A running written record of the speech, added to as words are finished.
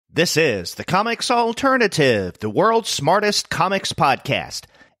This is the Comics Alternative, the world's smartest comics podcast.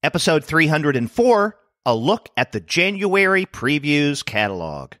 Episode 304, a look at the January Previews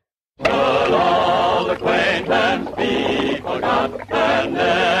Catalog. Will all acquaintance be forgot and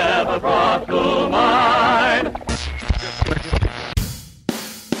never brought to mind?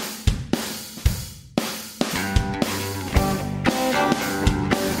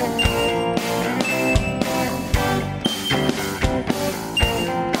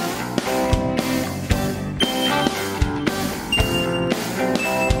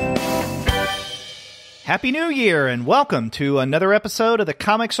 Happy New Year, and welcome to another episode of the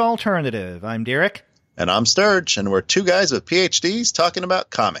Comics Alternative. I'm Derek. And I'm Sterg, and we're two guys with PhDs talking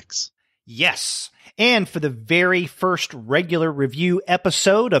about comics. Yes, and for the very first regular review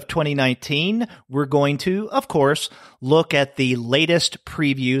episode of 2019, we're going to, of course, look at the latest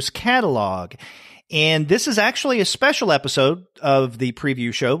Previews catalog. And this is actually a special episode of the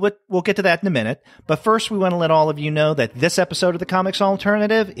preview show, but we'll get to that in a minute. But first, we want to let all of you know that this episode of the Comics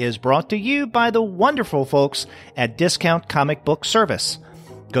Alternative is brought to you by the wonderful folks at Discount Comic Book Service.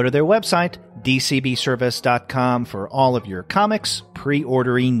 Go to their website, dcbservice.com, for all of your comics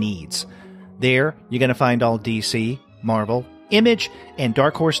pre-ordering needs. There, you're going to find all DC, Marvel, Image, and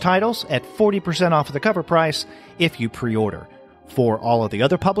Dark Horse titles at 40% off of the cover price if you pre-order. For all of the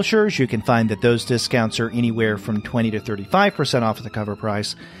other publishers, you can find that those discounts are anywhere from 20 to 35% off of the cover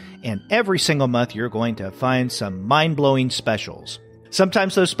price, and every single month you're going to find some mind-blowing specials.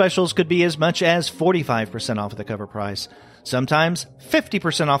 Sometimes those specials could be as much as 45% off of the cover price, sometimes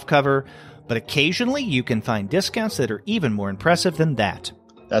 50% off cover, but occasionally you can find discounts that are even more impressive than that.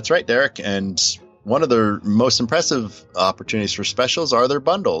 That's right, Derek, and one of the most impressive opportunities for specials are their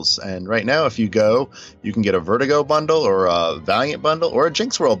bundles. And right now, if you go, you can get a Vertigo bundle or a Valiant bundle or a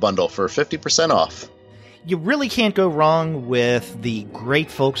Jinx World bundle for 50% off. You really can't go wrong with the great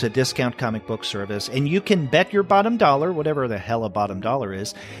folks at Discount Comic Book Service, and you can bet your bottom dollar, whatever the hell a bottom dollar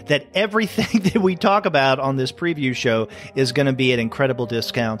is, that everything that we talk about on this preview show is going to be at incredible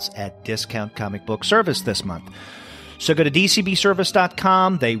discounts at Discount Comic Book Service this month. So go to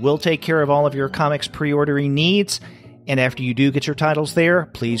dcbservice.com. They will take care of all of your comics pre-ordering needs. And after you do get your titles there,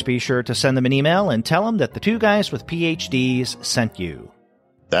 please be sure to send them an email and tell them that the two guys with PhDs sent you.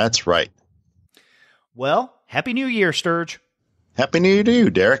 That's right. Well, Happy New Year, Sterg. Happy New Year to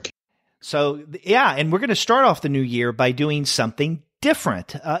you, Derek. So, yeah, and we're going to start off the new year by doing something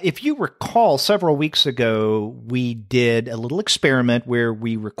different. If you recall, several weeks ago, we did a little experiment where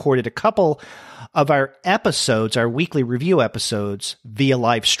we recorded a couple of our episodes, our weekly review episodes, via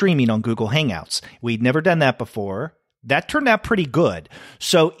live streaming on Google Hangouts. We'd never done that before. That turned out pretty good.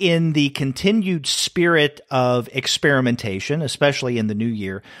 So in the continued spirit of experimentation, especially in the new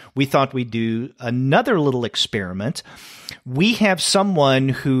year, we thought we'd do another little experiment. We have someone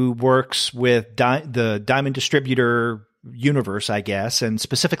who works with the Diamond Distributor universe, I guess, and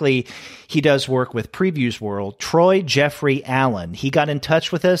specifically he does work with Previewsworld, Troy Jeffrey Allen. He got in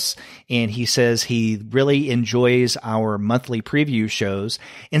touch with us and he says he really enjoys our monthly preview shows,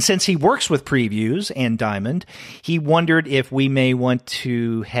 and since he works with Previews and Diamond, he wondered if we may want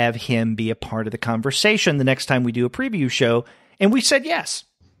to have him be a part of the conversation the next time we do a preview show, and we said yes.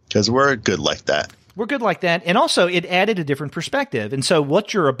 Because we're good like that. We're good like that. And also, it added a different perspective. And so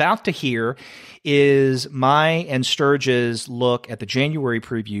what you're about to hear is my and Sturge's look at the January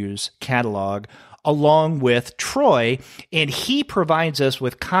Previews catalog, along with Troy. And he provides us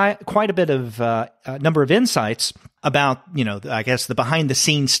with quite a bit of a number of insights about, I guess, the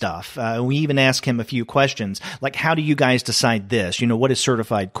behind-the-scenes stuff. We even ask him a few questions, like, how do you guys decide this? What is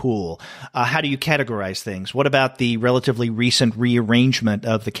certified cool? How do you categorize things? What about the relatively recent rearrangement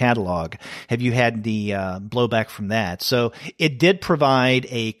of the catalog? Have you had the blowback from that? So it did provide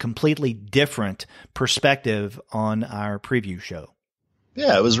a completely different perspective on our preview show.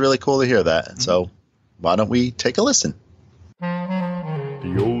 Yeah, it was really cool to hear that. Mm-hmm. So why don't we take a listen?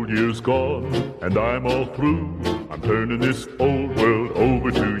 The old year's gone, and I'm all through. I'm turning this old world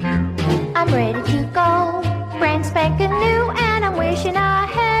over to you. I'm ready to go, brand spanking new, and I'm wishing a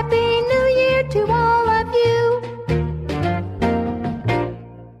happy new year to all of you.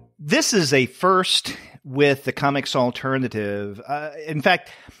 This is a first with the Comics Alternative. In fact,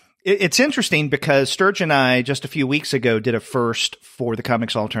 it's interesting because Sterg and I just a few weeks ago did a first for the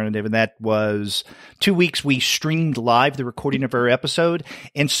Comics Alternative, and that was 2 weeks we streamed live the recording of our episode.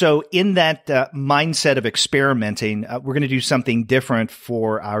 And so in that mindset of experimenting, we're going to do something different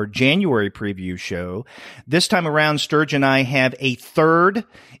for our January preview show. This time around, Sterg and I have a third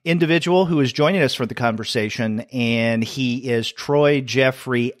individual who is joining us for the conversation, and he is Troy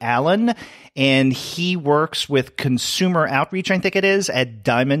Jeffrey Allen. and he works with consumer outreach, I think it is, at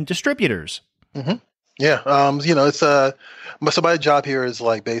Diamond Distributors. Mm-hmm. Yeah, it's so my job here is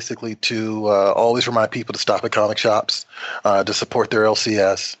like basically to always remind people to stop at comic shops, to support their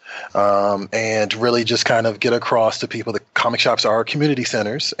LCS, and really just kind of get across to people that comic shops are community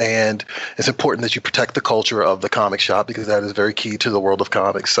centers, and it's important that you protect the culture of the comic shop because that is very key to the world of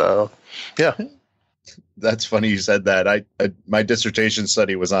comics. So, yeah. That's funny you said that. I my dissertation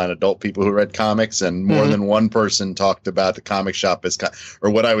study was on adult people who read comics, and more than one person talked about the comic shop as, or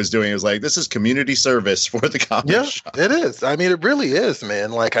what I was doing was like, this is community service for the comic shop. It is. I mean, it really is,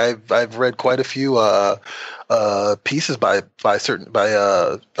 man. Like I've read quite a few pieces by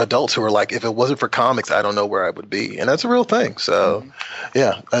adults who are like, if it wasn't for comics, I don't know where I would be, and that's a real thing. So,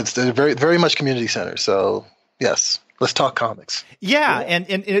 yeah, it's very very much community center. So, yes. Let's talk comics. Yeah, and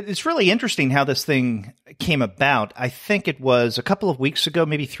it's really interesting how this thing came about. I think it was a couple of weeks ago,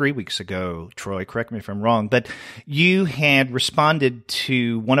 maybe 3 weeks ago, Troy, correct me if I'm wrong, but you had responded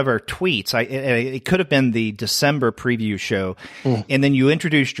to one of our tweets. It could have been the December preview show, and then you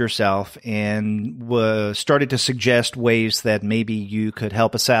introduced yourself and started to suggest ways that maybe you could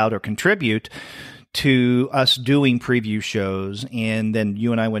help us out or contribute to us doing preview shows, and then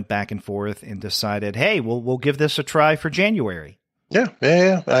you and I went back and forth and decided, hey, we'll give this a try for January.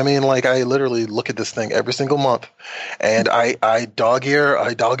 Yeah. I mean, like, I literally look at this thing every single month, and I dog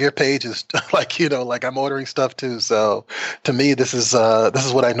ear pages, like, like I'm ordering stuff too. So to me, this is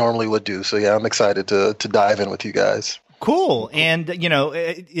what I normally would do. So yeah, I'm excited to dive in with you guys. Cool. And,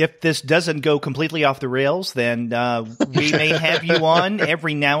 if this doesn't go completely off the rails, then we may have you on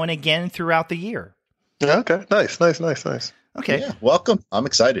every now and again throughout the year. Yeah, okay. Nice. Okay. Yeah, welcome. I'm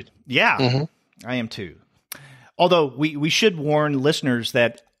excited. Yeah, I am too. Although we should warn listeners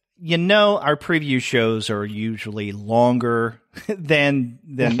that, our preview shows are usually longer than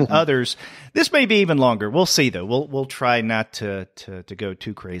others. This may be even longer. We'll see, though. We'll try not to go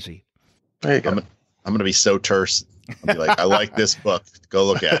too crazy. There you go. I'm going to be so terse. I'll be like, I like this book. Go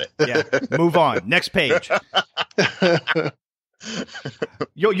look at it. Yeah. Move on. Next page.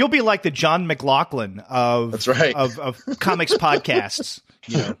 You'll be like the John McLaughlin of That's right. of comics podcasts.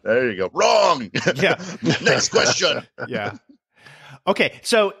 There you go. Wrong. Yeah. Next question. Yeah. Okay,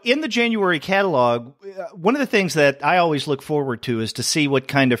 so in the January catalog, one of the things that I always look forward to is to see what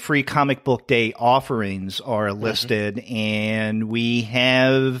kind of free comic book day offerings are listed, and we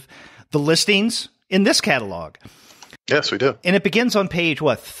have the listings in this catalog. Yes, we do. And it begins on page,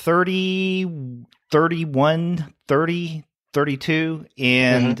 30, 31, 30, 32.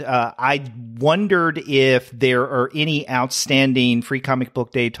 And I wondered if there are any outstanding free comic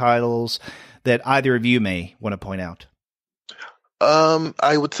book day titles that either of you may want to point out.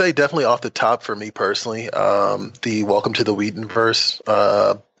 I would say definitely off the top for me personally, the Welcome to the Whedonverse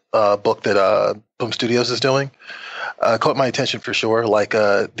book that Boom Studios is doing. Caught my attention for sure. Like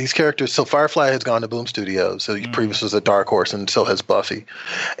these characters, so Firefly has gone to Boom Studios. So previous was a Dark Horse, and so has Buffy.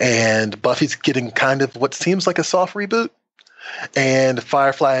 And Buffy's getting kind of what seems like a soft reboot. And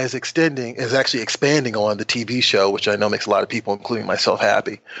Firefly is actually expanding on the TV show, which I know makes a lot of people, including myself,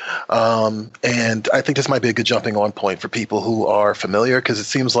 happy. And I think this might be a good jumping on point for people who are familiar, because it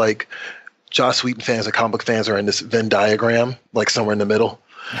seems like Joss Whedon fans and comic book fans are in this Venn diagram, like somewhere in the middle.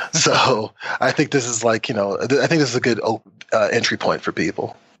 So I think this is like, I think this is a good entry point for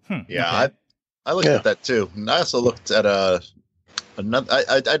people. Yeah, okay. I looked at that too. And I also looked at another.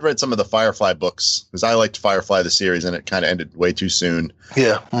 I'd read some of the Firefly books because I liked Firefly the series, and it kind of ended way too soon.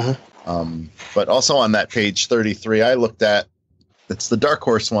 Yeah. But also on that page 33, I looked at, it's the Dark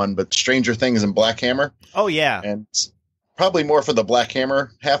Horse one, but Stranger Things and Black Hammer. Oh yeah, and probably more for the Black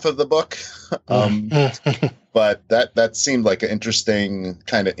Hammer half of the book. But that seemed like an interesting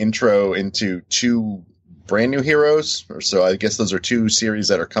kind of intro into two brand new heroes. So I guess those are two series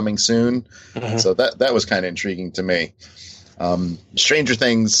that are coming soon. So that was kind of intriguing to me. Stranger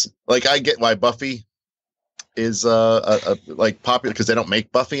Things, like I get why Buffy is like popular because they don't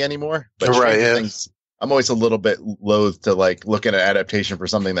make Buffy anymore. But Stranger Things, I'm always a little bit loath to like look at an adaptation for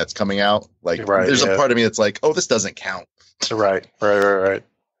something that's coming out. Like there's a part of me that's like, oh, this doesn't count. Right.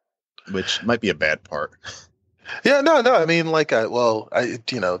 Which might be a bad part. Yeah, no. I mean, like,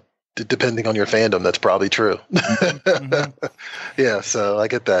 depending on your fandom, that's probably true. Yeah, so I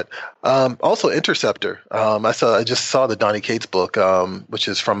get that. Also, Interceptor. I just saw the Donny Cates book, which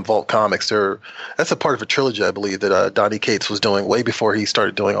is from Vault Comics. That's a part of a trilogy, I believe, that Donny Cates was doing way before he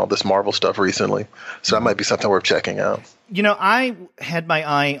started doing all this Marvel stuff recently. So that might be something worth checking out. I had my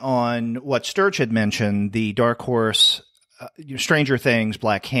eye on what Sturge had mentioned, the Dark Horse, Stranger Things,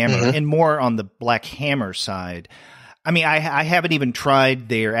 Black Hammer, and more on the Black Hammer side. I mean, I haven't even tried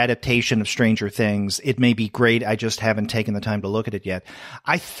their adaptation of Stranger Things. It may be great. I just haven't taken the time to look at it yet.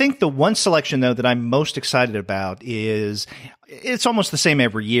 I think the one selection, though, that I'm most excited about is it's almost the same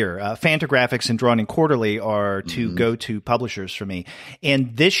every year. Fantagraphics and Drawn and Quarterly are two go-to publishers for me.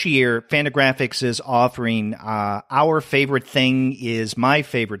 And this year, Fantagraphics is offering Our Favorite Thing is My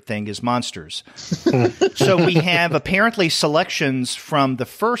Favorite Thing is Monsters. So we have apparently selections from the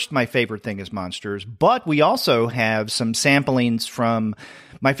first My Favorite Thing is Monsters, but we also have some samplings from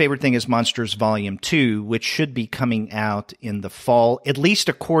My Favorite Thing is Monsters Volume 2, which should be coming out in the fall, at least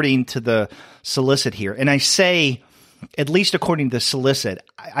according to the solicit here. And I say, at least according to the solicit,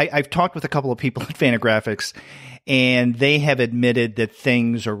 I've talked with a couple of people at Fantagraphics, and they have admitted that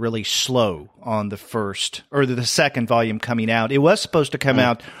things are really slow on the first or the second volume coming out. It was supposed to come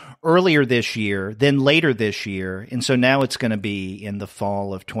out earlier this year, then later this year, and so now it's going to be in the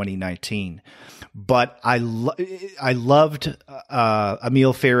fall of 2019. But I loved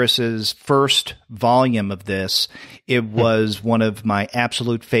Emil Ferris's first volume of this. It was one of my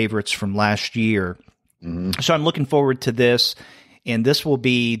absolute favorites from last year. So I'm looking forward to this, and this will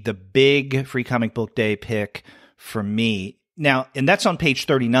be the big Free Comic Book Day pick for me. Now, and that's on page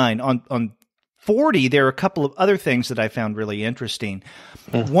 39. On 40, there are a couple of other things that I found really interesting.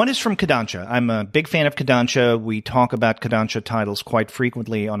 One is from Kodansha. I'm a big fan of Kodansha. We talk about Kodansha titles quite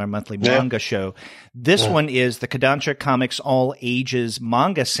frequently on our monthly manga show. This one is the Kodansha Comics All Ages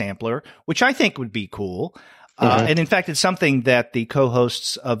Manga Sampler, which I think would be cool. And in fact, it's something that the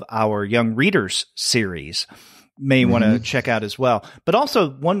co-hosts of our Young Readers series may want to check out as well. But also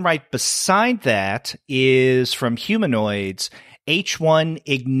one right beside that is from Humanoids, H1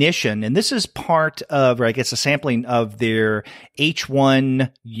 Ignition. And this is part of, or I guess a sampling of their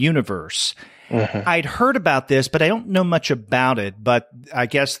H1 universe. I'd heard about this, but I don't know much about it. But I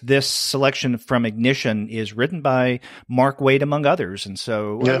guess this selection from Ignition is written by Mark Waid, among others. And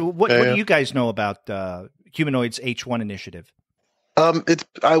so what do you guys know about Humanoid's H1 initiative?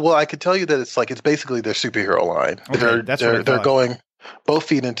 I could tell you that it's basically their superhero line. Okay, they're going both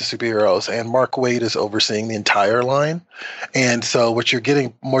feed into superheroes, and Mark Waid is overseeing the entire line. And so what you're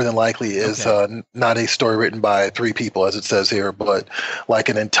getting more than likely is not a story written by three people, as it says here, but like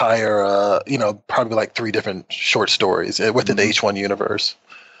an entire, probably like three different short stories within the H1 universe.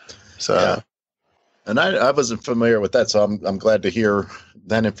 So. Yeah. And I wasn't familiar with that, so I'm glad to hear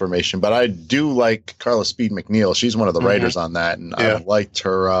that information. But I do like Carla Speed McNeil. She's one of the writers on that, and I liked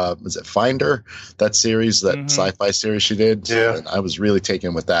her. Was it Finder? That series, that sci-fi series she did. Yeah, and I was really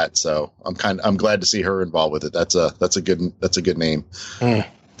taken with that. So I'm glad to see her involved with it. That's a good name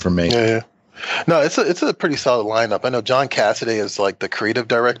for me. Yeah. No, it's a pretty solid lineup. I know John Cassaday is like the creative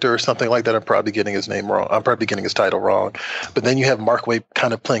director or something like that. I'm probably getting his name wrong. I'm probably getting his title wrong. But then you have Mark Waid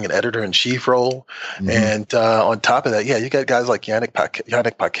kind of playing an editor-in-chief role. And on top of that, you got guys like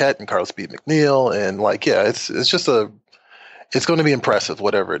Yannick Paquette and Carlos B. McNeil. And it's going to be impressive,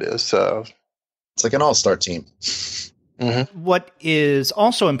 whatever it is. So it's like an all-star team. What is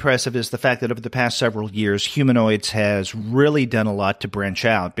also impressive is the fact that over the past several years, Humanoids has really done a lot to branch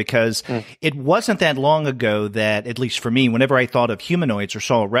out, because it wasn't that long ago that, at least for me, whenever I thought of Humanoids or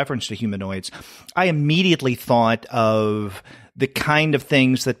saw a reference to Humanoids, I immediately thought of the kind of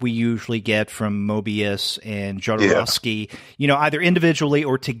things that we usually get from Mobius and Jodorowsky, either individually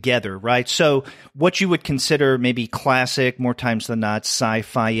or together, right? So what you would consider maybe classic, more times than not,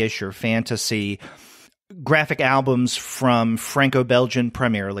 sci-fi-ish or fantasy graphic albums from Franco-Belgian,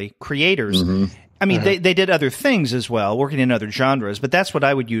 primarily, creators. I mean, they did other things as well, working in other genres, but that's what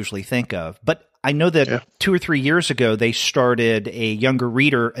I would usually think of. But I know that 2 or 3 years ago, they started a younger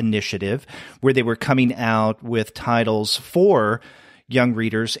reader initiative where they were coming out with titles for young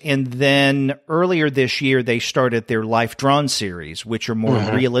readers. And then earlier this year, they started their Life Drawn series, which are more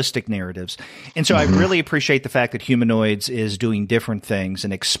realistic narratives. And so I really appreciate the fact that Humanoids is doing different things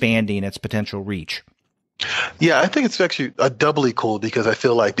and expanding its potential reach. Yeah, I think it's actually doubly cool because I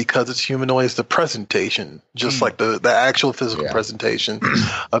feel like because it's Humanoids, the presentation, just like the actual physical presentation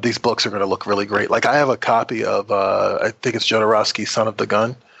of these books are going to look really great. Like I have a copy of, I think it's Jodorowsky's Son of the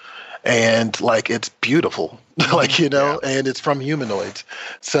Gun, and it's beautiful, and it's from Humanoids.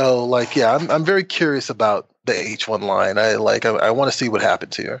 So I'm very curious about the H1 line. I want to see what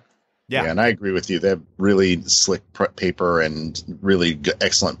happens here. Yeah, and I agree with you. They have really slick paper and really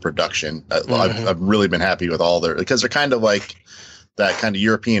excellent production. I've really been happy with all because they're kind of like that kind of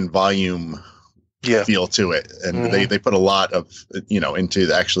European volume feel to it, and they put a lot of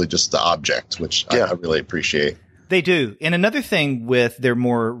into actually just the object, which I really appreciate. They do. And another thing with their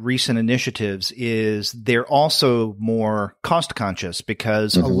more recent initiatives is they're also more cost conscious,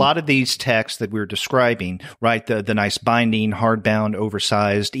 because a lot of these texts that we're describing, right, the nice binding, hardbound,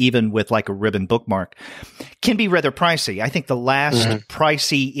 oversized, even with like a ribbon bookmark, can be rather pricey. I think the last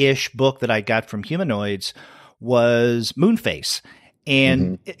pricey-ish book that I got from Humanoids was Moonface.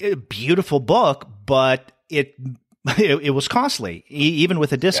 And a beautiful book, but it was costly, even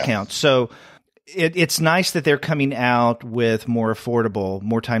with a discount. Yeah. So it's nice that they're coming out with more affordable,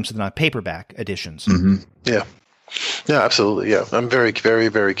 more times than not, paperback editions. Yeah. Yeah, absolutely. Yeah. I'm very, very,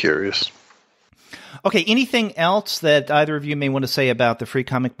 very curious. Okay. Anything else that either of you may want to say about the Free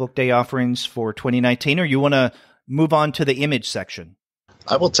Comic Book Day offerings for 2019, or you want to move on to the image section?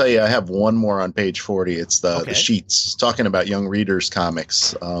 I will tell you, I have one more on page 40. It's the Sheets, talking about young readers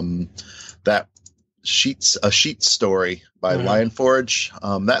comics. That a Sheets story by Lionforge.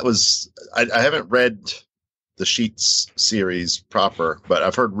 That was, I haven't read the Sheets series proper, but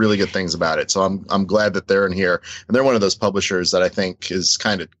I've heard really good things about it. So I'm glad that they're in here. And they're one of those publishers that I think is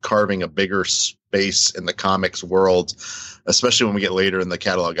kind of carving a bigger space in the comics world, especially when we get later in the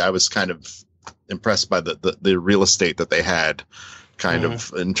catalog. I was kind of impressed by the real estate that they had, kind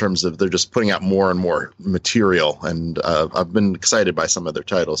of in terms of they're just putting out more and more material. And I've been excited by some of their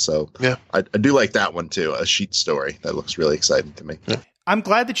titles. So yeah, I do like that one too. A Sheet story that looks really exciting to me. Yeah. I'm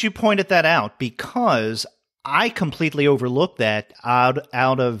glad that you pointed that out, because I completely overlooked that out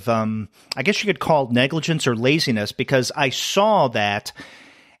of, I guess you could call it negligence or laziness, because I saw that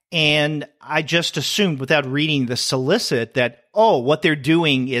and I just assumed without reading the solicit that, oh, what they're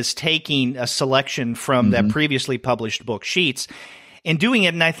doing is taking a selection from that previously published book, Sheets, and doing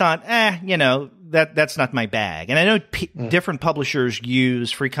it. And I thought, that's not my bag. And I know different publishers use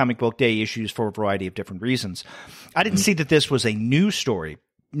Free Comic Book Day issues for a variety of different reasons. I didn't see that this was a new story.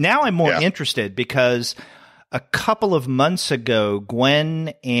 Now I'm more interested, because a couple of months ago,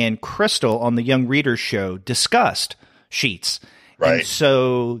 Gwen and Crystal on the Young Readers Show discussed Sheets. Right. And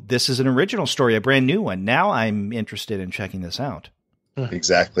so this is an original story, a brand new one. Now I'm interested in checking this out.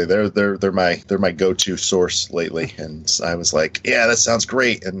 Exactly. They're my go-to source lately. And I was like, yeah, that sounds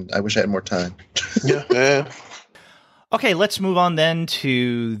great. And I wish I had more time. Yeah. Okay, let's move on then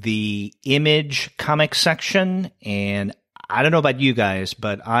to the Image comic section. And I don't know about you guys,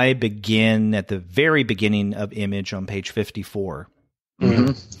 but I begin at the very beginning of Image on page 54.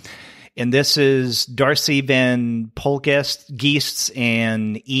 And this is Darcy Van Polgeest's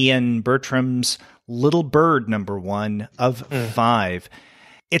and Ian Bertram's Little Bird #1 of 5.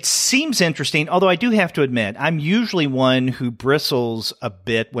 It seems interesting, although I do have to admit, I'm usually one who bristles a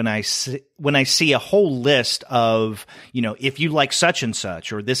bit when I see a whole list of, if you like such and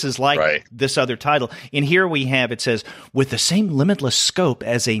such, or this is like this other title. And here we have, it says, with the same limitless scope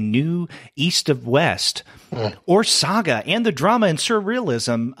as a new East of West, or Saga, and the drama and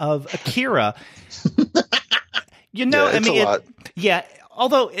surrealism of Akira.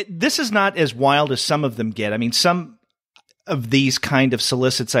 Although this is not as wild as some of them get. I mean, some of these kind of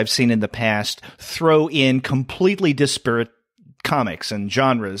solicits I've seen in the past throw in completely disparate comics and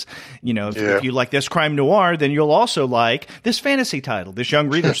genres. If you like this crime noir, then you'll also like this fantasy title, this young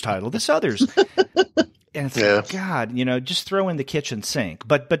reader's title, this others. And it's like, God, just throw in the kitchen sink.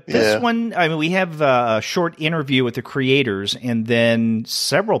 But this one, I mean, we have a short interview with the creators and then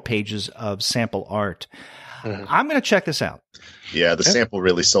several pages of sample art. I'm going to check this out. Yeah, the sample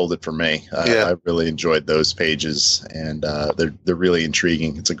really sold it for me. I really enjoyed those pages, and they're really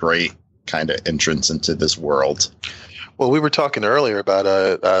intriguing. It's a great kind of entrance into this world. Well, we were talking earlier about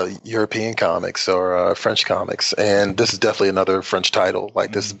European comics or French comics, and this is definitely another French title.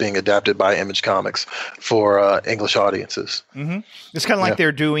 Like, this is being adapted by Image Comics for English audiences. It's kind of like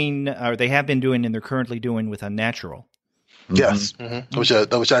they're doing, or they have been doing, and they're currently doing with Unnatural. Yes,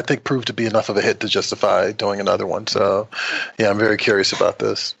 which I think proved to be enough of a hit to justify doing another one. So, yeah, I'm very curious about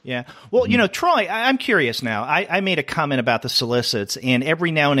this. Yeah. Well, Troy, I'm curious now. I made a comment about the solicits, and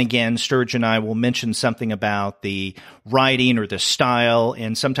every now and again, Sturge and I will mention something about the writing or the style,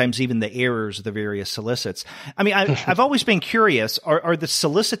 and sometimes even the errors of the various solicits. I mean, I've always been curious. Are the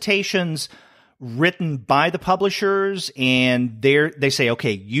solicitations written by the publishers, and they say,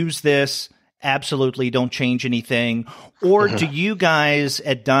 okay, use this, absolutely don't change anything? Or do you guys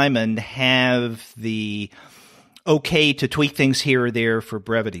at Diamond have the okay to tweak things here or there for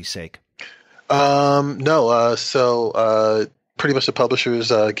brevity's sake? No. So pretty much the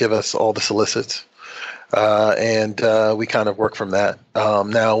publishers give us all the solicits, and we kind of work from that.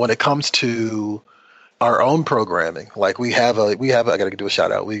 Now, when it comes to our own programming, like we have I got to do a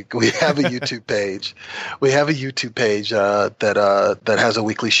shout out. We have a YouTube page. We have a YouTube page that has a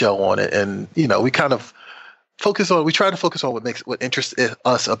weekly show on it, and we kind of try to focus on what interests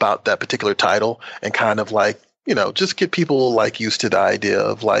us about that particular title, and kind of like, just get people like used to the idea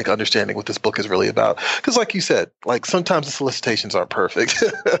of like understanding what this book is really about. Because like you said, like sometimes the solicitations aren't perfect.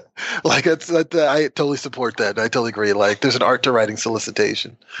 Like I totally support that. I totally agree. Like there's an art to writing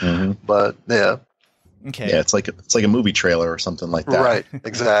solicitation, but yeah. Okay. Yeah, it's like a movie trailer or something like that. Right.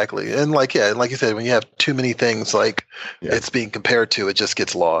 Exactly. And like you said, when you have too many things like it's being compared to, it just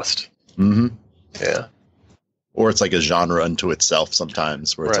gets lost. Mm-hmm. Yeah. Or it's like a genre unto itself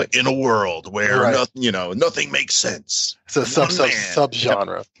sometimes, where it's like in a world where nothing makes sense. It's a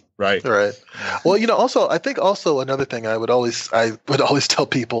subgenre. Right. Well, also, I think another thing I would always tell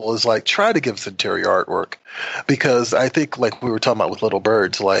people is like try to give us interior artwork, because I think like we were talking about with Little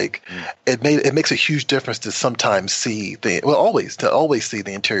Birds, like it makes a huge difference to sometimes always see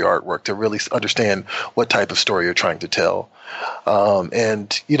the interior artwork to really understand what type of story you're trying to tell.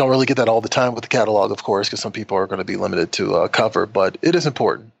 And you don't really get that all the time with the catalog, of course, because some people are going to be limited to a cover, but it is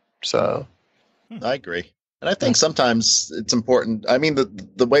important. So I agree. And I think sometimes it's important. I mean,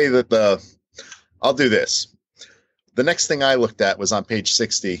 the way that I'll do this. The next thing I looked at was on page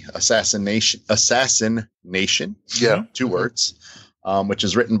 60, Assassination. Yeah. 2 words, which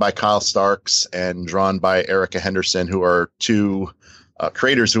is written by Kyle Starks and drawn by Erica Henderson, who are 2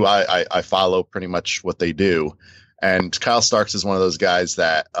 creators who I follow pretty much what they do. And Kyle Starks is one of those guys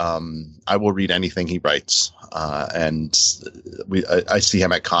that I will read anything he writes. And I see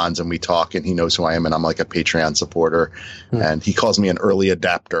him at cons and we talk, and he knows who I am, and I'm like a Patreon supporter. And he calls me an early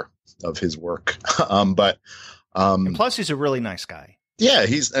adapter of his work. And plus, he's a really nice guy. Yeah,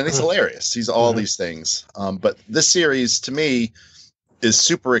 he's hilarious. He's all these things. But this series, to me, is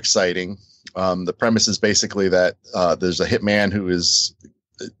super exciting. The premise is basically that there's a hitman who is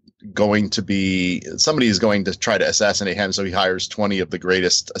somebody is going to try to assassinate him, so he hires 20 of the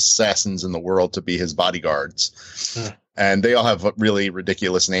greatest assassins in the world to be his bodyguards. And they all have really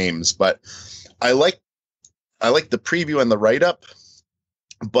ridiculous names, but I like the preview and the write-up,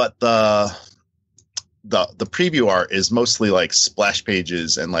 but the preview art is mostly like splash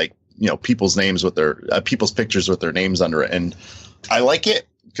pages and like, people's names with their people's pictures with their names under it, and I like it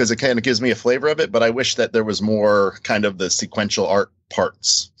because it kind of gives me a flavor of it, but I wish that there was more kind of the sequential art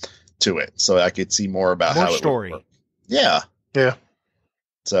parts to it, so I could see more about how story. It would work. Yeah.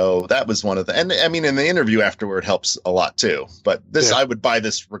 So that was one of the, and I mean, in the interview afterward helps a lot too. But this, I would buy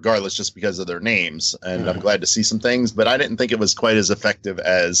this regardless, just because of their names, and I'm glad to see some things. But I didn't think it was quite as effective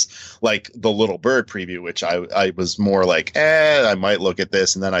as like the Little Bird preview, which I was more like, I might look at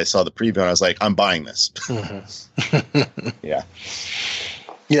this, and then I saw the preview and I was like, I'm buying this. Yeah.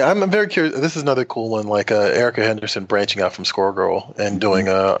 Yeah, I'm very curious. This is another cool one, like Erica Henderson branching out from Squirrel Girl and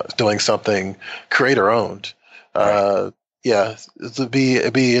doing something creator owned. Yeah, it'd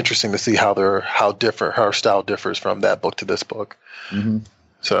be interesting to see how her style differs from that book to this book.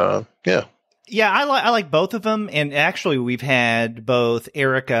 So yeah. Yeah, I like both of them, and actually we've had both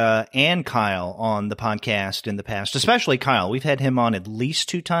Erica and Kyle on the podcast in the past, especially Kyle. We've had him on at least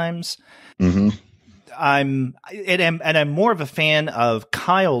 2 times. I'm more of a fan of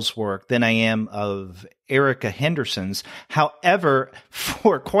Kyle's work than I am of Erica Henderson's. However,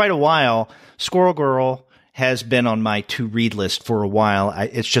 for quite a while, Squirrel Girl has been on my to-read list for a while.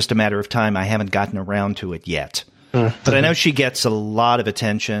 It's just a matter of time. I haven't gotten around to it yet. But I know she gets a lot of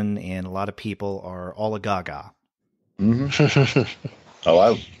attention, and a lot of people are all a-gaga.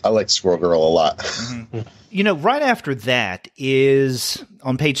 Oh, I like Squirrel Girl a lot. Right after that is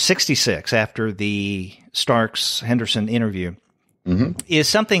on page 66, after the Starks-Henderson interview, is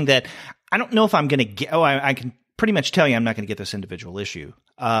something that I don't know if I'm going to get. Oh, I can pretty much tell you I'm not going to get this individual issue.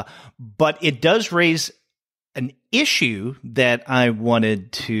 But it does raise an issue that I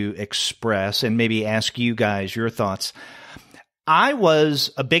wanted to express and maybe ask you guys your thoughts. I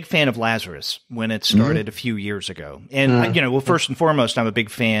was a big fan of Lazarus when it started a few years ago. And, first and foremost, I'm a big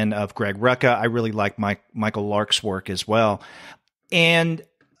fan of Greg Rucka. I really like Michael Lark's work as well. And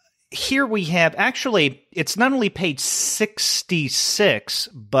here we have, actually, it's not only page 66,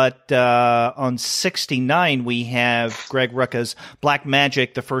 but on 69, we have Greg Rucka's Black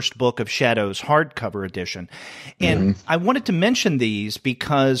Magick, the first book of Shadows hardcover edition. And I wanted to mention these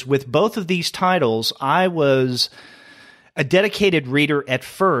because with both of these titles, I was a dedicated reader at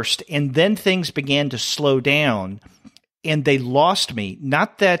first, and then things began to slow down, and they lost me.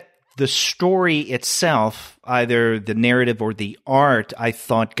 Not that the story itself, either the narrative or the art, I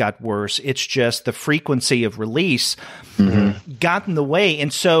thought got worse. It's just the frequency of release got in the way.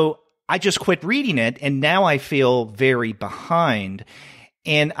 And so I just quit reading it, and now I feel very behind.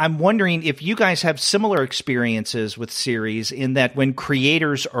 And I'm wondering if you guys have similar experiences with series in that when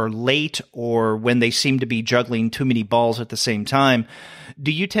creators are late or when they seem to be juggling too many balls at the same time,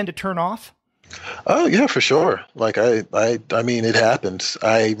 do you tend to turn off? Oh yeah, for sure. Like I mean, it happens.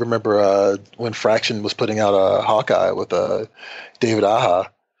 I remember when Fraction was putting out a Hawkeye with David Aja.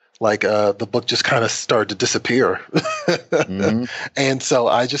 Like the book just kind of started to disappear, and so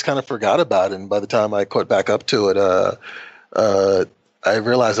I just kind of forgot about it. And by the time I caught back up to it, I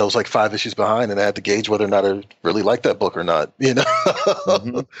realized I was like 5 issues behind, and I had to gauge whether or not I really liked that book or not. You know,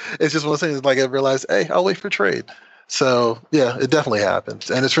 It's just one of those things. Like I realized, hey, I'll wait for trade. So yeah, it definitely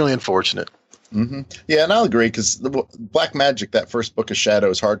happens, and it's really unfortunate. Yeah, and I'll agree because the Black Magick, that first book of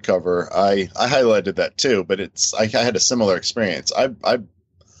Shadows hardcover, I highlighted that too. But I had a similar experience.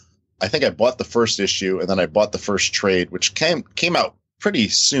 I think I bought the first issue, and then I bought the first trade, which came out pretty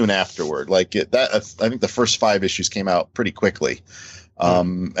soon afterward. I think the first 5 issues came out pretty quickly.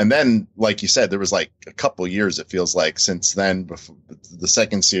 And then, like you said, there was like a couple of years, it feels like, since then, before the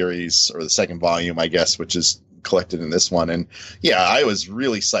second series or the second volume, I guess, which is collected in this one. And yeah, I was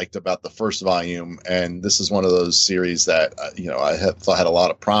really psyched about the first volume. And this is one of those series that, I thought had a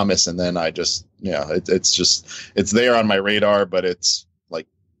lot of promise. And then I just, it's there on my radar, but it's like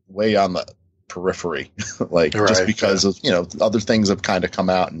way on the periphery, just because of, other things have kind of come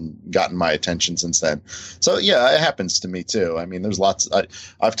out and gotten my attention since then. So yeah, it happens to me too. I mean, there's lots,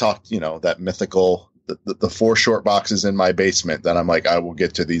 I've talked, that mythical, the 4 short boxes in my basement that I'm like, I will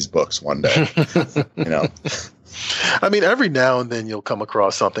get to these books one day, I mean, every now and then you'll come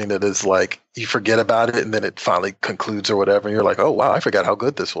across something that is like, you forget about it and then it finally concludes or whatever. And you're like, oh wow, I forgot how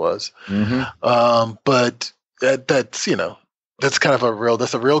good this was. But that's, that's kind of a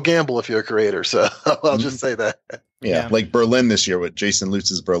real gamble if you're a creator. So I'll just say that. Yeah. Like Berlin this year with Jason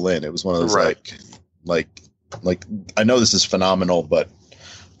Lutz's Berlin. It was one of those like I know this is phenomenal, but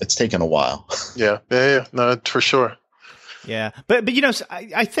it's taken a while. Yeah. No, for sure. Yeah. But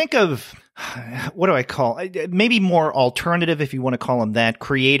I think of, what do I call maybe more alternative, if you want to call them that,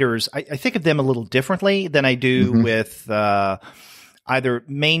 creators. I think of them a little differently than I do with either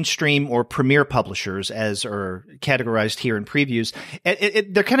mainstream or premier publishers, as are categorized here in previews.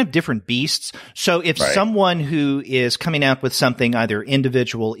 They're kind of different beasts. So if someone who is coming out with something, either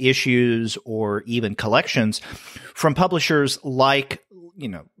individual issues or even collections from publishers like,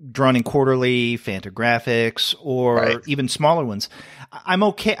 Drawn and Quarterly, Fantagraphics, or even smaller ones, I'm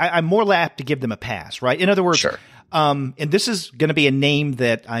okay. I'm more apt to give them a pass, right? In other words, and this is going to be a name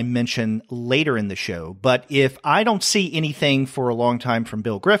that I mention later in the show, but if I don't see anything for a long time from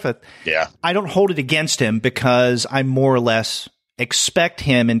Bill Griffith, I don't hold it against him, because I more or less expect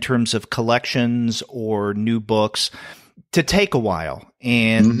him in terms of collections or new books to take a while.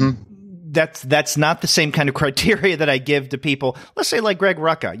 And that's not the same kind of criteria that I give to people, let's say like Greg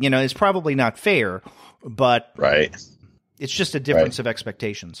Rucka. It's probably not fair, but it's just a difference of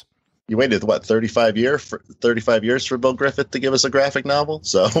expectations. You waited, 35 years for Bill Griffith to give us a graphic novel?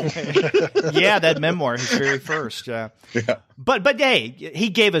 So yeah, that memoir, his very first. But hey, he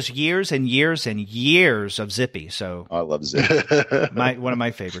gave us years and years and years of Zippy. So I love Zippy. One of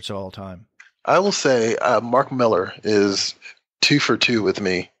my favorites of all time. I will say Mark Millar is 2 for 2 with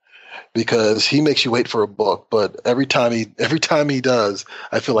me, because he makes you wait for a book, but every time he does,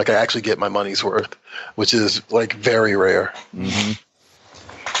 I feel like I actually get my money's worth, which is like very rare.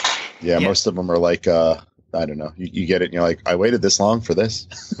 Yeah, most of them are like, I don't know, you get it and you're like, I waited this long for this.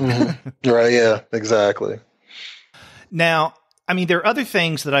 Right, yeah, exactly. Now, I mean, there are other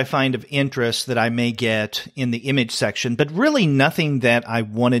things that I find of interest that I may get in the image section, but really nothing that I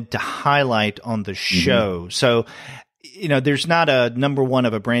wanted to highlight on the show. So, there's not a number one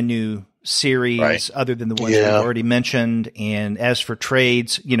of a brand new series other than the ones we've already mentioned. And as for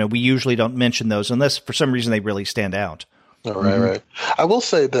trades, we usually don't mention those unless for some reason they really stand out. Oh, right. I will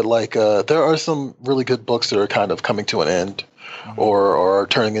say that there are some really good books that are kind of coming to an end or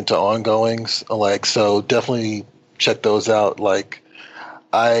turning into ongoings. So definitely check those out.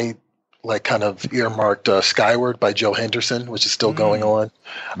 I kind of earmarked Skyward by Joe Henderson, which is still going on,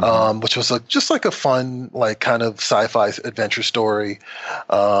 which was just like a fun, kind of sci-fi adventure story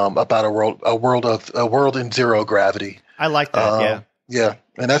about a world in zero gravity. I like that. Yeah,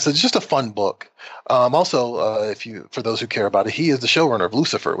 and that's just a fun book. Also, for those who care about it, he is the showrunner of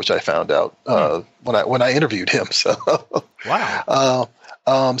Lucifer, which I found out when I interviewed him. So wow.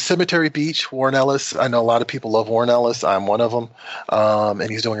 Cemetery Beach, Warren Ellis. I know a lot of people love Warren Ellis. I'm one of them. And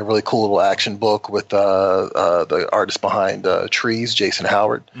he's doing a really cool little action book with the artist behind Trees, Jason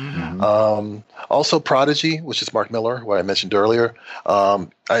Howard. Also Prodigy, which is Mark Millar, what I mentioned earlier.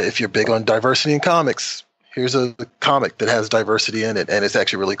 If you're big on diversity in comics, here's a comic that has diversity in it, and it's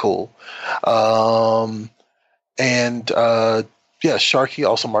actually really cool. Sharky,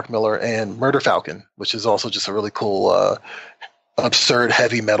 also Mark Miller, and Murder Falcon, which is also just a really cool, absurd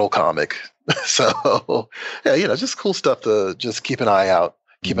heavy metal comic. So, yeah, just cool stuff to just keep an eye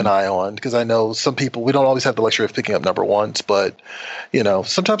on, because I know some people, we don't always have the luxury of picking up number ones, but,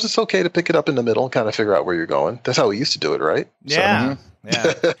 sometimes it's okay to pick it up in the middle and kind of figure out where you're going. That's how we used to do it, right? Yeah.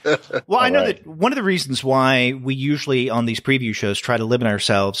 Yeah. Well, I know that one of the reasons why we usually on these preview shows try to limit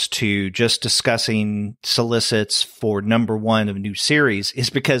ourselves to just discussing solicits for number one of a new series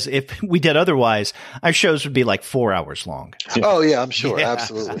is because if we did otherwise, our shows would be like 4 hours long. Oh, yeah, I'm sure. Yeah.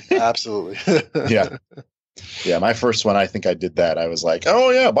 Absolutely. Absolutely. Yeah. Yeah, my first one, I think I did that. I was like,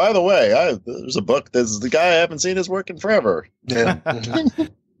 oh, yeah, by the way, there's a book. There's the guy I haven't seen is working forever. Yeah.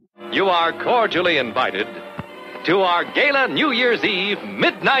 You are cordially invited to our Gala New Year's Eve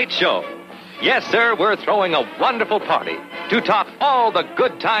midnight show. Yes, sir, we're throwing a wonderful party to top all the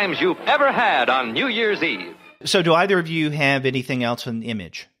good times you've ever had on New Year's Eve. So do either of you have anything else in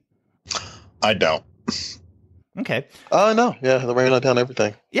Image? I don't. Okay. No. Yeah, they're writing down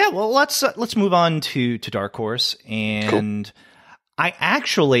everything. Yeah, well, let's move on to Dark Horse. And cool. I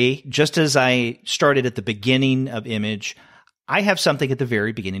actually, just as I started at the beginning of Image, I have something at the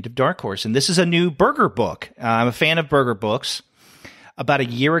very beginning of Dark Horse, and this is a new Berger book. I'm a fan of Berger books. About a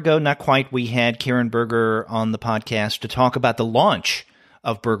year ago, not quite, we had Karen Berger on the podcast to talk about the launch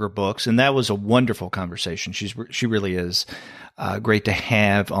of Berger books, and that was a wonderful conversation. She really is great to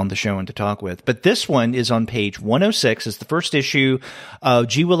have on the show and to talk with. But this one is on page 106. It's the first issue of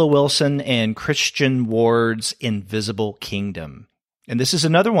G. Willow Wilson and Christian Ward's Invisible Kingdom. And this is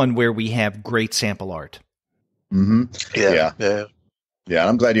another one where we have great sample art. Mm-hmm. Yeah.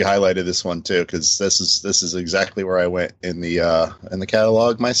 I'm glad you highlighted this one too, because this is exactly where I went in the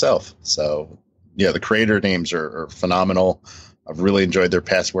catalog myself. So yeah, the creator names are phenomenal. I've really enjoyed their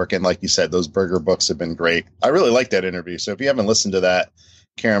past work, and like you said, those Berger books have been great. I really like that interview. So if you haven't listened to that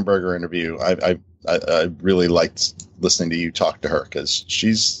Karen Berger interview, I really liked listening to you talk to her, because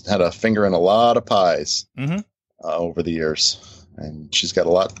she's had a finger in a lot of pies over the years, and she's got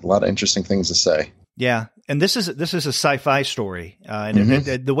a lot of interesting things to say. Yeah, and this is a sci-fi story, and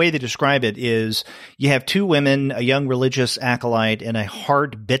the way they describe it is you have two women, a young religious acolyte and a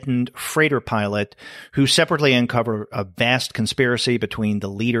hard-bitten freighter pilot, who separately uncover a vast conspiracy between the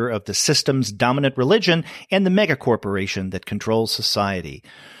leader of the system's dominant religion and the megacorporation that controls society.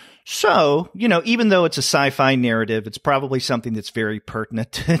 So, even though it's a sci-fi narrative, it's probably something that's very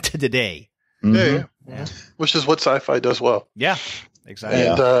pertinent to today. Yeah. Which is what sci-fi does well. Yeah. Exactly.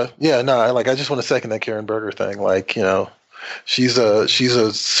 And I just want to second that Karen Berger thing. She's a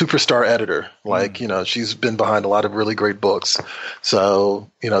superstar editor. She's been behind a lot of really great books. So,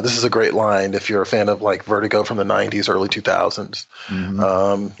 this is a great line if you're a fan of Vertigo from the 90s, early 2000s.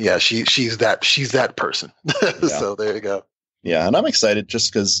 She's that person. So there you go. Yeah, and I'm excited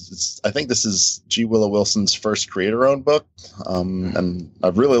just because I think this is G. Willow Wilson's first creator-owned book, and I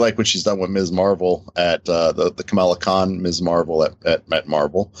really like what she's done with Ms. Marvel at the Kamala Khan Ms. Marvel at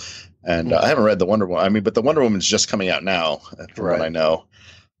Marvel, and I haven't read the Wonder Woman. But the Wonder Woman's just coming out now, from what I know.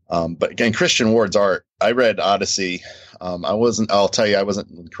 But again, Christian Ward's art. I read Odyssey. I'll tell you, I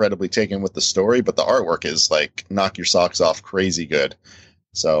wasn't incredibly taken with the story, but the artwork is knock your socks off, crazy good.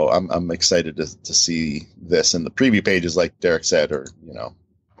 So I'm excited to see this, and the preview pages, like Derek said, are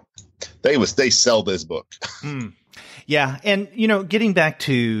they sell this book. Yeah, and getting back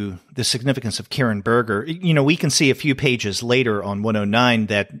to the significance of Karen Berger, we can see a few pages later on 109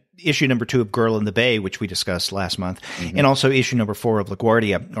 that issue number 2 of Girl in the Bay, which we discussed last month, and also issue number 4 of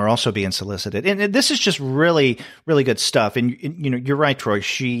LaGuardia are also being solicited, and this is just really, really good stuff. And you're right, Troy.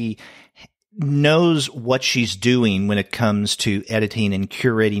 She knows what she's doing when it comes to editing and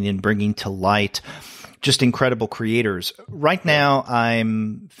curating and bringing to light just incredible creators. Right now,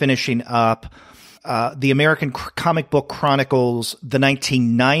 I'm finishing up the American Comic Book Chronicles, the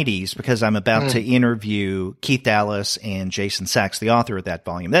 1990s, because I'm about to interview Keith Dallas and Jason Sachs, the author of that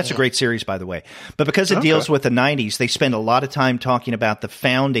volume. That's a great series, by the way. But because it deals with the 90s, they spend a lot of time talking about the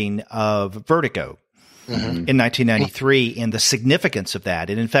founding of Vertigo. In 1993, and the significance of that.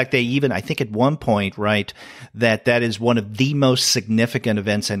 And in fact, they even, I think at one point, write that is one of the most significant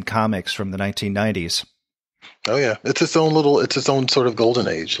events in comics from the 1990s. Oh yeah, it's its own sort of golden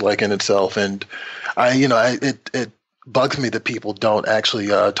age, in itself. And it bugs me that people don't actually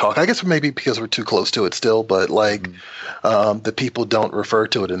talk. I guess maybe because we're too close to it still, but the people don't refer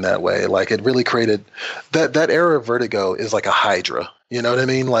to it in that way. It really created that era of Vertigo is like a hydra. You know what I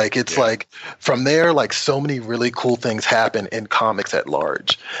mean? Like, it's like from there, like so many really cool things happen in comics at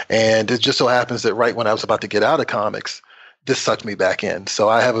large. And it just so happens that right when I was about to get out of comics, this sucked me back in. So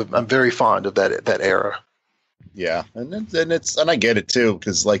I'm very fond of that era. Yeah, and I get it too,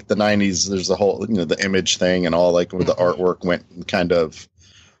 because like the 90s, there's the whole the Image thing and all, like where the artwork went kind of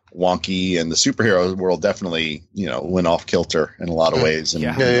wonky, and the superhero world definitely went off kilter in a lot of ways, and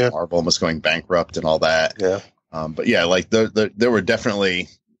Marvel almost going bankrupt and all that. Yeah, but yeah, like there were definitely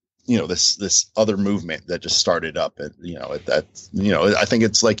this other movement that just started up, and I think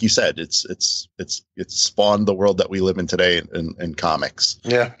it's like you said, it's spawned the world that we live in today in comics.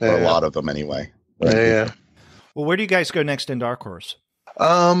 A lot of them anyway. Right? Well, where do you guys go next in Dark Horse?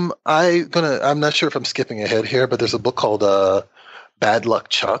 I'm not sure if I'm skipping ahead here, but there's a book called Bad Luck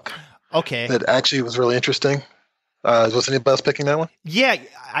Chuck. Okay. That actually was really interesting. Was anybody else picking that one? Yeah,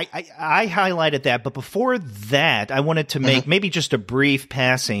 I highlighted that, but before that, I wanted to make maybe just a brief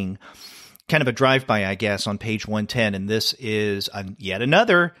passing, kind of a drive-by, I guess, on page 110, and this is yet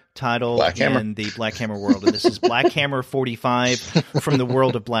another title in the Black Hammer world, and this is Black Hammer 45 from the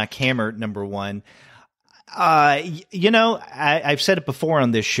world of Black Hammer #1. I've said it before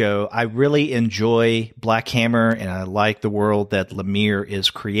on this show. I really enjoy Black Hammer, and I like the world that Lemire is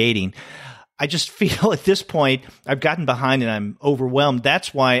creating. I just feel at this point I've gotten behind and I'm overwhelmed.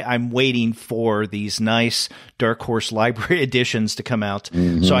 That's why I'm waiting for these nice Dark Horse library editions to come out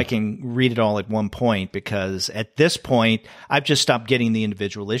so I can read it all at one point, because at this point I've just stopped getting the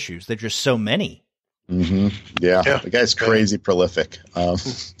individual issues. There's just so many. Yeah, the guy's crazy prolific.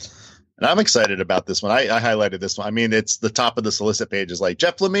 And I'm excited about this one. I highlighted this one. I mean, it's the top of the solicit page is like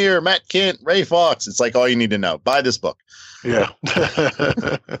Jeff Lemire, Matt Kent, Ray Fawkes. It's like all you need to know. Buy this book. Yeah.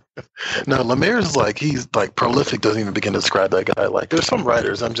 No, Lemire's like, he's like prolific. Doesn't even begin to describe that guy. Like, there's some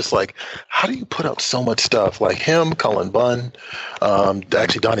writers I'm just like, how do you put out so much stuff? Like him, Cullen Bunn,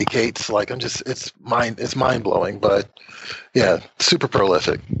 actually Donnie Cates. Like, it's mind blowing. But yeah, super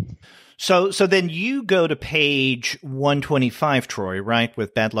prolific. So then you go to page 125, Troy, right,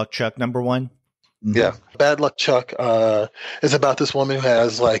 with Bad Luck Chuck #1? Yeah. Bad Luck Chuck is about this woman who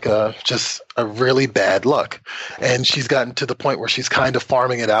has like just a really bad luck. And she's gotten to the point where she's kind of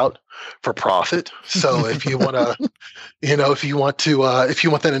farming it out for profit. So if you want to, if you want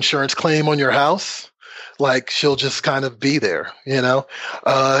that insurance claim on your house, like she'll just kind of be there,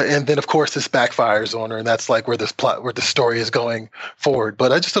 and then of course this backfires on her, and that's like where the story is going forward.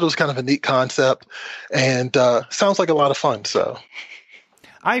 But I just thought it was kind of a neat concept, and sounds like a lot of fun. So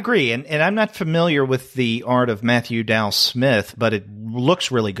I agree, and I'm not familiar with the art of Matthew Dow Smith, but it looks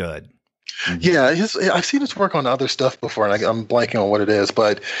really good. Yeah, I've seen his work on other stuff before, and I'm blanking on what it is,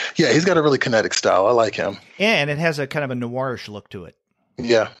 but yeah, he's got a really kinetic style. I like him. Yeah, and it has a kind of a noirish look to it.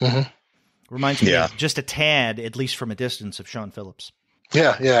 Yeah. Reminds me just a tad, at least from a distance, of Sean Phillips.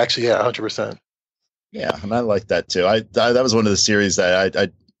 Yeah, actually, 100%. Yeah, and I like that too. That was one of the series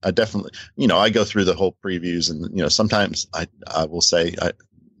that I definitely, I go through the whole previews, and sometimes I will say,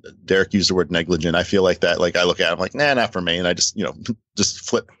 Derek used the word negligent. I feel like that. Like I look at it, I'm like, nah, not for me, and I just just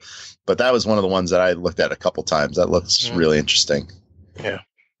flip. But that was one of the ones that I looked at a couple times. That looks really interesting. Yeah.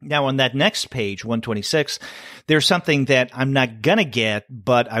 Now, on that next page, 126, there's something that I'm not going to get,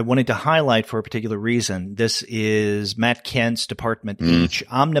 but I wanted to highlight for a particular reason. This is Matt Kent's Department H,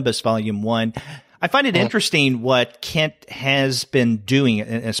 Omnibus Volume 1. I find it interesting what Kent has been doing,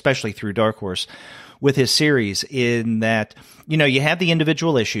 especially through Dark Horse, with his series, in that, you have the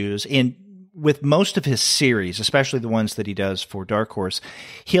individual issues. With most of his series, especially the ones that he does for Dark Horse,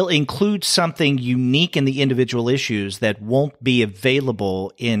 he'll include something unique in the individual issues that won't be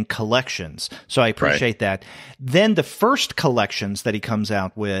available in collections. So I appreciate that. Then the first collections that he comes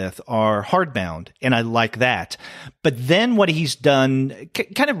out with are hardbound, and I like that. But then what he's done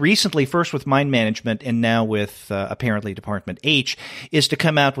kind of recently, first with Mind Management and now with apparently Department H, is to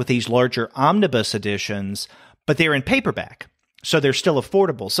come out with these larger omnibus editions, but they're in paperback. So they're still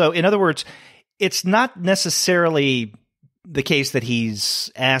affordable. So in other words, it's not necessarily the case that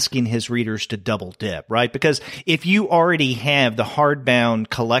he's asking his readers to double dip, right? Because if you already have the hardbound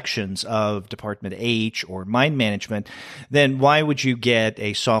collections of Department H or Mind Management, then why would you get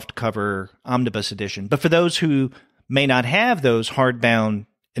a soft cover omnibus edition? But for those who may not have those hardbound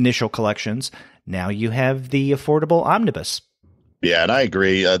initial collections, now you have the affordable omnibus. Yeah, and I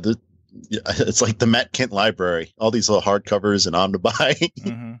agree. It's like the Matt Kent library, all these little hardcovers and omnibuy.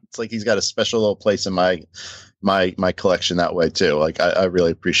 It's like he's got a special little place in my collection that way too. Like I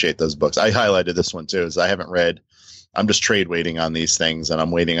really appreciate those books. I highlighted this one too, as I haven't read. I'm just trade waiting on these things, and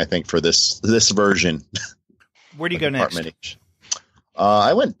I'm waiting, I think, for this version. Where do you go next?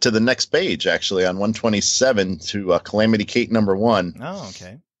 I went to the next page, actually, on 127 to Calamity Kate #1. Oh,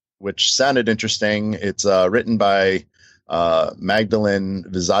 okay. Which sounded interesting. It's written by Magdalene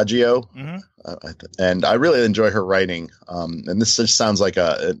Visaggio, and I really enjoy her writing. And this just sounds like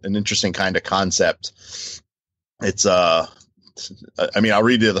an interesting kind of concept. It's I'll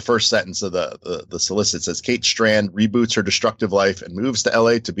read you the first sentence of the solicit. It says, Kate Strand reboots her destructive life and moves to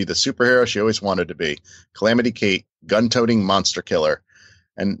LA to be the superhero she always wanted to be. Calamity Kate, gun-toting monster killer.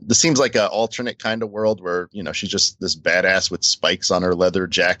 And this seems like an alternate kind of world where, she's just this badass with spikes on her leather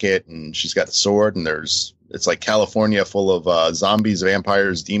jacket, and she's got a sword, and it's like California full of zombies,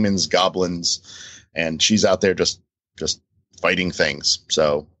 vampires, demons, goblins, and she's out there just fighting things.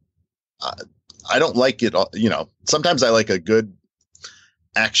 So I don't like it. Sometimes I like a good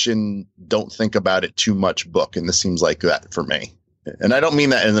action, don't think about it too much book, and this seems like that for me. And I don't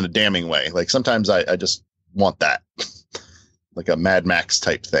mean that in a damning way. Like sometimes I just want that. Like a Mad Max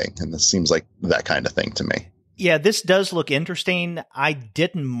type thing. And this seems like that kind of thing to me. Yeah, this does look interesting. I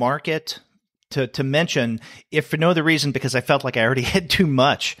didn't mark it to mention, if for no other reason, because I felt like I already had too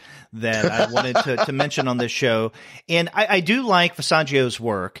much that I wanted to mention on this show. And I do like Visaggio's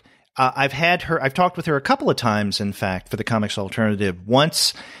work. I've talked with her a couple of times, in fact, for the Comics Alternative.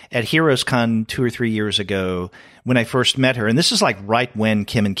 Once at Heroes Con 2 or 3 years ago when I first met her. And this is like right when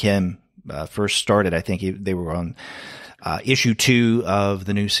Kim and Kim first started. I think they were on issue 2 of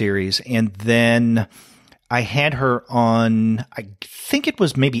the new series. And then I had her on, I think it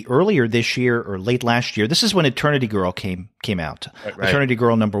was maybe earlier this year or late last year. This is when Eternity Girl came out. Right. Eternity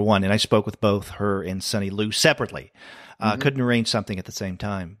Girl #1. And I spoke with both her and Sunny Lou separately. Couldn't arrange something at the same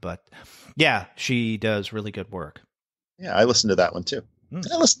time. But yeah, she does really good work. Yeah, I listened to that one too.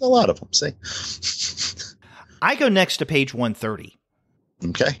 I listened to a lot of them, see? I go next to page 130.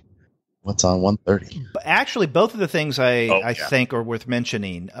 Okay. What's on 130? Actually, both of the things I think are worth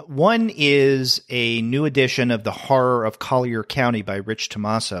mentioning. One is a new edition of The Horror of Collier County by Rich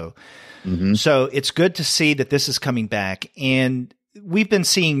Tommaso. So it's good to see that this is coming back. And we've been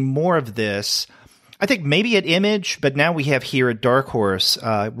seeing more of this, I think maybe at Image, but now we have here at Dark Horse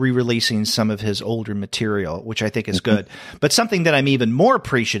re-releasing some of his older material, which I think is good. But something that I'm even more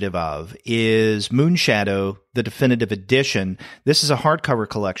appreciative of is Moonshadow, the definitive edition. This is a hardcover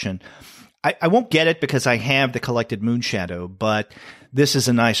collection. I won't get it because I have the collected Moonshadow, but this is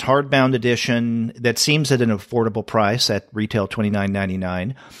a nice hardbound edition that seems at an affordable price at retail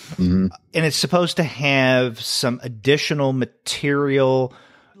 $29.99. And it's supposed to have some additional material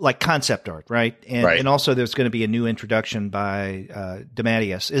like concept art, right? And also there's going to be a new introduction by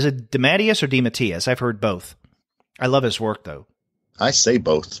DeMatteis. Is it DeMatteis or DeMatteis? I've heard both. I love his work, though. I say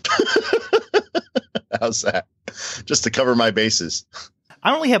both. How's that? Just to cover my bases.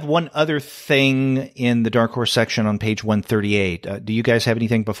 I only have one other thing in the Dark Horse section on page 138. Do you guys have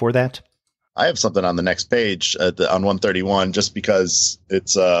anything before that? I have something on the next page on 131, just because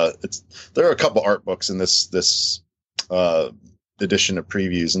there are a couple art books in this edition of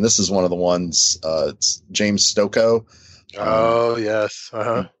previews, and this is one of the ones. It's James Stokoe. Oh yes,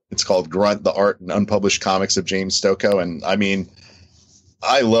 It's called Grunt: The Art and Unpublished Comics of James Stokoe, and I mean,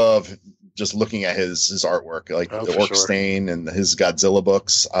 I love just looking at his artwork, like the Orc Stain and his Godzilla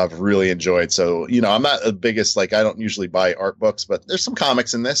books. I've really enjoyed. So I'm not the biggest, I don't usually buy art books, but there's some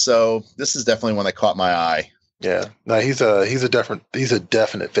comics in this, so this is definitely one that caught my eye. Yeah, no, he's a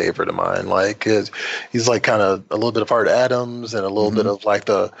definite favorite of mine. Like he's like kind of a little bit of Art Adams and a little bit of like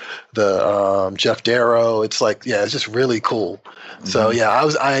the Jeff Darrow. It's like, yeah, it's just really cool. So yeah,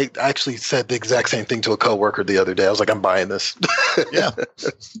 I actually said the exact same thing to a coworker the other day. I was like, I'm buying this. Yeah.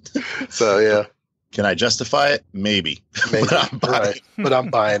 So yeah. Can I justify it? Maybe. But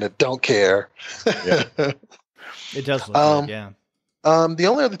I'm buying it. Don't care. Yeah. It does look good, yeah. The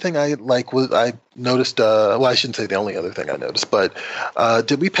only other thing I noticed, well, I shouldn't say the only other thing I noticed, but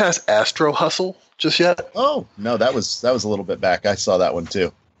did we pass Astro Hustle just yet? Oh, no, that was a little bit back. I saw that one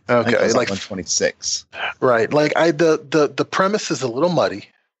too. Okay. I like 126. Right. Like the premise is a little muddy.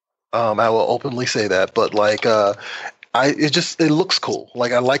 I will openly say that, but it looks cool.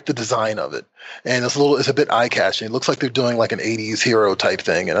 Like I like the design of it, and it's a bit eye catching. It looks like they're doing like an 80s hero type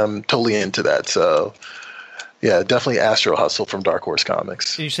thing, and I'm totally into that. So yeah, definitely Astro Hustle from Dark Horse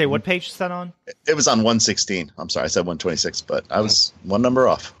Comics. Did you say what page is that on? It was on 116. I'm sorry, I said 126, but I was one number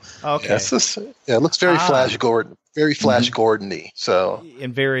off. Okay. Yeah, it looks very Flash Gordon, very Flash Gordon-y. So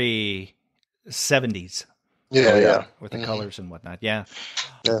and very 70s. Yeah. With the colors and whatnot. Yeah.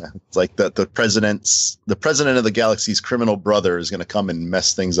 It's like the president of the galaxy's criminal brother is going to come and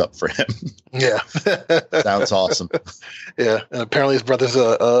mess things up for him. Yeah. Sounds awesome. Yeah. And apparently his brother's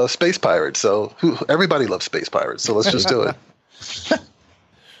a space pirate. So everybody loves space pirates. So let's just do it.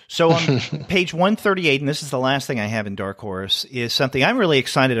 So on page 138, and this is the last thing I have in Dark Horse, is something I'm really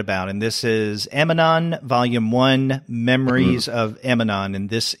excited about, and this is Emanon, Volume 1, Memories of Emanon, and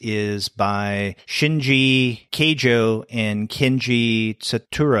this is by Shinji Keijo and Kenji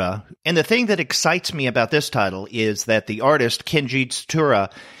Tsutura. And the thing that excites me about this title is that the artist, Kenji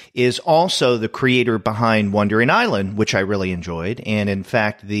Tsutura, is also the creator behind Wandering Island, which I really enjoyed, and in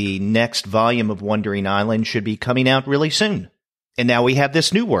fact, the next volume of Wandering Island should be coming out really soon. And now we have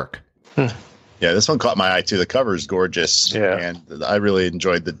this new work. Yeah, this one caught my eye too. The cover is gorgeous. Yeah. And I really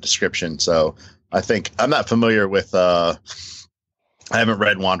enjoyed the description. So I think I'm not familiar with, I haven't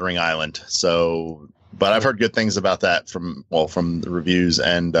read Wandering Island. So, but I've heard good things about that from the reviews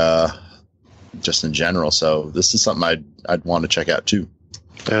and just in general. So this is something I'd want to check out too.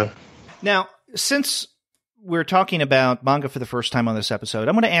 Yeah. Now, since we're talking about manga for the first time on this episode,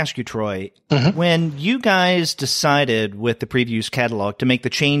 I'm going to ask you, Troy, when you guys decided with the Previews catalog to make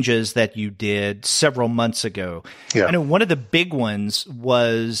the changes that you did several months ago, I know one of the big ones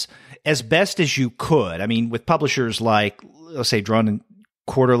was as best as you could. I mean, with publishers like, let's say, Drawn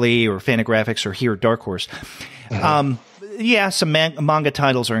Quarterly or Fantagraphics or here at Dark Horse, some manga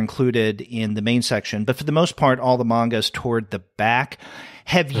titles are included in the main section, but for the most part, all the manga is toward the back.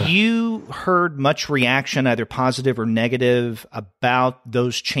 Have you heard much reaction, either positive or negative, about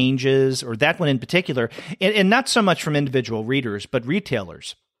those changes, or that one in particular, and not so much from individual readers, but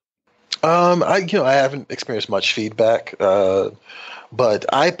retailers? I haven't experienced much feedback, but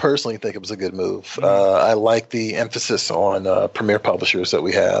I personally think it was a good move. I like the emphasis on premier publishers that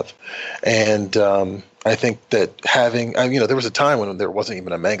we have, and I think that having, there was a time when there wasn't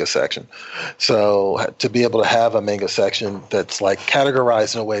even a manga section. So to be able to have a manga section that's like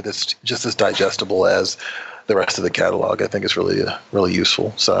categorized in a way that's just as digestible as the rest of the catalog, I think is really, really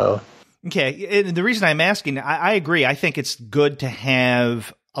useful. So. Okay. And the reason I'm asking, I agree. I think it's good to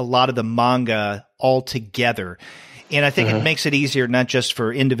have a lot of the manga all together. And I think it makes it easier, not just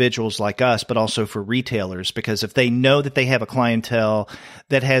for individuals like us, but also for retailers, because if they know that they have a clientele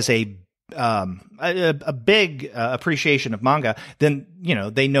that has a big appreciation of manga, then,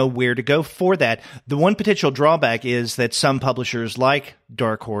 they know where to go for that. The one potential drawback is that some publishers like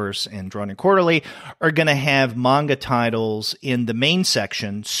Dark Horse and Drawn Quarterly are going to have manga titles in the main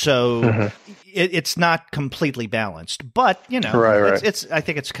section. So it's not completely balanced, but, right. I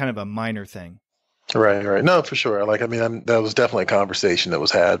think it's kind of a minor thing. Right. No, for sure. That was definitely a conversation that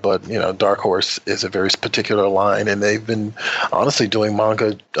was had, but, Dark Horse is a very particular line, and they've been honestly doing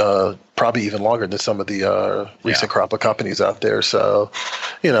manga probably even longer than some of the recent crop of companies out there. So,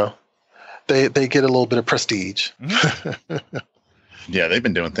 they get a little bit of prestige. Yeah, they've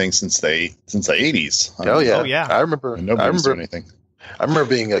been doing things since the 80s. Oh yeah. I remember doing anything. I remember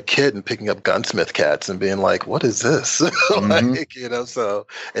being a kid and picking up Gunsmith Cats and being like, "What is this?" So, and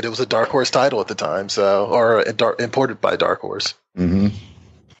it was a Dark Horse title at the time, imported by Dark Horse.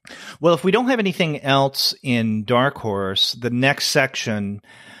 Well, if we don't have anything else in Dark Horse, the next section,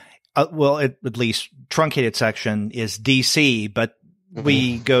 at least truncated section, is DC, but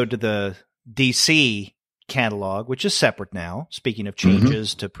we go to the DC catalog, which is separate now. Speaking of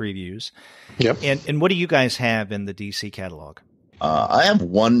changes to previews, and what do you guys have in the DC catalog? I have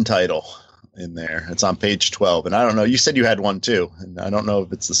one title in there. It's on page 12, and I don't know. You said you had one too, and I don't know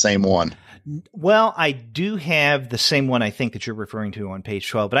if it's the same one. Well, I do have the same one I think that you're referring to on page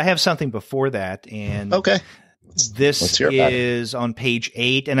 12, but I have something before that, and this is on page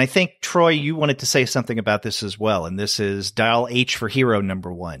 8, and I think, Troy, you wanted to say something about this as well, and this is Dial H for Hero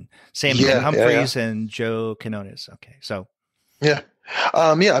 #1. Sam Humphreys and Joe Quinones. Okay, so. Yeah.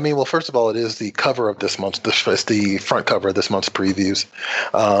 Well, first of all, it is the cover of this month's, the front cover of this month's previews.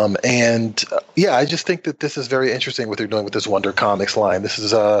 I just think that this is very interesting what they're doing with this Wonder Comics line. This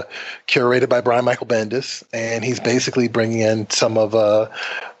is curated by Brian Michael Bendis, and he's basically bringing in some of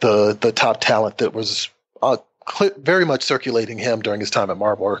the top talent that was very much circulating him during his time at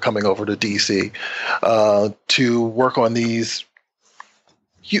Marvel or coming over to DC to work on these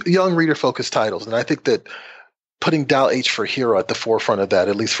young reader-focused titles. And I think that putting Dial H for Hero at the forefront of that,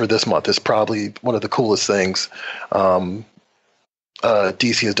 at least for this month, is probably one of the coolest things DC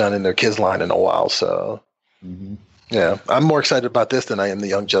has done in their kids line in a while. So, I'm more excited about this than I am the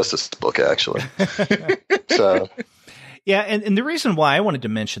Young Justice book, actually. So, and the reason why I wanted to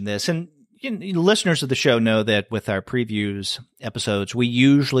mention this, and listeners of the show know that with our previews episodes, we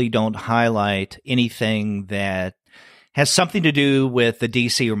usually don't highlight anything that has something to do with the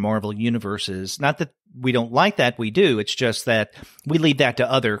DC or Marvel universes. Not that we don't like that, we do. It's just that we leave that to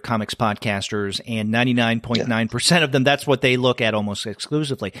other comics podcasters, and 99.9% of them, that's what they look at almost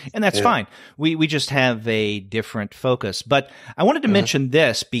exclusively. And that's fine. We just have a different focus. But I wanted to mention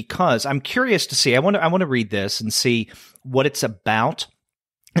this because I'm curious to see, I want to read this and see what it's about.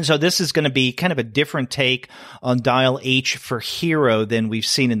 And so this is going to be kind of a different take on Dial H for Hero than we've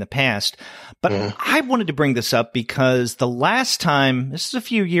seen in the past. But I wanted to bring this up because the last time, this is a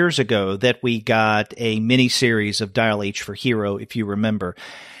few years ago, that we got a mini-series of Dial H for Hero, if you remember.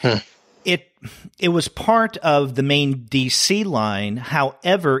 It was part of the main DC line.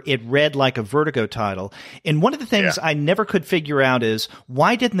 However, it read like a Vertigo title. And one of the things I never could figure out is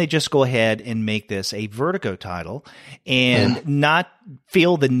why didn't they just go ahead and make this a Vertigo title and not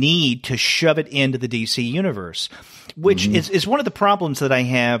feel the need to shove it into the DC universe? Which is one of the problems that I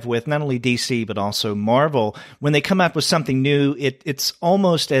have with not only DC but also Marvel. When they come out with something new, it's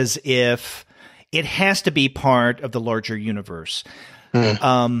almost as if it has to be part of the larger universe.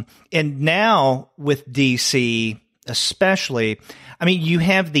 And now with DC especially, I mean, you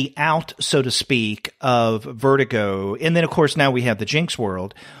have the out, so to speak, of Vertigo. And then, of course, now we have the Jinx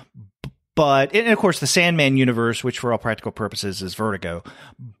world. But, and of course, the Sandman universe, which for all practical purposes is Vertigo.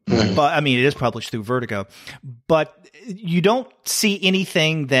 But, I mean, it is published through Vertigo. But you don't see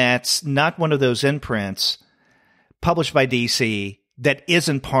anything that's not one of those imprints published by DC that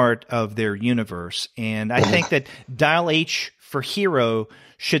isn't part of their universe. And I think that Dial H for Hero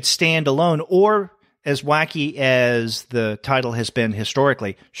should stand alone, or as wacky as the title has been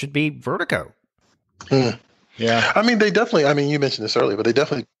historically, should be Vertigo. Yeah. I mean, they definitely, I mean, you mentioned this earlier, but they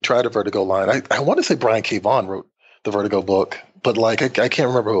definitely tried a Vertigo line. I want to say Brian K. Vaughan wrote the Vertigo book, but like, I can't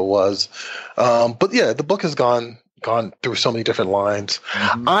remember who it was. But yeah, the book has gone through so many different lines.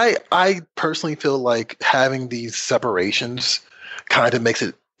 I personally feel like having these separations kind of makes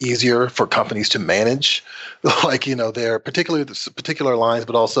it easier for companies to manage, like, you know, their particular lines,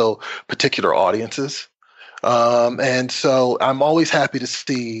 but also particular audiences. And so I'm always happy to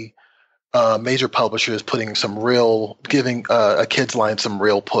see major publishers giving a kids line some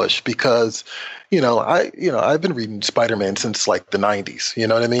real push, because, I've been reading Spider-Man since like the 90s, you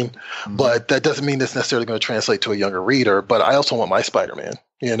know what I mean? But that doesn't mean it's necessarily going to translate to a younger reader, but I also want my Spider-Man.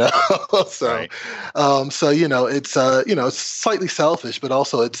 So, it's slightly selfish, but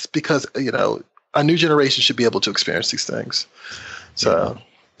also it's because, a new generation should be able to experience these things. So,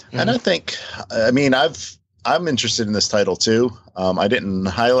 and I think, I mean, I'm interested in this title too. I didn't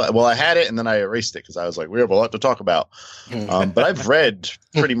highlight, well, I had it and then I erased it because I was like, we have a lot to talk about. But I've read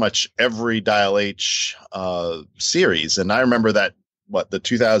pretty much every Dial H series. And I remember that, the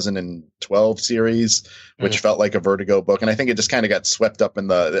 2012 series, which felt like a Vertigo book. And I think it just kind of got swept up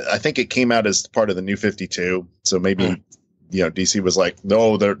I think it came out as part of the New 52. So maybe, DC was like,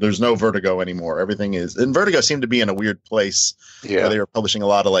 no, there's no Vertigo anymore. Everything is, and Vertigo seemed to be in a weird place. Yeah. Where they were publishing a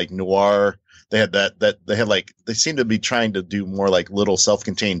lot of like noir. They had they seemed to be trying to do more like little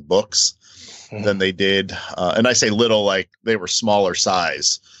self-contained books than they did. And I say little, like they were smaller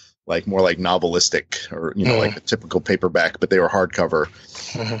size, like more like novelistic or, like a typical paperback, but they were hardcover.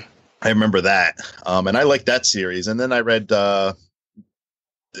 I remember that. And I liked that series. And then I read,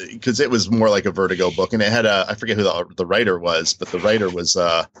 because it was more like a Vertigo book, and it had I forget who the writer was, but the writer was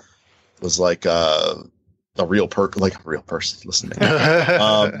like a real person. Listen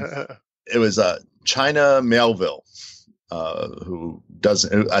to me. It was China Melville, who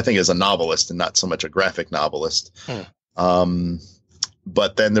I think is a novelist and not so much a graphic novelist.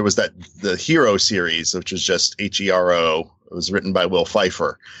 But then there was the Hero series, which was just HERO. It was written by Will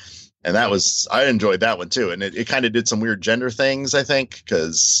Pfeiffer. And I enjoyed that one too. And it kind of did some weird gender things, I think,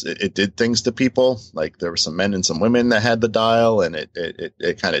 because it did things to people. Like there were some men and some women that had the dial, and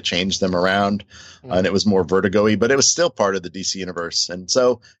it kind of changed them around. And it was more Vertigo-y, but it was still part of the DC universe. And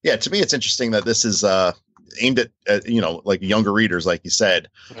so, yeah, to me, it's interesting that this is aimed at like younger readers, like you said.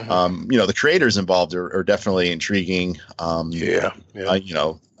 The creators involved are definitely intriguing. And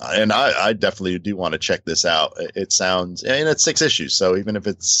I definitely do want to check this out. It sounds, and it's 6 issues, so even if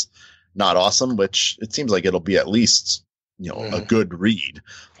it's not awesome, which it seems like it'll be at least a good read.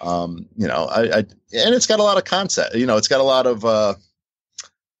 And it's got a lot of concept. It's got a lot of. I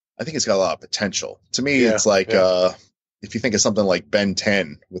think it's got a lot of potential. To me, it's like if you think of something like Ben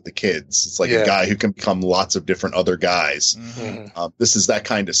 10 with the kids, it's like a guy who can become lots of different other guys. This is that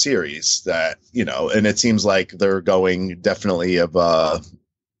kind of series that and it seems like they're going definitely of.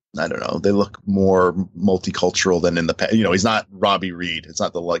 I don't know. They look more multicultural than in the past. He's not Robbie Reed. It's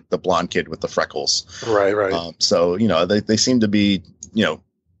not the blonde kid with the freckles. Right. So, they seem to be,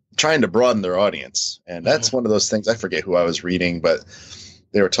 trying to broaden their audience. And that's one of those things. I forget who I was reading, but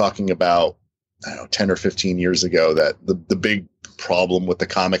they were talking about I don't know, 10 or 15 years ago, that the big problem with the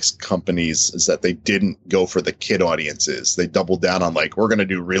comics companies is that they didn't go for the kid audiences. They doubled down on like, we're going to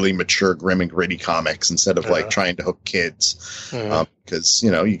do really mature, grim and gritty comics instead of like trying to hook kids. Because,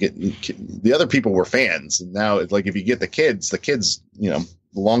 the other people were fans. And now it's like, if you get the kids,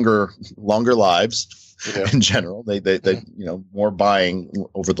 longer lives in general, they more buying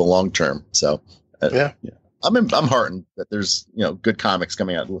over the long term. So, I'm heartened that there's, good comics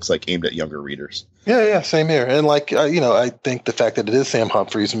coming out. It looks like aimed at younger readers. Yeah, same here. And like, I think the fact that it is Sam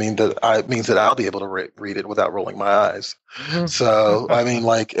Humphries means that I'll be able to read it without rolling my eyes. So, I mean,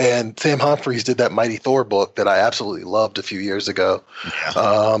 like, and Sam Humphries did that Mighty Thor book that I absolutely loved a few years ago.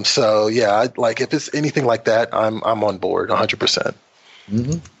 So yeah, if it's anything like that, I'm on board 100%.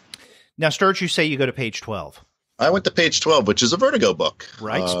 Now, Sturge, you say you go to page 12. I went to page 12, which is a Vertigo book.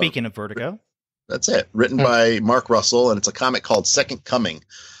 Right. Speaking of Vertigo. That's it. Written by Mark Russell, and it's a comic called Second Coming,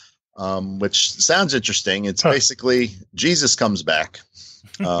 which sounds interesting. It's basically Jesus comes back,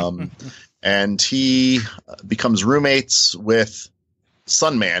 and he becomes roommates with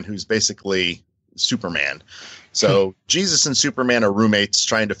Sunman, who's basically Superman. So Jesus and Superman are roommates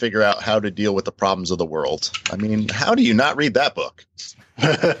trying to figure out how to deal with the problems of the world. I mean, how do you not read that book?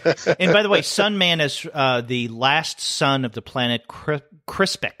 And by the way, Sunman is the last son of the planet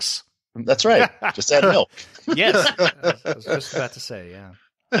Crispix. That's right. Just add milk. Yes. I was just about to say, yeah.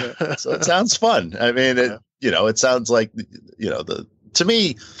 So it sounds fun. I mean, it sounds like, to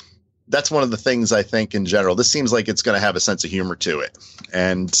me, that's one of the things I think in general. This seems like it's going to have a sense of humor to it.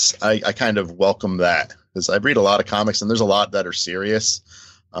 And I kind of welcome that, because I read a lot of comics and there's a lot that are serious.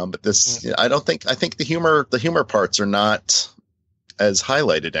 But this, I think the humor parts are not as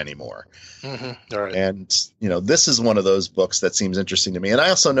highlighted anymore. All right. And, this is one of those books that seems interesting to me. And I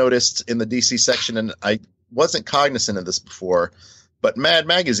also noticed in the DC section, and I wasn't cognizant of this before, but Mad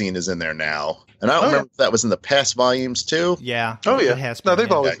Magazine is in there now. And I don't remember if that was in the past volumes too. Yeah. Oh, yeah. It has been,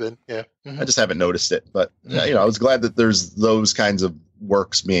 they've always been. Yeah. I just haven't noticed it. But, I was glad that there's those kinds of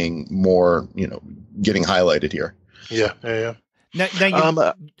works being more, getting highlighted here. Yeah. Now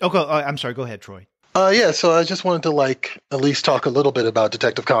I'm sorry. Go ahead, Troy. So I just wanted to at least talk a little bit about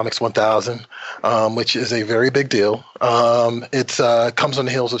Detective Comics 1000, which is a very big deal. It comes on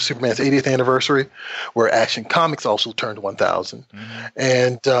the heels of Superman's 80th anniversary, where Action Comics also turned 1000.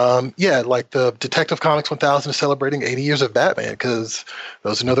 And the Detective Comics 1000 is celebrating 80 years of Batman, because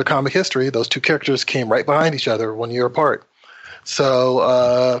those in other comic history, those two characters came right behind each other 1 year apart.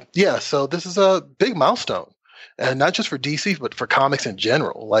 So so this is a big milestone. And not just for DC, but for comics in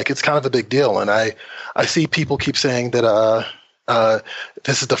general. Like, it's kind of a big deal. And I see people keep saying that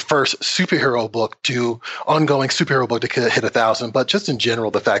this is the first ongoing superhero book to hit 1,000. But just in general,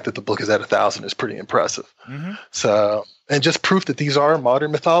 the fact that the book is at 1,000 is pretty impressive. So, and just proof that these are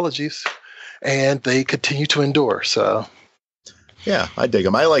modern mythologies and they continue to endure. So, yeah, I dig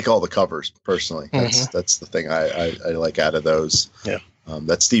them. I like all the covers personally. That's the thing I like out of those. Yeah.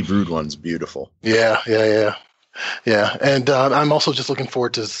 That Steve Rude one's beautiful. Yeah. And I'm also just looking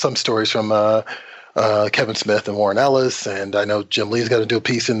forward to some stories from Kevin Smith and Warren Ellis, and I know Jim Lee's got to do a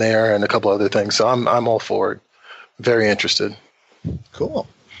piece in there and a couple other things. So I'm all for it. Very interested. Cool.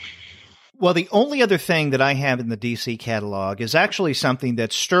 Well, the only other thing that I have in the DC catalog is actually something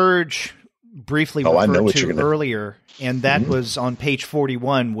that Sturge briefly referred to earlier, and that was on page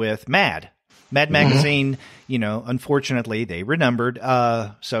 41 with Mad Magazine. Unfortunately, they renumbered,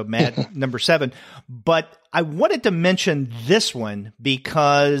 so Mad number 7. But I wanted to mention this one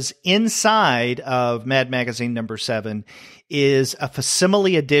because inside of Mad Magazine number 7 is a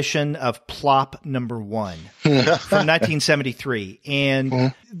facsimile edition of Plop number 1 from 1973.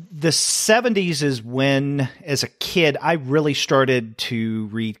 And the 70s is when, as a kid, I really started to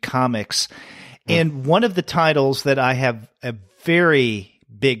read comics. And one of the titles that I have a very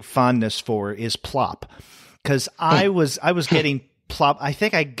big fondness for is Plop, because I was getting Plop. I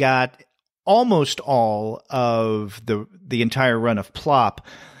think I got almost all of the entire run of Plop,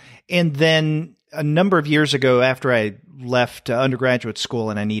 and then a number of years ago, after I left undergraduate school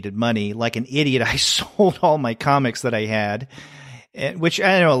and I needed money, like an idiot, I sold all my comics that I had. Which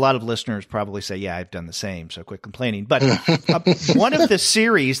I know a lot of listeners probably say, yeah, I've done the same, so quit complaining. But one of the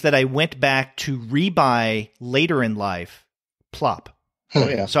series that I went back to rebuy later in life, Plop. Oh,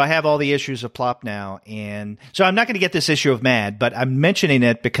 yeah. So I have all the issues of Plop now. And so I'm not going to get this issue of Mad, but I'm mentioning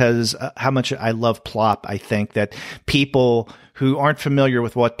it because how much I love Plop. I think that people who aren't familiar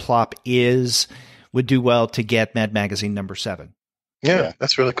with what Plop is would do well to get Mad Magazine number 7. Yeah,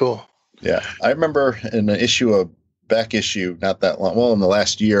 that's really cool. Yeah. I remember in an issue, back issue, not that long, well, in the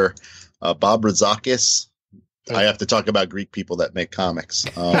last year, Bob Razakis I have to talk about Greek people that make comics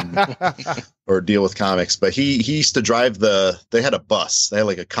or deal with comics. But he used to drive they had a bus. They had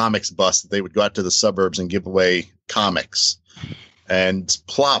like a comics bus that they would go out to the suburbs and give away comics. And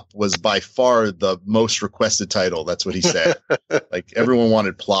Plop was by far the most requested title. That's what he said. Like everyone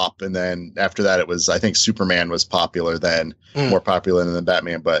wanted Plop. And then after that, it was, I think Superman was popular then, more popular than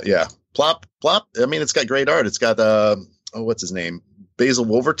Batman. But yeah, Plop. I mean, it's got great art. It's got, what's his name? Basil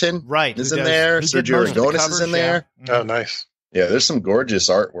Wolverton is in there. Sergio Aragonis is in there. Yeah. Oh, nice. Yeah, there's some gorgeous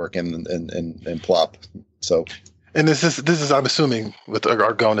artwork in Plop. So, and this is I'm assuming with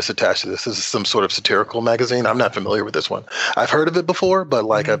Aragonis attached to this. This is some sort of satirical magazine. I'm not familiar with this one. I've heard of it before, but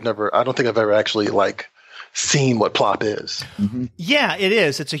like I don't think I've ever actually like seen what Plop is. Mm-hmm. Yeah, it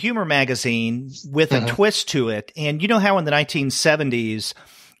is. It's a humor magazine with a twist to it. And you know how in the 1970s,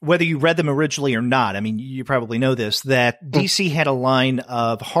 whether you read them originally or not, I mean, you probably know this, that DC had a line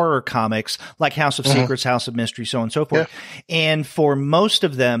of horror comics like House of Secrets, House of Mystery, so on and so forth. Yeah. And for most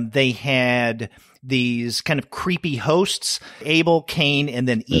of them, they had these kind of creepy hosts, Abel, Cain, and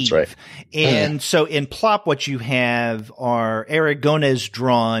then Eve. That's right. And so in Plop, what you have are Aragones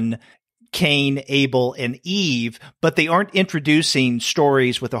drawn Cain, Abel, and Eve, but they aren't introducing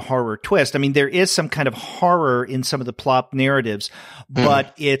stories with a horror twist. I mean, there is some kind of horror in some of the Plop narratives,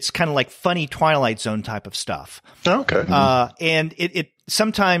 but it's kind of like funny Twilight Zone type of stuff. Okay. And it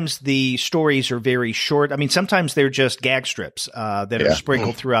sometimes the stories are very short. I mean, sometimes they're just gag strips that are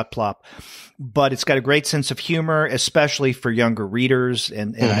sprinkled throughout Plop. But it's got a great sense of humor, especially for younger readers,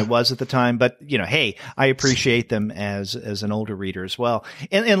 and I was at the time. But, you know, hey, I appreciate them as an older reader as well.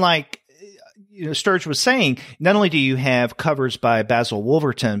 And like, you know, Sturge was saying, not only do you have covers by Basil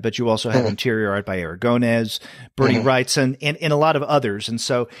Wolverton, but you also have interior art by Aragones, Bertie Wrightson, and a lot of others. And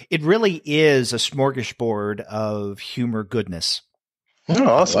so it really is a smorgasbord of humor goodness. Oh,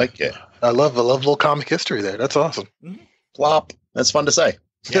 awesome. I like it. I love a little comic history there. That's awesome. Plop. That's fun to say.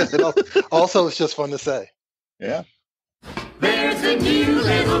 Yeah. Also, it's just fun to say. Yeah. There's a new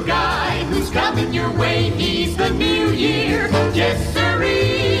little guy who's coming your way. He's the new year. Yes,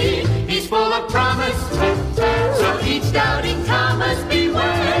 sirree. He's full of promise. So each doubting Thomas beware.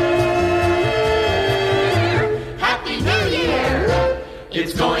 Happy New Year.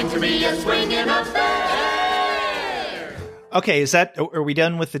 It's going to be a swinging affair. Okay, are we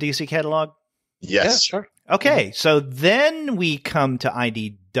done with the DC catalog? Yes. Yeah, sure. Okay, so then we come to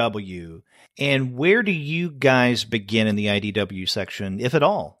IDW. And where do you guys begin in the IDW section, if at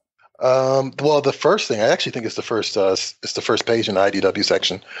all? Well, the first thing I actually think is the first page in the IDW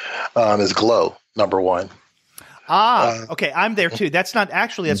section is Glow #1. Okay, I'm there too. That's not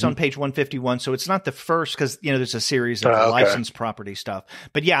actually that's on page 151, so it's not the first because you know there's a series of licensed property stuff.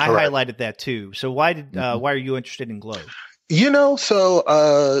 But yeah, I highlighted that too. So why are you interested in Glow? You know,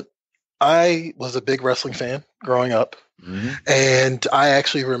 so I was a big wrestling fan growing up, and I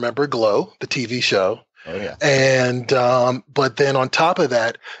actually remember Glow, the TV show. Oh yeah. And but then on top of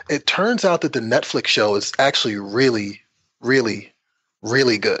that, it turns out that the Netflix show is actually really, really,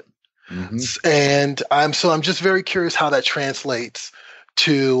 really good. And I'm just very curious how that translates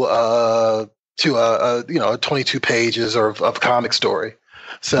to 22 pages of comic story.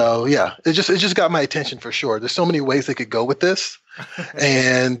 So yeah, it just got my attention for sure. There's so many ways they could go with this,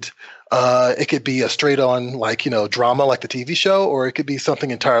 and it could be a straight on drama like the TV show, or it could be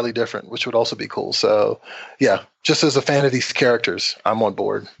something entirely different, which would also be cool. So yeah, just as a fan of these characters, I'm on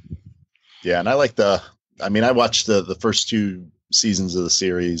board. Yeah, and I like I watched the first 2 seasons of the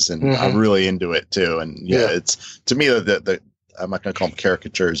series, and I'm really into it too. And it's to me the I'm not going to call them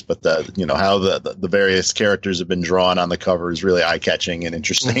caricatures, but how the various characters have been drawn on the cover is really eye catching and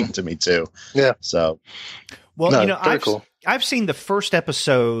interesting to me too. Yeah. So, well, I've seen the first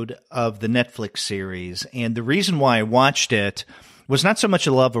episode of the Netflix series, and the reason why I watched it was not so much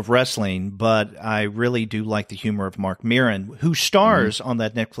a love of wrestling, but I really do like the humor of Mark Maron, who stars on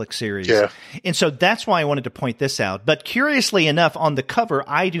that Netflix series. Yeah. And so that's why I wanted to point this out. But curiously enough, on the cover,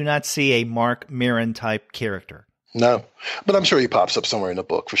 I do not see a Mark Maron type character. No, but I'm sure he pops up somewhere in the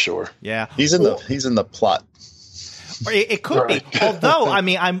book for sure. Yeah. He's in the plot. It could be. Although,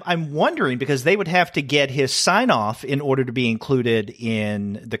 I'm wondering because they would have to get his sign off in order to be included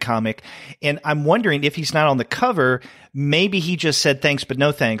in the comic. And I'm wondering if he's not on the cover, maybe he just said, thanks, but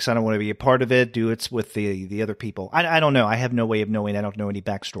no thanks. I don't want to be a part of it. Do it with the other people. I don't know. I have no way of knowing. I don't know any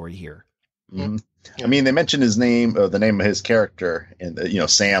backstory here. Mm-hmm. I mean, they mentioned his name, the name of his character, and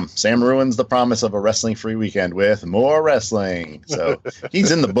Sam. Sam ruins the promise of a wrestling-free weekend with more wrestling. So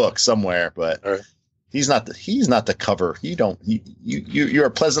he's in the book somewhere, but he's not the cover. You are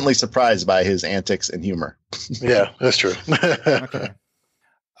pleasantly surprised by his antics and humor. Yeah, that's true. Okay.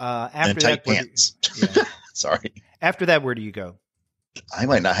 After and tight pants. Sorry. After that, where do you go? I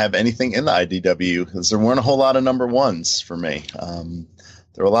might not have anything in the IDW because there weren't a whole lot of number ones for me. There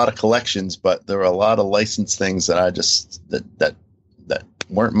were a lot of collections, but there were a lot of licensed things that I just that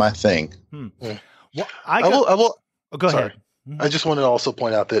weren't my thing. Well, I will. Oh, go ahead. I just want to also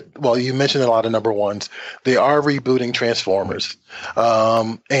point out that, well, you mentioned a lot of number ones. They are rebooting Transformers,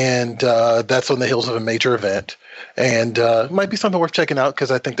 and that's on the heels of a major event. And it might be something worth checking out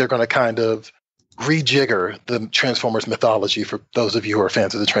because I think they're going to kind of rejigger the Transformers mythology for those of you who are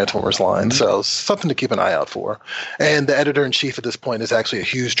fans of the Transformers line. So something to keep an eye out for. And the editor-in-chief at this point is actually a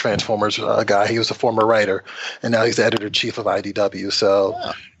huge Transformers guy. He was a former writer, and now he's the editor-in-chief of IDW. So...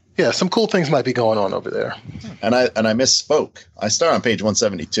 yeah, some cool things might be going on over there. And I misspoke. I start on page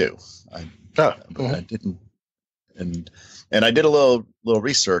 172. I didn't, and I did a little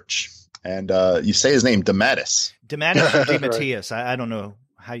research, and you say his name, Dimatis. Dimatis or Matthias. I don't know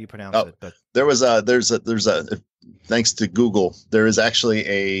how you pronounce it, but there's a thanks to Google, there is actually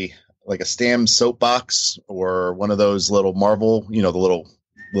a Stam soapbox or one of those little Marvel, the little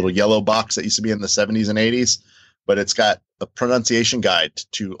yellow box that used to be in the 70s and 80s, but it's got a pronunciation guide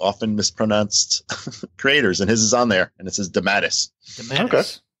to often mispronounced creators, and his is on there, and it says Dimatis. Okay.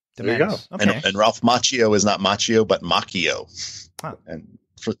 There you go. Okay. And Ralph Macchio is not Macchio, but Macchio. Huh. And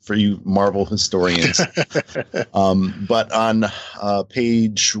for you Marvel historians. But on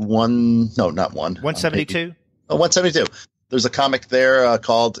page 172? 172. There's a comic there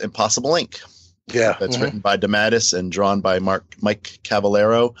called Impossible Inc. Yeah. That's written by Dimatis and drawn by Mike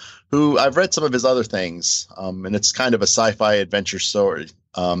Cavallero, who I've read some of his other things. And it's kind of a sci-fi adventure story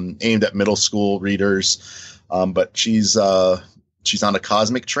aimed at middle school readers. But she's on a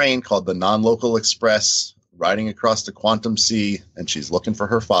cosmic train called the Non-Local Express, riding across the quantum sea, and she's looking for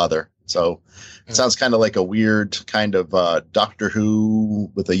her father. So it sounds kind of like a weird kind of Doctor Who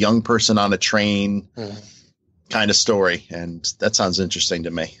with a young person on a train kind of story. And that sounds interesting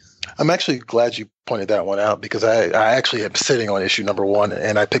to me. I'm actually glad you pointed that one out because I actually am sitting on issue number 1,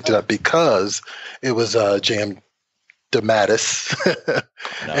 and I picked it up because it was J.M. Dimatis.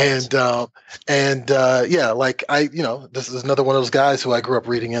 Nice. This is another one of those guys who I grew up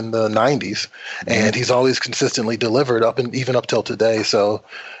reading in the 90s, and he's always consistently delivered even up till today. So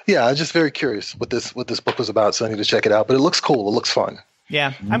yeah, I'm just very curious what this book was about, so I need to check it out. But it looks cool. It looks fun.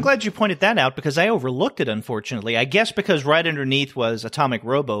 Yeah, I'm glad you pointed that out because I overlooked it, unfortunately. I guess because right underneath was Atomic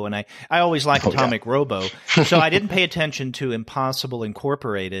Robo, and I always like Atomic Robo, so I didn't pay attention to Impossible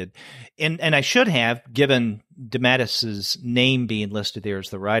Incorporated. And I should have, given Dimatis's name being listed there as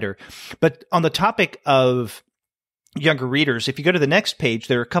the writer. But on the topic of younger readers, if you go to the next page,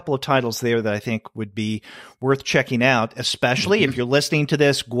 there are a couple of titles there that I think would be worth checking out, especially if you're listening to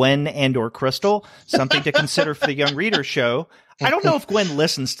this, Gwen and or Crystal, something to consider for the Young Reader Show. I don't know if Gwen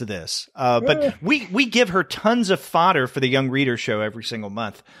listens to this, but we give her tons of fodder for the Young Reader Show every single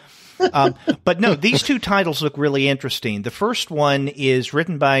month. But no, these two titles look really interesting. The first one is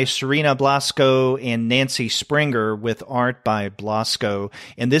written by Serena Blasco and Nancy Springer with art by Blasco.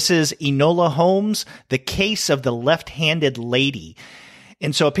 And this is Enola Holmes, The Case of the Left-Handed Lady.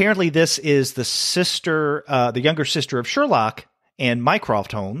 And so apparently this is the younger sister of Sherlock and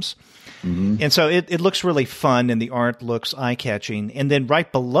Mycroft Holmes. And so it looks really fun, and the art looks eye-catching. And then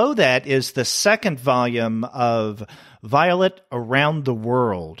right below that is the second volume of Violette Around the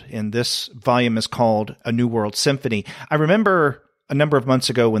World, and this volume is called A New World Symphony. I remember a number of months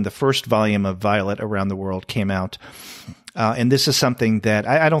ago when the first volume of Violette Around the World came out, and this is something that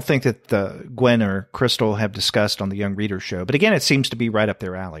I don't think that Gwen or Crystal have discussed on the Young Reader Show. But again, it seems to be right up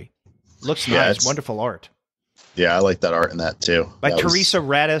their alley. Looks nice, wonderful art. Yeah, I like that art in that too. By Teresa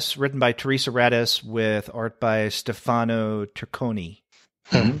Radis, written by Teresa Radis with art by Stefano Turconi.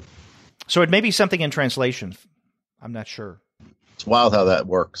 So it may be something in translation. I'm not sure. It's wild how that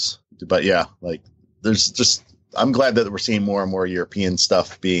works. But yeah, I'm glad that we're seeing more and more European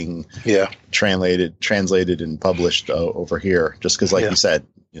stuff being translated and published over here. Just because, like you said,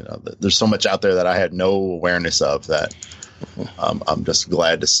 there's so much out there that I had no awareness of that. I'm just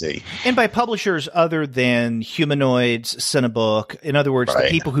glad to see. And by publishers other than Humanoids, Cinebook, in other words, the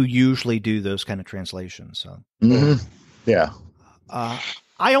people who usually do those kind of translations. So. Yeah.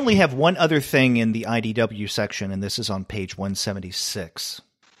 I only have one other thing in the IDW section, and this is on page 176.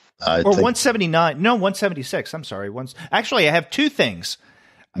 Or 179. No, 176. I'm sorry. Actually, I have two things.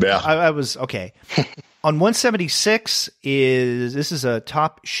 Yeah. I was, okay. On 176 this is a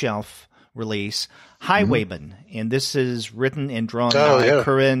top shelf release, Highwayman, and this is written and drawn by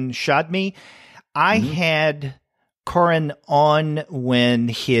Corinne Shadmi. I had Corinne on when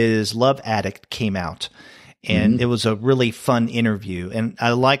his Love Addict came out, And it was a really fun interview. And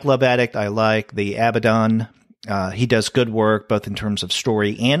I like Love Addict. I like the Abaddon. He does good work, both in terms of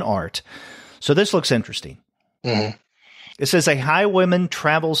story and art. So this looks interesting. Mm-hmm. It says a highwayman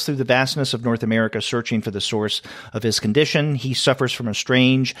travels through the vastness of North America searching for the source of his condition. He suffers from a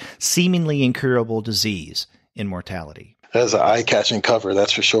strange, seemingly incurable disease, immortality. That's an eye-catching cover,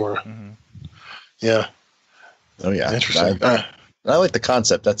 that's for sure. Mm-hmm. Yeah. Oh, yeah. Interesting. I like the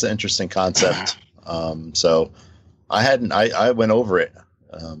concept. That's an interesting concept. So I went over it.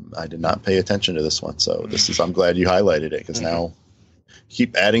 I did not pay attention to this one. So I'm glad you highlighted it, because now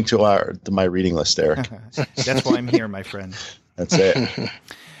keep adding to my reading list, Eric. That's why I'm here, my friend. That's it.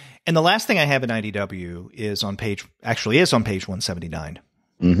 And the last thing I have in IDW is on page 179.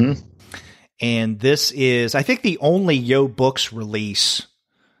 Mm-hmm. And this is, I think, the only Yo Books release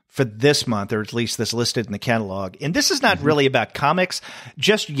for this month, or at least that's listed in the catalog. And this is not really about comics.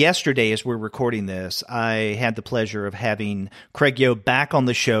 Just yesterday, as we're recording this, I had the pleasure of having Craig Yo back on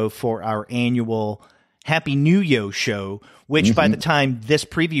the show for our annual Happy New Yo show, which by the time this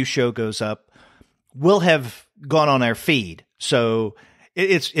preview show goes up, will have gone on our feed. So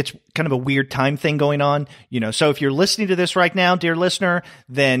it's kind of a weird time thing going on, so if you're listening to this right now, dear listener,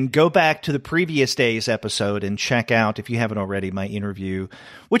 then go back to the previous day's episode and check out, if you haven't already, my interview,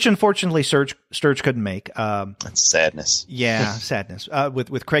 which unfortunately Sturge couldn't make. That's sadness. Yeah, sadness,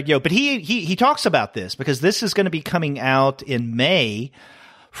 with Craig Yo. But he talks about this because this is going to be coming out in May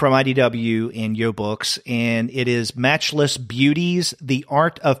from IDW and Yo Books, and it is Matchless Beauties, The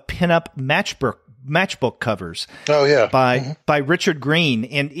Art of Pinup Matchbook Covers. Oh, yeah. By Richard Green.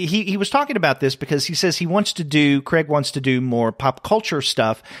 And he was talking about this because he says Craig wants to do more pop culture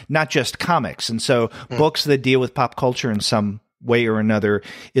stuff, not just comics. And so books that deal with pop culture in some way or another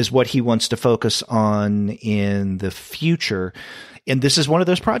is what he wants to focus on in the future. And this is one of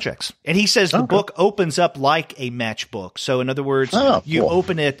those projects. And he says the book opens up like a matchbook. So in other words, you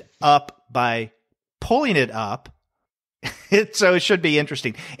open it up by pulling it up. So it should be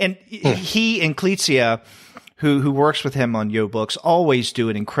interesting. And he and Schlitzie, who works with him on Yo Books, always do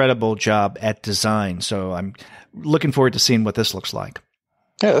an incredible job at design. So I'm looking forward to seeing what this looks like.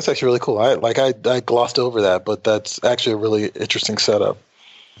 Yeah, that's actually really cool. I glossed over that, but that's actually a really interesting setup.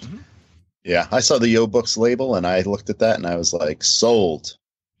 Mm-hmm. Yeah, I saw the Yo Books label, and I looked at that, and I was like, sold.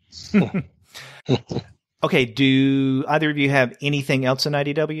 Okay, do either of you have anything else in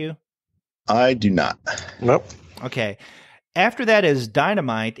IDW? I do not. Nope. Okay. After that is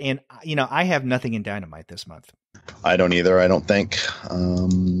Dynamite, and I have nothing in Dynamite this month. I don't either, I don't think.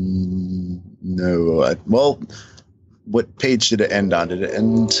 No. Well, what page did it end on? Did it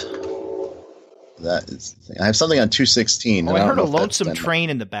end? I have something on 216. Oh, I heard a lonesome train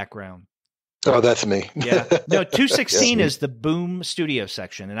in the background. Oh, that's me. Yeah. No, 216 is the Boom Studio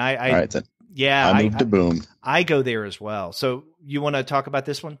section, and all right, then. Yeah, I moved to Boom. I go there as well. So you want to talk about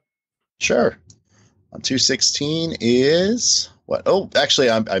this one? Sure. On 216 is what? Oh, actually,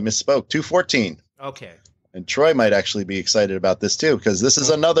 I misspoke. 214. Okay. And Troy might actually be excited about this too, because this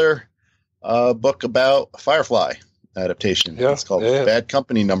is another book about Firefly adaptation. Yeah, it's called Bad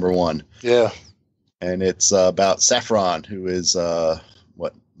Company #1. Yeah. And it's about Saffron, who is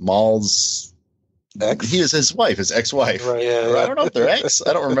Maul's ex. He is his wife, his ex-wife. Right, yeah. I don't know if they're ex.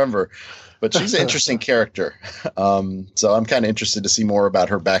 I don't remember. But she's an interesting character. So I'm kind of interested to see more about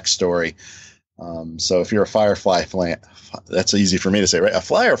her backstory. So if you're a Firefly fan, that's easy for me to say, right? A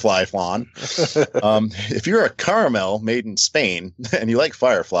Firefly fan. If you're a caramel made in Spain and you like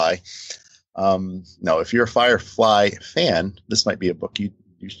Firefly, no, if you're a Firefly fan, this might be a book you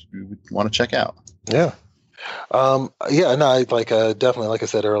would want to check out. Yeah. I definitely, like I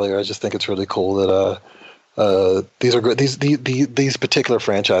said earlier, I just think it's really cool that these are good. These particular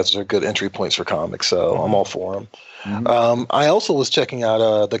franchises are good entry points for comics, so I'm all for them. Mm-hmm. I also was checking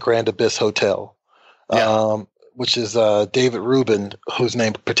out the Grand Abyss Hotel, which is David Rubin, whose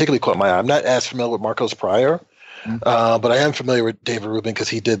name particularly caught my eye. I'm not as familiar with Marcos Prior, but I am familiar with David Rubin because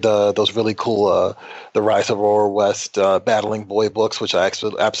he did those really cool The Rise of Aurora West Battling Boy books, which I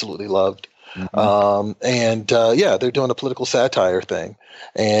absolutely loved. Mm-hmm. They're doing a political satire thing,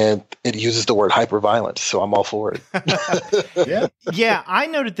 and it uses the word hyperviolence, so I'm all for it. Yeah, I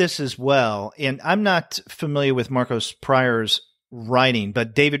noted this as well, and I'm not familiar with Marcos Prior's writing,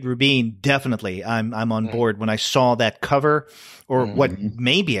 but David Rubin, definitely, I'm on board. When I saw that cover, or what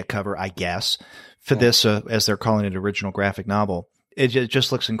may be a cover, I guess, for this, as they're calling it, original graphic novel, it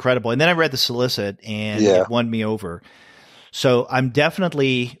just looks incredible. And then I read the solicit, and it won me over. So I'm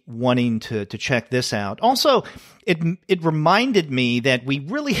definitely wanting to check this out. Also, it reminded me that we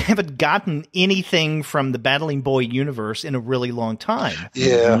really haven't gotten anything from the Battling Boy universe in a really long time.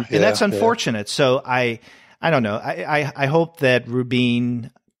 Yeah. And that's unfortunate. So I I don't know. I hope that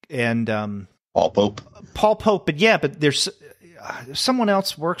Rubin and Paul Pope. But there's someone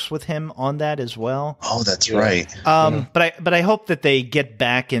else works with him on that as well. Oh, that's right. But I hope that they get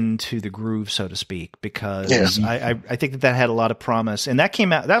back into the groove, so to speak, because I think that had a lot of promise, and that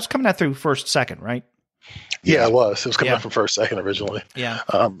was coming out through first, second, right? Yeah, it was. It was coming out from first, second originally. Yeah.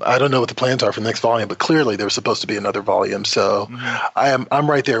 I don't know what the plans are for the next volume, but clearly there was supposed to be another volume. So I'm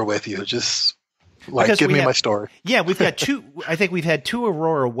right there with you. Just give me my story. Yeah, we've got two. I think we've had 2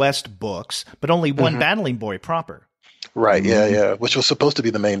 Aurora West books, but only one Battling Boy proper. Right. Yeah. Which was supposed to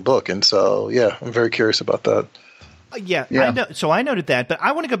be the main book, and so I'm very curious about that. Yeah. I know, so I noted that, but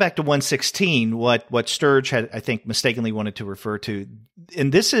I want to go back to 116, what Sturge had, I think, mistakenly wanted to refer to.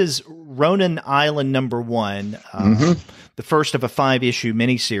 And this is Ronin Island #1, the first of a 5-issue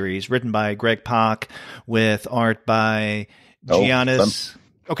miniseries written by Greg Pak with art by Giannis.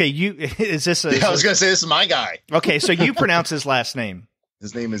 Okay, is this I was going to say, this is my guy. Okay, so you pronounce his last name.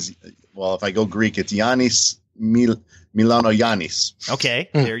 His name is, well, if I go Greek, it's Yannis Milano Yannis. Okay,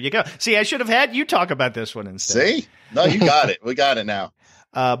 there you go. See, I should have had you talk about this one instead. See? No, you got it. We got it now.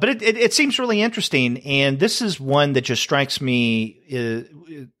 But it seems really interesting, and this is one that just strikes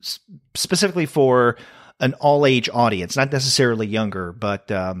me specifically for an all-age audience, not necessarily younger,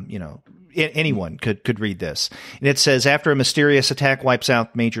 but anyone could read this. And it says, after a mysterious attack wipes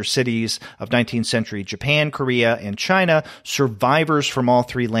out major cities of 19th century Japan, Korea, and China, survivors from all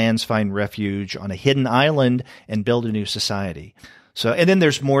 3 lands find refuge on a hidden island and build a new society. So, and then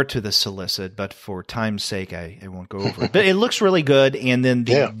there's more to the solicit, but for time's sake, I won't go over it. But it looks really good. And then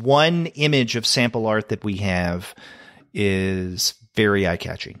the one image of sample art that we have is very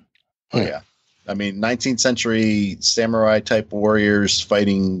eye-catching. Oh, yeah. I mean, 19th century samurai-type warriors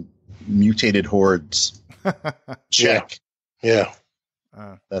fighting mutated hordes. Check. Yeah.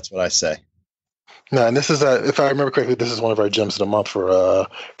 That's what I say. No, and this is, if I remember correctly, this is one of our gems of the month for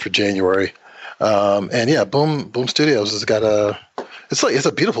January. Boom Studios has got it's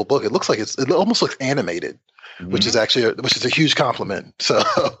a beautiful book. It looks like it almost looks animated, which is a huge compliment. So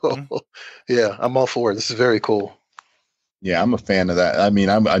I'm all for it. This is very cool. Yeah, I'm a fan of that. I mean,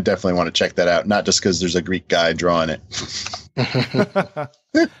 I definitely want to check that out. Not just because there's a Greek guy drawing it.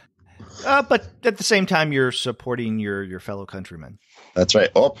 But at the same time, you're supporting your fellow countrymen. That's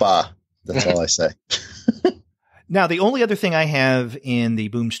right. Opa. That's all I say. Now, the only other thing I have in the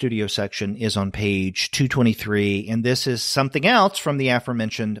Boom Studio section is on page 223, and this is something else from the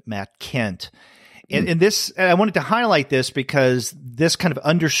aforementioned Matt Kent. And this, I wanted to highlight this because this kind of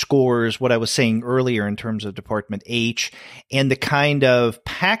underscores what I was saying earlier in terms of Department H and the kind of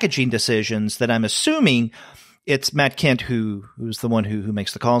packaging decisions that I'm assuming it's Matt Kent who's the one who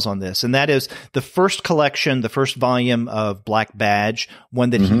makes the calls on this. And that is the first collection, the first volume of Black Badge,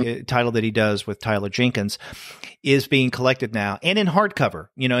 one that title that he does with Tyler Jenkins, is being collected now and in hardcover,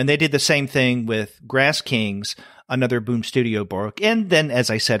 and they did the same thing with Grass Kings, another Boom Studio book. And then, as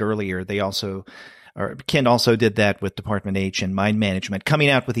I said earlier, Kent also did that with Department H and Mind Management, coming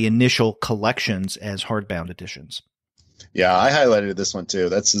out with the initial collections as hardbound editions. Yeah, I highlighted this one too.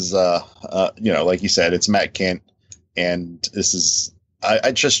 This is, like you said, it's Matt Kent, and this is,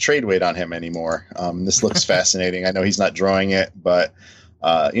 I just trade weight on him anymore. This looks fascinating. I know he's not drawing it, but,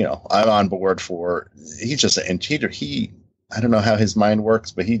 I'm on board he's just an intuitor. I don't know how his mind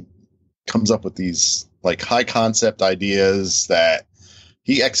works, but he comes up with these like high concept ideas that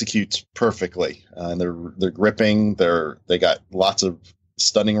he executes perfectly. And they're gripping. They got lots of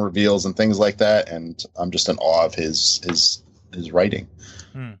stunning reveals and things like that, and I'm just in awe of his writing.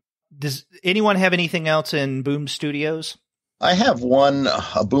 Does anyone have anything else in Boom Studios? I have a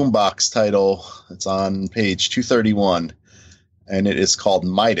Boombox title. It's on page 231, and it is called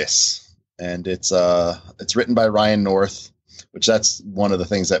Midas, and it's written by Ryan North, which that's one of the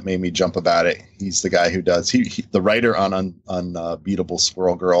things that made me jump about it. He's the guy who does the writer on Unbeatable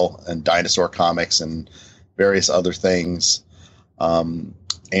Squirrel Girl and Dinosaur Comics and various other things.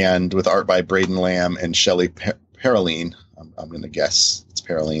 And with art by Braden Lamb and Shelley Paroline. I'm going to guess it's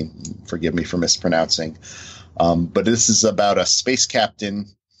Paroline. Forgive me for mispronouncing. But this is about a space captain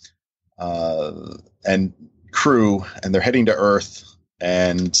and crew, and they're heading to Earth,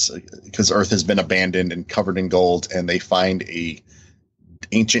 and because Earth has been abandoned and covered in gold, and they find a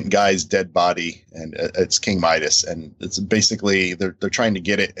ancient guy's dead body, and it's King Midas, and it's basically they're trying to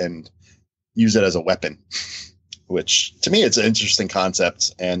get it and use it as a weapon. Which to me, it's an interesting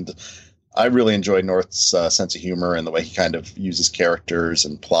concept, and I really enjoyed North's sense of humor and the way he kind of uses characters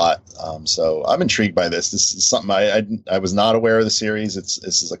and plot. So I'm intrigued by this. This is something I was not aware of the series. This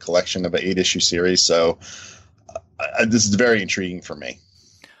is a collection of an 8-issue series, so this is very intriguing for me.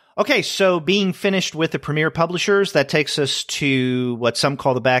 Okay, so being finished with the premier publishers, that takes us to what some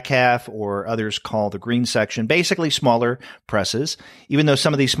call the back half or others call the green section, basically smaller presses, even though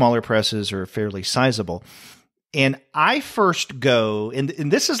some of these smaller presses are fairly sizable. And I first go, and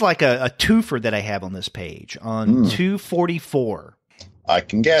this is like a twofer that I have on this page, on 244. I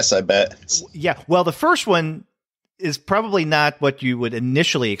can guess, I bet. Yeah, well, the first one is probably not what you would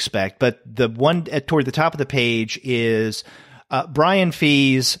initially expect, but the one toward the top of the page is Brian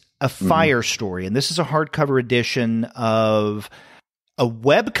Fee's A Fire Story. And this is a hardcover edition of a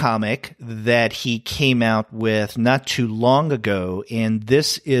webcomic that he came out with not too long ago. And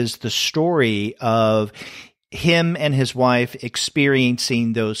this is the story of him and his wife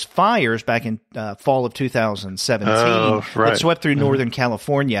experiencing those fires back in fall of 2017 that swept through Northern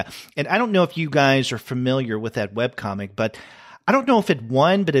California. And I don't know if you guys are familiar with that webcomic, but I don't know if it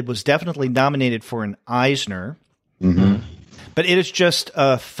won, but it was definitely nominated for an Eisner. But it is just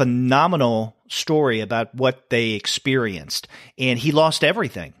a phenomenal story about what they experienced. And he lost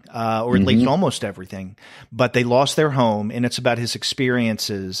everything, or at least almost everything, but they lost their home, and it's about his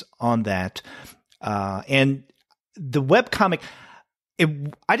experiences on that. And the webcomic,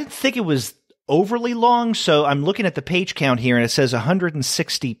 I didn't think it was overly long, so I'm looking at the page count here, and it says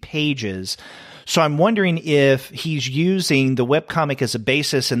 160 pages. So I'm wondering if he's using the webcomic as a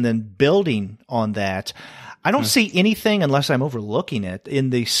basis and then building on that. I don't see anything, unless I'm overlooking it, in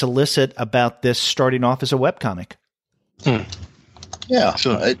the solicit about this starting off as a webcomic. Yeah.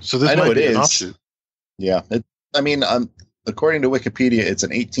 So this I know might it be an is. offshoot. Yeah. According to Wikipedia, it's an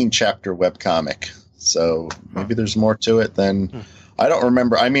 18-chapter webcomic. So maybe there's more to it than I don't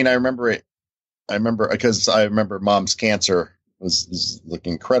remember. I mean, I remember it. I remember Mom's Cancer was like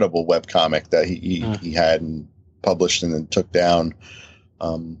incredible webcomic that he had and published and then took down.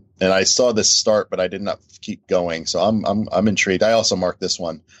 And I saw this start, but I did not keep going. So I'm intrigued. I also marked this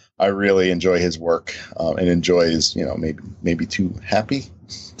one. I really enjoy his work and enjoy his, maybe too happy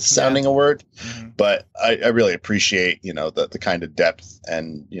sounding a word, but I really appreciate, the kind of depth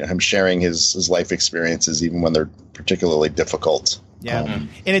and, him sharing his life experiences, even when they're particularly difficult. Yeah.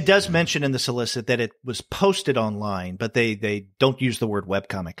 And it does mention in the solicit that it was posted online, but they don't use the word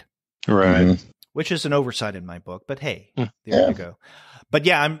webcomic. Right. Which is an oversight in my book, but hey, there you go. But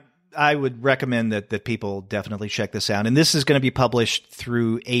yeah, I would recommend that people definitely check this out. And this is going to be published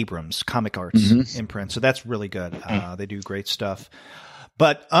through Abrams, ComicArts imprint. So that's really good. They do great stuff.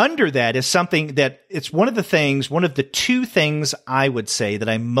 But under that is something that it's one of the two things I would say that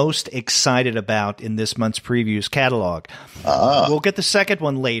I'm most excited about in this month's previews catalog. We'll get the second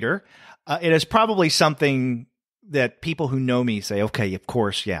one later. It is probably something that people who know me say, okay, of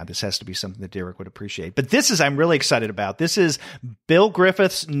course, yeah, this has to be something that Derek would appreciate. But I'm really excited about. This is Bill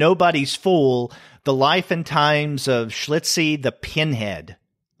Griffith's Nobody's Fool, The Life and Times of Schlitzie the Pinhead.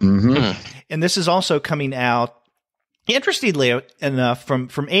 And this is also coming out, interestingly enough,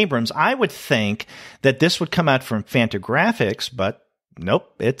 from Abrams. I would think that this would come out from Fantagraphics, but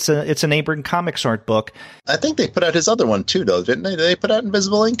nope, it's an Abrams Comics art book. I think they put out his other one too, though, didn't they? Did they put out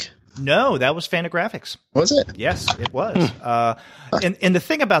Invisible Ink? No, that was Fantagraphics. Was it? Yes, it was. And the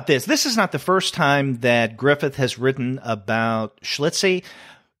thing about this is not the first time that Griffith has written about Schlitzie.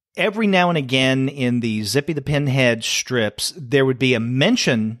 Every now and again in the Zippy the Pinhead strips, there would be a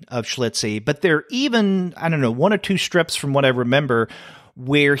mention of Schlitzie, but there are even, I don't know, one or two strips from what I remember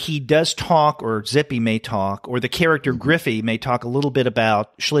where he does talk, or Zippy may talk, or the character Griffey may talk a little bit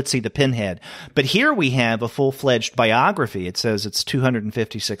about Schlitzie the Pinhead. But here we have a full-fledged biography. It says it's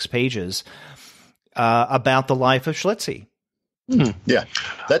 256 pages about the life of Schlitzie. Yeah,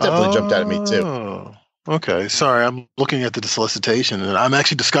 that definitely jumped out at me too. Okay, sorry, I'm looking at the solicitation, and I'm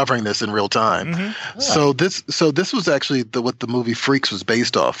actually discovering this in real time. So this was actually what the movie Freaks was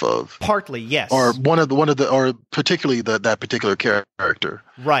based off of. Partly, yes. Or or particularly that particular character.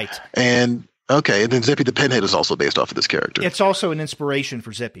 Right. And okay, and then Zippy the Pinhead is also based off of this character. It's also an inspiration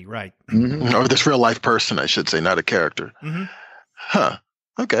for Zippy, right? Or this real life person, I should say, not a character. Huh.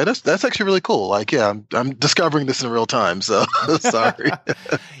 Okay, that's actually really cool. Like, yeah, I'm discovering this in real time, so sorry.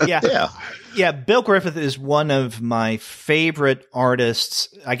 Yeah, Bill Griffith is one of my favorite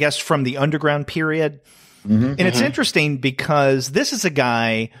artists, I guess, from the underground period. And it's interesting because this is a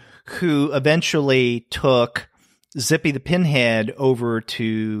guy who eventually took Zippy the Pinhead over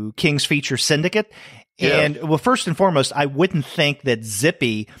to King's Feature Syndicate. And, well, first and foremost, I wouldn't think that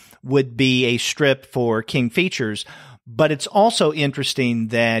Zippy would be a strip for King Features. But it's also interesting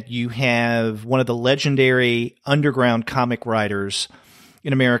that you have one of the legendary underground comic writers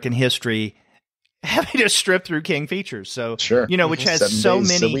in American history having to strip through King Features. So, which has so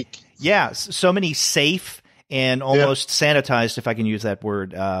many safe and almost sanitized, if I can use that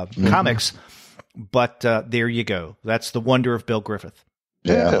word, comics. But there you go. That's the wonder of Bill Griffith.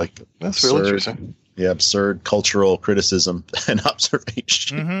 Yeah, like that's really interesting. Yeah, absurd cultural criticism and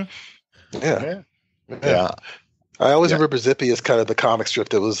observation. Yeah. I always remember Zippy as kind of the comic strip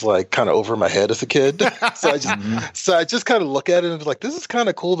that was like kind of over my head as a kid. So I just kind of look at it and was like, this is kind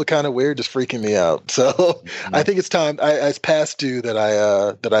of cool, but kind of weird, just freaking me out. So I think it's time. It's past due that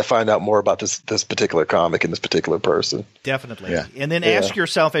I find out more about this particular comic and this particular person. Definitely. Yeah. And then ask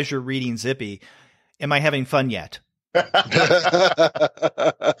yourself as you're reading Zippy, am I having fun yet? Oh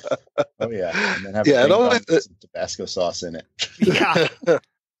yeah, and then have always Tabasco sauce in it. Yeah,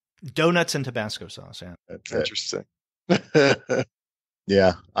 donuts and Tabasco sauce. Yeah, that's interesting.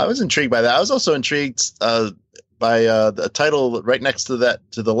 Yeah, I was intrigued by that. I was also intrigued by the title right next to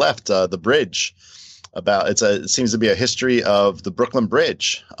that to the left, the bridge. It seems to be a history of the Brooklyn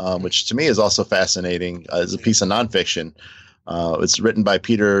Bridge, which to me is also fascinating as a piece of nonfiction. It's written by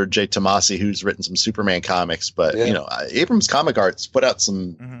Peter J. Tomasi, who's written some Superman comics, but Abrams ComicArts put out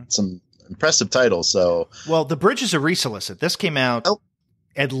some impressive titles. So, well, The Bridge is a resolicit. This came out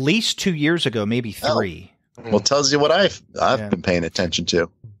at least 2 years ago, maybe 3. Well, it tells you what I've been paying attention to.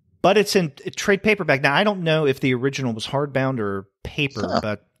 But it's in trade paperback now. I don't know if the original was hardbound or paper,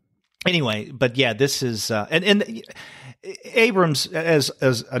 but anyway. But yeah, this is and Abrams, as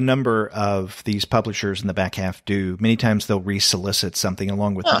a number of these publishers in the back half do, many times they'll resolicit something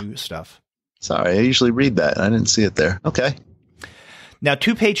along with new stuff. Sorry, I usually read that. I didn't see it there. Okay. Now,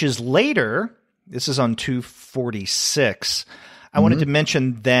 2 pages later, this is on 246, I wanted to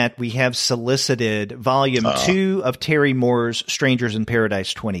mention that we have solicited volume 2 of Terry Moore's Strangers in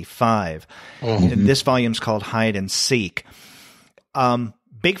Paradise 25. And this volume's called Hide and Seek.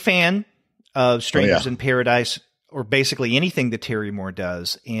 Big fan of Strangers in Paradise, or basically anything that Terry Moore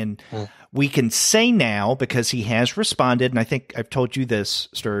does. And we can say now, because he has responded, and I think I've told you this,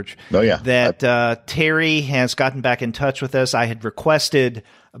 Sturge, that Terry has gotten back in touch with us. I had requested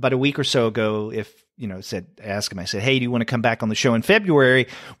about a week or so ago ask him, I said, hey, do you want to come back on the show in February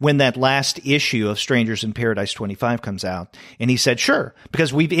when that last issue of Strangers in Paradise 25 comes out? And he said, sure,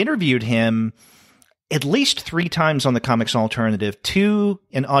 because we've interviewed him at least 3 times on the Comics Alternative, 2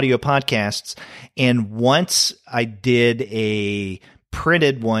 in audio podcasts, and once I did a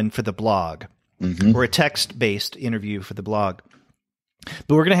printed one for the blog, or a text-based interview for the blog.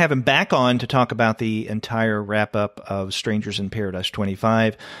 But we're going to have him back on to talk about the entire wrap-up of Strangers in Paradise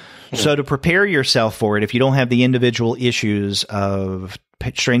 25. So to prepare yourself for it, if you don't have the individual issues of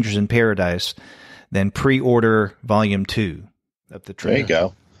Strangers in Paradise, then pre-order Volume 2 of the trade. There you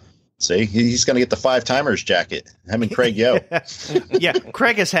go. See, he's going to get the 5-timers jacket. Him and Craig Yo. Yeah,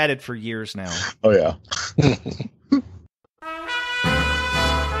 Craig has had it for years now. Oh, yeah.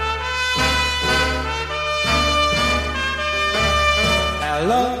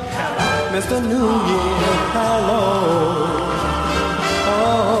 Hello, Mr. New Year, hello.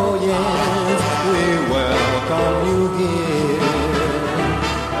 Oh, yes, we welcome you here.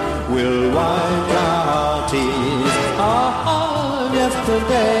 We'll wipe our tears all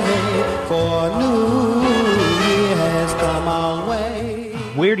yesterday, for New Year has come our way.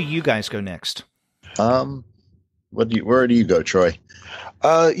 Where do you guys go next? Where do you go, Troy?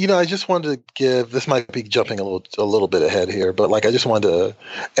 I just wanted to give, this might be jumping a little bit ahead here, but I just wanted to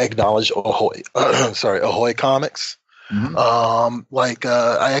acknowledge Ahoy Comics. I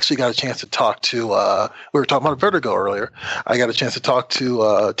actually got a chance to talk to, we were talking about Vertigo earlier. I got a chance to talk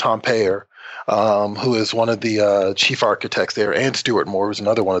to Tom Payer, who is one of the chief architects there, and Stuart Moore, who's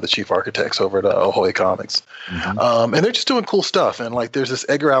another one of the chief architects over at Ahoy Comics. And they're just doing cool stuff. And there's this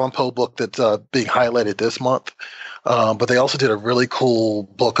Edgar Allan Poe book that's being highlighted this month. But they also did a really cool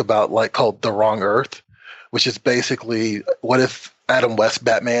book about called The Wrong Earth, which is basically what if Adam West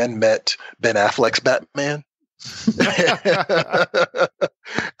Batman met Ben Affleck's Batman.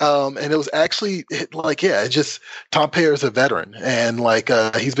 And it was actually Tom Payer is a veteran, and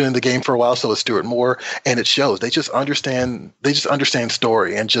he's been in the game for a while. So is Stuart Moore, and it shows. They just understand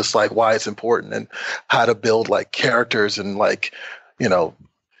story and just why it's important and how to build characters and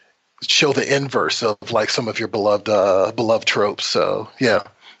show the inverse of some of your beloved tropes. So yeah,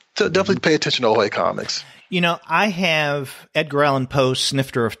 so definitely pay attention to Ahoy Comics. I have Edgar Allan Poe's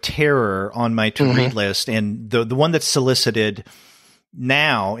Snifter of Terror on my to-read list, and the one that's solicited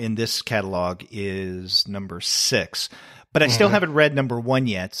now in this catalog is number 6. But I still haven't read number 1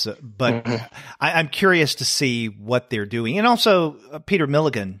 yet. But I'm curious to see what they're doing. And also, Peter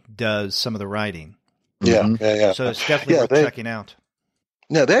Milligan does some of the writing. Yeah. So it's definitely worth checking out.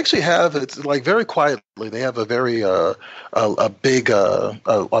 Yeah, they actually have, it's very quietly, they have a very, a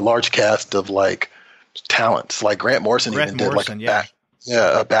large cast of talents. Like Grant Morrison Grant even did Morrison, like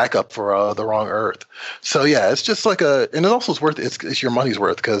a backup for The Wrong Earth. So yeah, it's just like and it also is worth it's your money's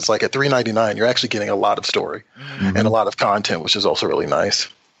worth, because like at $3.99 you're actually getting a lot of story and a lot of content, which is also really nice.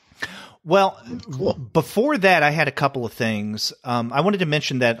 Well, before that, I had a couple of things. I wanted to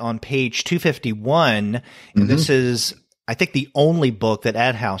mention that on page 251, and this is, I think, the only book that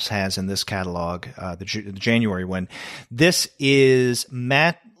AdHouse has in this catalog, the January one. This is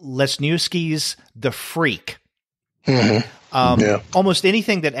Matt Lesniewski's The Freak. Almost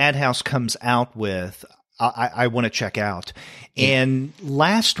anything that AdHouse comes out with, I want to check out. And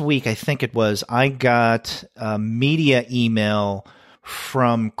last week, I think it was, I got a media email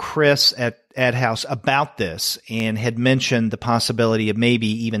from Chris at AdHouse about this, and had mentioned the possibility of maybe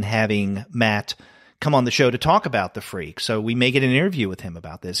even having Matt come on the show to talk about The Freak. So we may get an interview with him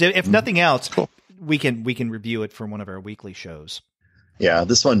about this. If nothing else, we can review it for one of our weekly shows. Yeah,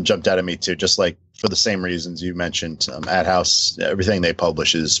 this one jumped out at me too, just like for the same reasons you mentioned. AdHouse, everything they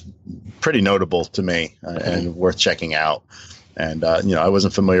publish is pretty notable to me and worth checking out. And I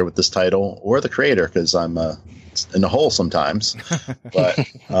wasn't familiar with this title or the creator, because I'm in a hole sometimes, but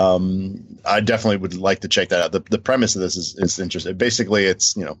I definitely would like to check that out. The premise of this is interesting. Basically,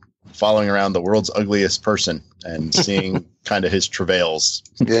 it's following around the world's ugliest person and seeing kind of his travails.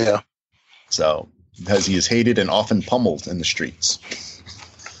 Yeah. So, because he is hated and often pummeled in the streets.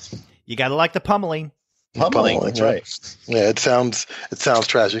 You got to like the pummeling. Pummeling, that's right. Yeah, it sounds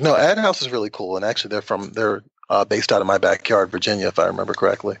tragic. No, AdHouse is really cool, and actually they're based out of my backyard, Virginia, if I remember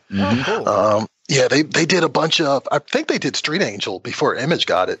correctly. Oh, cool. Yeah, they did a bunch of, I think they did Street Angel before Image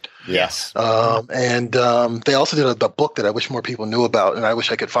got it. Yes. And they also did a book that I wish more people knew about, and I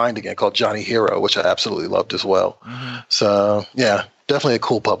wish I could find again, called Johnny Hero, which I absolutely loved as well. So, yeah, definitely a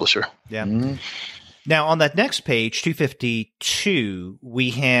cool publisher. Yeah. Now, on that next page, 252,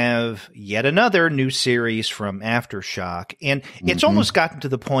 we have yet another new series from Aftershock. And it's almost gotten to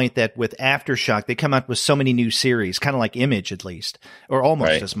the point that with Aftershock, they come out with so many new series, kind of like Image at least, or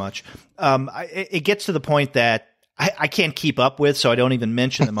almost as much. It gets to the point that I can't keep up with, so I don't even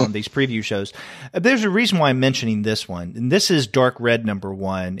mention them on these preview shows. There's a reason why I'm mentioning this one, and this is Dark Red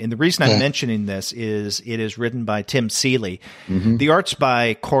 #1. And the reason I'm mentioning this is it is written by Tim Seeley. The art's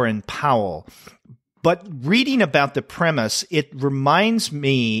by Corin Powell. But reading about the premise, it reminds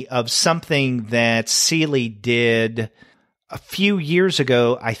me of something that Seeley did a few years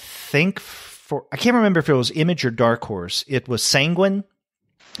ago, I think, I can't remember if it was Image or Dark Horse. It was Sanguine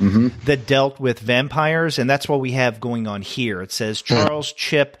that dealt with vampires, and that's what we have going on here. It says Charles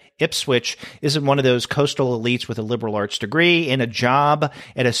Chip Ipswich isn't one of those coastal elites with a liberal arts degree and a job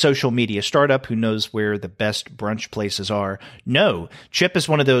at a social media startup who knows where the best brunch places are. No, Chip is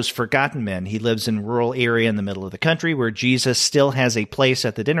one of those forgotten men. He lives in a rural area in the middle of the country where Jesus still has a place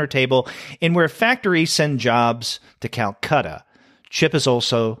at the dinner table and where factories send jobs to Calcutta. Chip is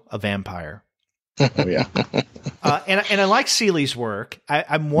also a vampire. Oh, yeah. And I like Seeley's work.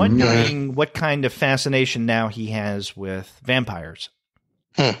 I'm wondering what kind of fascination now he has with vampires.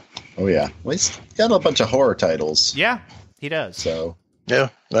 Oh, yeah. Well, he's got a bunch of horror titles. Yeah, he does. So, yeah.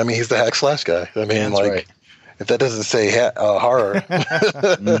 I mean, he's the hack slash guy. I mean, if that doesn't say horror.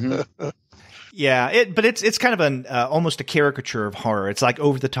 Yeah, but it's kind of an almost a caricature of horror. It's like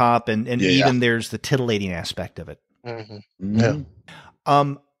over the top, and even there's the titillating aspect of it. Yeah.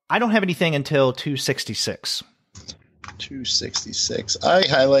 I don't have anything until 266. 266. I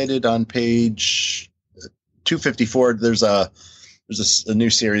highlighted on page 254. There's a new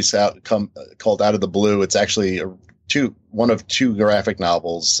series called Out of the Blue. It's actually one of two graphic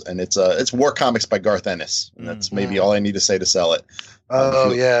novels, and it's War Comics by Garth Ennis, and that's maybe all I need to say to sell it.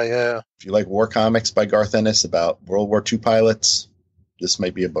 Yeah. If you like War Comics by Garth Ennis about World War II pilots, this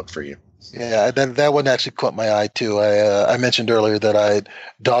might be a book for you. Yeah, that one actually caught my eye too. I mentioned earlier that I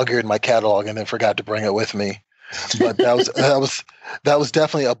dog-eared my catalog and then forgot to bring it with me. But that was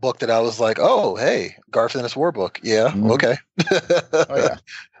definitely a book that I was like, oh, hey, Garth Ennis war book. Yeah, okay. Oh, yeah.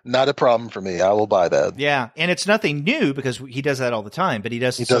 Not a problem for me. I will buy that. Yeah, and it's nothing new because he does that all the time, but he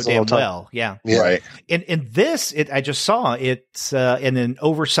does it so damn well. Yeah. Right. And this, I just saw it's in an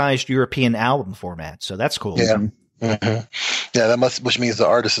oversized European album format, so that's cool. Yeah. Yeah, which means the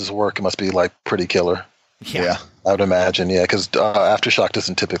artist's work must be like pretty killer. Yeah. I would imagine. Yeah, because Aftershock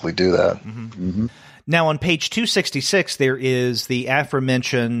doesn't typically do that. Now, on page 266, there is the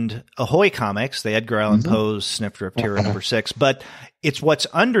aforementioned Ahoy Comics, the Edgar Allan Poe's Snifter of Terror #6. But it's what's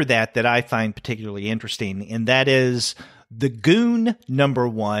under that I find particularly interesting, and that is the Goon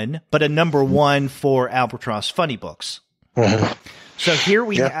 #1, but a #1 for Albatross Funnybooks. So here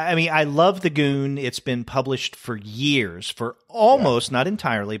I love the Goon. It's been published for years, for almost, not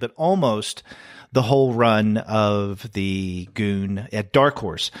entirely, but almost the whole run of the Goon at Dark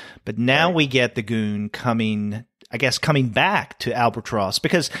Horse. But now we get the Goon coming back to Albatross,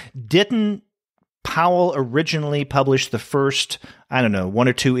 because didn't Powell originally publish the first, I don't know, 1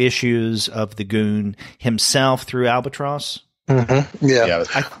 or 2 issues of the Goon himself through Albatross? Mm-hmm.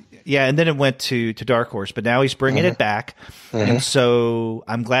 Yeah. And then it went to Dark Horse, but now he's bringing it back. And so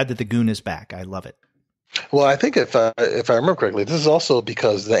I'm glad that the Goon is back. I love it. Well, I think if I remember correctly, this is also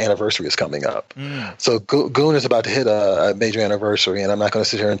because the anniversary is coming up. So Goon is about to hit a major anniversary, and I'm not going to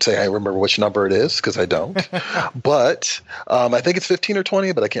sit here and say I remember which number it is, because I don't. But I think it's 15 or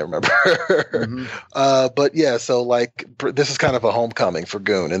 20, but I can't remember. But yeah, so like this is kind of a homecoming for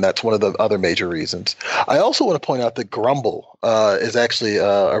Goon, and that's one of the other major reasons. I also want to point out that Grumble is actually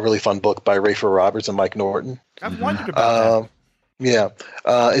a really fun book by Rafer Roberts and Mike Norton. I've wondered about that. Yeah,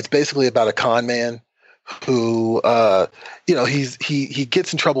 it's basically about a con man who, he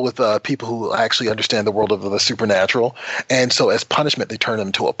gets in trouble with people who actually understand the world of the supernatural, and so as punishment, they turn him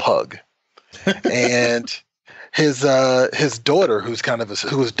into a pug. And his daughter, who's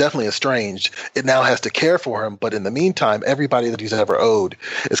definitely estranged, it now has to care for him. But in the meantime, everybody that he's ever owed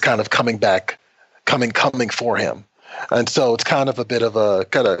is kind of coming for him, and so it's kind of a bit of a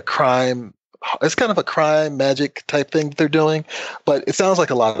kind of crime. It's kind of a crime magic type thing that they're doing, but it sounds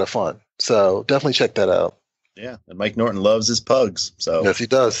like a lot of fun. So definitely check that out. Yeah, and Mike Norton loves his pugs. So yes, he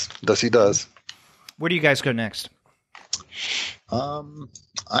does. Where do you guys go next?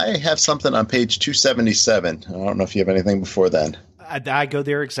 I have something on page 277. I don't know if you have anything before then. I go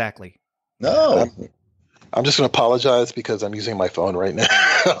there exactly. No. I'm just going to apologize because I'm using my phone right now.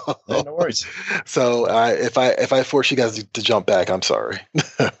 No worries. So if I force you guys to jump back, I'm sorry.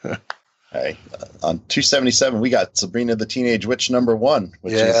 Hey, on 277, we got Sabrina the Teenage Witch #1,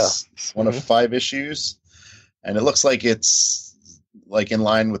 which is one of 5 issues. And it looks like it's like in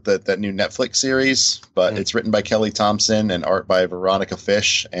line with that new Netflix series, but it's written by Kelly Thompson and art by Veronica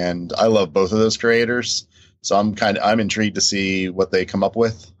Fish. And I love both of those creators. So I'm intrigued to see what they come up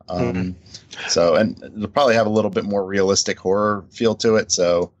with. So, and they'll probably have a little bit more realistic horror feel to it.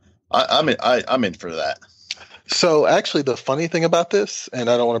 So I'm in for that. So actually, the funny thing about this, and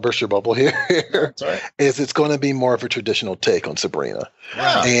I don't want to burst your bubble here, is it's going to be more of a traditional take on Sabrina,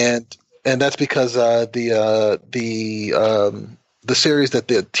 and that's because the series that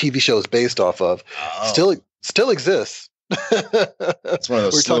the TV show is based off of still exists. It's one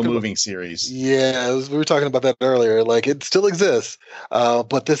of those slow-moving series. Yeah, we were talking about that earlier. Like, it still exists,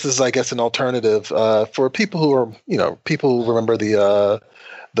 but this is, I guess, an alternative for people who are, people who remember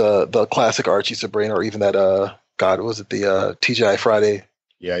the classic Archie Sabrina, or even that what was it, the TGI Friday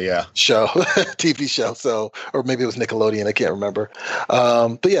show, TV show. So, or maybe it was Nickelodeon, I can't remember.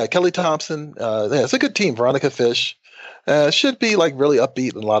 But yeah, Kelly Thompson, it's a good team. Veronica Fish should be like really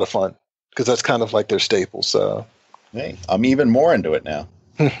upbeat and a lot of fun, because that's kind of like their staple. So hey, I'm even more into it now.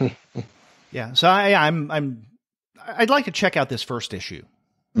 Yeah, so I'd like to check out this first issue.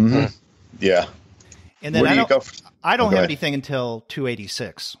 Yeah, and then I don't have anything until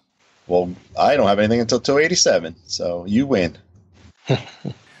 286. Well, I don't have anything until 287, so you win.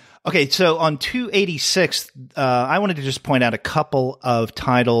 Okay, so on 286, I wanted to just point out a couple of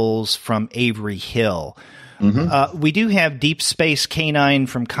titles from Avery Hill. We do have Deep Space Canine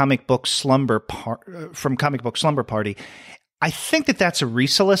from Comic Book Slumber Party. I think that's a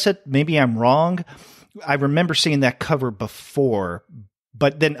resolicit. Maybe I'm wrong. I remember seeing that cover before,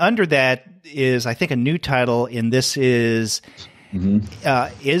 but then under that is, I think, a new title, and this is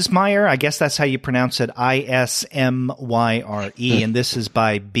Ismire. I guess that's how you pronounce it. Ismyre, and this is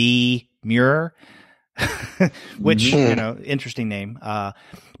by B. Muir, which interesting name.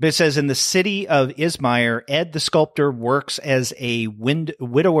 But it says, in the city of Ismire, Ed the sculptor works as a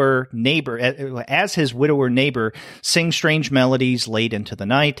widower neighbor. As his widower neighbor sings strange melodies late into the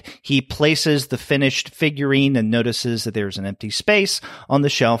night. He places the finished figurine and notices that there's an empty space on the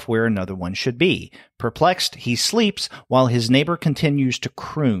shelf where another one should be. Perplexed, he sleeps while his neighbor continues to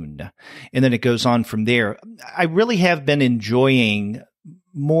croon. And then it goes on from there. I really have been enjoying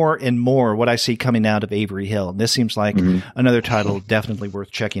more and more what I see coming out of Avery Hill. And this seems like another title definitely worth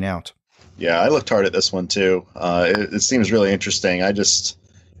checking out. Yeah, I looked hard at this one too. It seems really interesting. I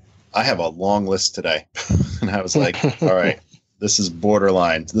have a long list today. And I was like, all right, this is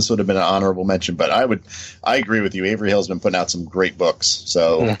borderline. This would have been an honorable mention, but I agree with you. Avery Hill's been putting out some great books.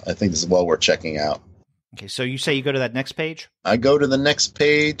 So I think this is well worth checking out. Okay, so you say you go to that next page? I go to the next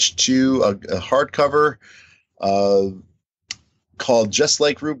page to a hardcover called Just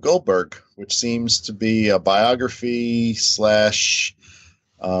Like Rube Goldberg, which seems to be a biography /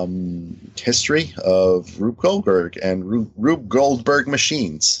 history of Rube Goldberg and Rube Goldberg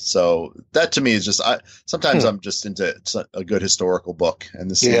machines. So that to me is just, sometimes I'm just into a good historical book,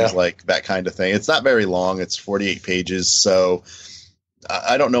 and this seems like that kind of thing. It's not very long. It's 48 pages. So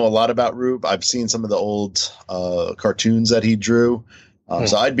I don't know a lot about Rube. I've seen some of the old cartoons that he drew.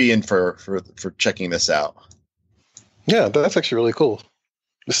 So I'd be in for checking this out. Yeah, that's actually really cool.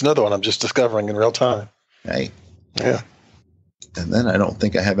 This is another one I'm just discovering in real time. Hey. Yeah. And then I don't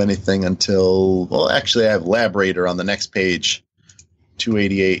think I have anything until, well, actually I have Lab Raider on the next page,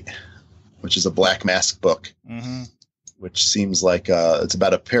 288, which is a Black Mask book, which seems like it's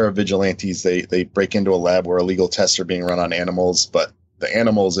about a pair of vigilantes. They break into a lab where illegal tests are being run on animals, but the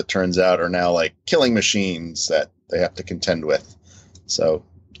animals, it turns out, are now like killing machines that they have to contend with. So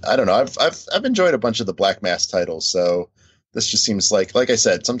I don't know. I've enjoyed a bunch of the Black Mask titles. So this just seems like I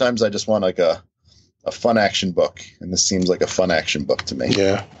said, sometimes I just want like a fun action book, and this seems like a fun action book to me.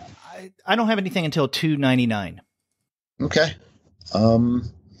 Yeah. I don't have anything until $2.99. Okay. I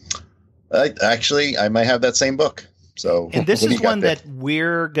might have that same book. So, and this is one that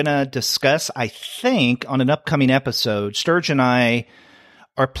we're gonna discuss, I think, on an upcoming episode. Sturge and I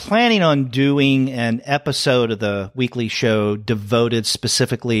are planning on doing an episode of the weekly show devoted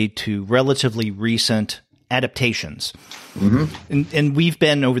specifically to relatively recent adaptations. And we've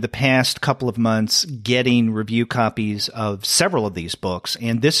been, over the past couple of months, getting review copies of several of these books,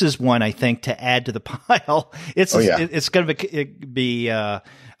 and this is one I think to add to the pile. It's going to be a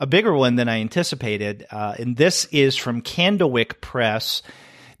bigger one than I anticipated, and this is from Candlewick Press,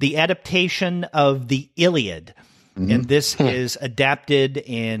 the adaptation of the Iliad. And this is adapted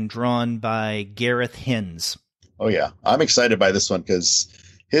and drawn by Gareth Hines. Oh yeah, I'm excited by this one because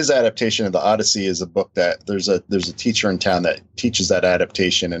his adaptation of the Odyssey is a book that there's a teacher in town that teaches that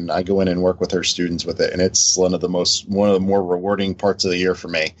adaptation, and I go in and work with her students with it, and it's one of the more rewarding parts of the year for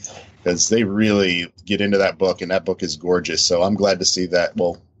me because they really get into that book, and that book is gorgeous. So I'm glad to see that.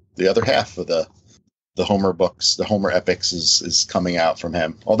 Well, the other half of the Homer books, the Homer epics, is coming out from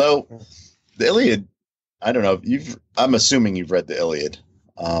him. Although the Iliad, I don't know. I'm assuming you've read the Iliad.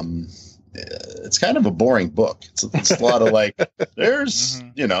 It's kind of a boring book. It's a lot of like, there's,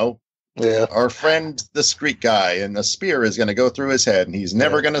 our friend, this Greek guy, and a spear is going to go through his head, and he's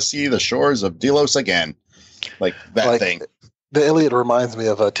never going to see the shores of Delos again. Like that thing. The Iliad reminds me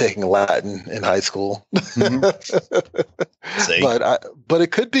of taking Latin in high school. But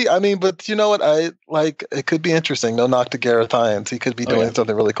it could be, but you know what? It could be interesting. No knock to Gareth Hines. He could be doing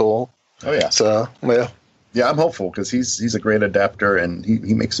something really cool. Oh, yeah. So, yeah. Yeah, I'm hopeful because he's a great adapter, and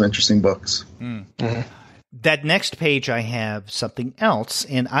he makes some interesting books. That next page I have something else,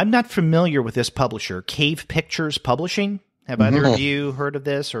 and I'm not familiar with this publisher, Cave Pictures Publishing. Have either of you heard of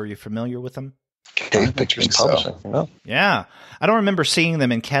this, or are you familiar with them? Cave Pictures Publishing. So. Yeah. I don't remember seeing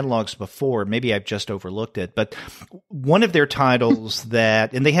them in catalogs before. Maybe I've just overlooked it. But one of their titles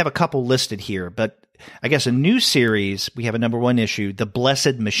and they have a couple listed here, but I guess a new series, we have a #1 issue, The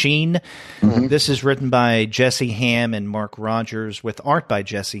Blessed Machine. This is written by Jesse Ham and Mark Rogers with art by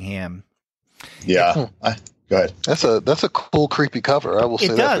Jesse Ham. Yeah. Go ahead. That's a cool, creepy cover. I will say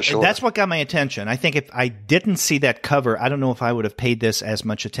that for sure. That's what got my attention. I think if I didn't see that cover, I don't know if I would have paid this as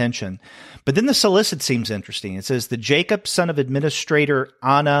much attention. But then the solicit seems interesting. It says, the Jacob, son of administrator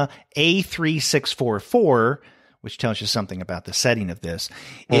Anna A3644, which tells you something about the setting of this,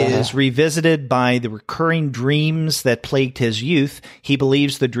 is revisited by the recurring dreams that plagued his youth. He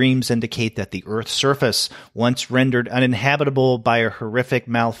believes the dreams indicate that the Earth's surface, once rendered uninhabitable by a horrific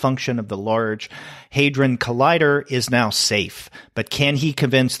malfunction of the Large Hadron Collider, is now safe. But can he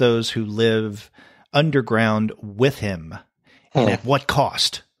convince those who live underground with him? And at what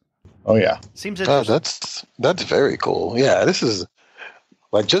cost? Oh, yeah. Seems interesting. That's very cool. Yeah, this is...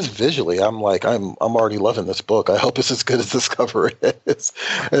 Like, just visually, I'm already loving this book. I hope it's as good as this cover is,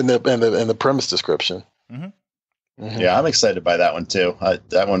 and the premise description. Yeah, I'm excited by that one too.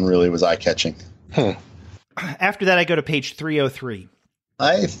 That one really was eye catching. After that, I go to page 303.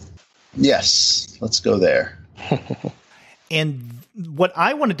 Yes, let's go there. And what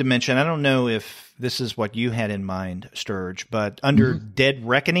I wanted to mention, I don't know if this is what you had in mind, Sturge, but under Dead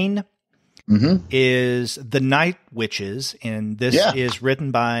Reckoning. Is The Night Witches, and this is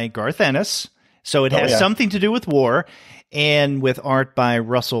written by Garth Ennis, so it has something to do with war, and with art by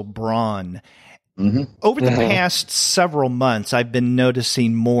Russell Braun. Over the past several months, I've been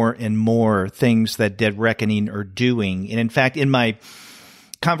noticing more and more things that Dead Reckoning are doing, and in fact, in my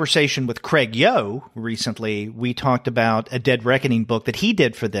conversation with Craig Yo recently, we talked about a Dead Reckoning book that he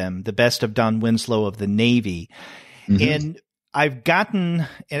did for them, The Best of Don Winslow of the Navy, and I've gotten,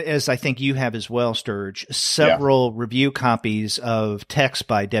 as I think you have as well, Sturge, several review copies of Text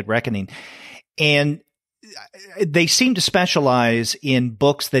by Dead Reckoning, and they seem to specialize in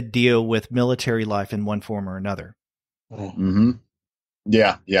books that deal with military life in one form or another. Mm-hmm.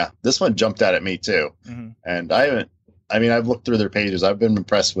 Yeah. This one jumped out at me too. Mm-hmm. And I've looked through their pages. I've been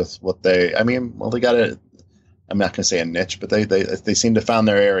impressed with what they got I'm not going to say a niche, but they seem to found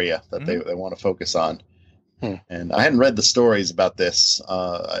their area that they want to focus on. And I hadn't read the stories about this.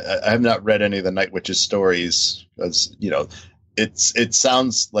 I have not read any of the Night Witches stories, because it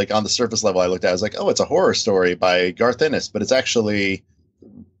sounds like on the surface level I looked at, I was like, oh, it's a horror story by Garth Ennis, but it's actually,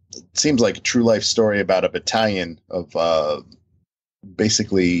 it seems like a true life story about a battalion of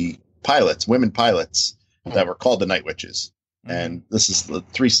basically pilots, women pilots that were called the Night Witches. And this is the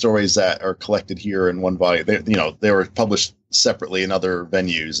 3 stories that are collected here in one volume. They were published separately in other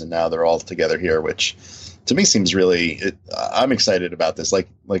venues, and now they're all together here, which to me seems really, I'm excited about this. Like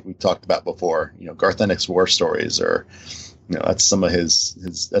we talked about before, Garth Ennis war stories are, that's some of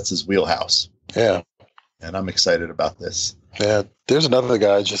that's his wheelhouse. Yeah. And I'm excited about this. Yeah. There's another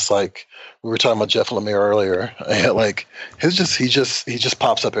guy, just like we were talking about Jeff Lemire earlier. Like he just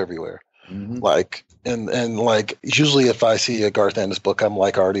pops up everywhere. Mm-hmm. Like, and like usually if I see a Garth Ennis book, I'm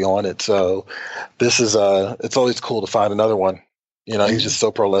like already on it. So this is it's always cool to find another one. He's just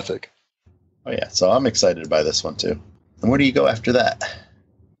so prolific. Oh yeah, so I'm excited by this one too. And where do you go after that?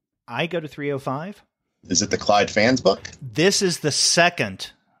 I go to 305. Is it the Clyde Fans book? This is the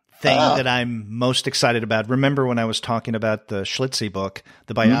second thing that I'm most excited about. Remember when I was talking about the Schlitzie book,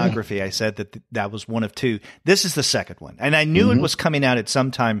 the biography, I said that was one of 2. This is the second one. And I knew it was coming out at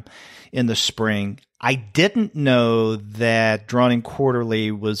some time in the spring. I didn't know that Drawn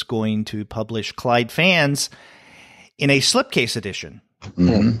Quarterly was going to publish Clyde Fans in a slipcase edition.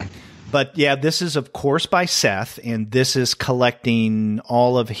 Mm-hmm. But yeah, this is of course by Seth, and this is collecting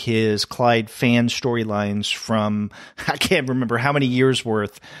all of his Clyde fan storylines from, I can't remember how many years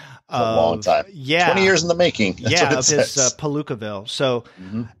worth. A long time. Yeah. 20 years in the making. That's of his Palookaville. So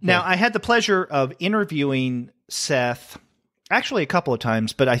now I had the pleasure of interviewing Seth actually a couple of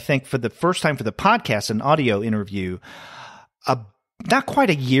times, but I think for the first time for the podcast, an audio interview, not quite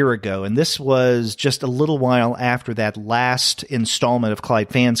a year ago, and this was just a little while after that last installment of Clyde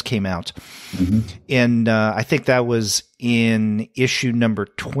Fans came out. And I think that was in issue number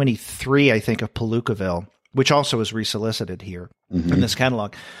 23, I think, of Palookaville, which also is resolicited here in this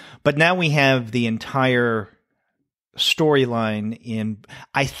catalog. But now we have the entire storyline in,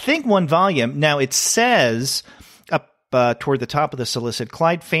 I think, one volume. Now it says up toward the top of the solicit,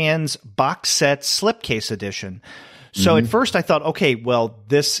 Clyde Fans Box Set Slipcase Edition. So at first I thought, okay, well,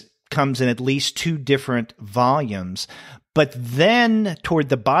 this comes in at least 2 different volumes. But then toward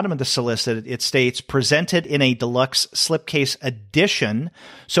the bottom of the solicit, it states presented in a deluxe slipcase edition.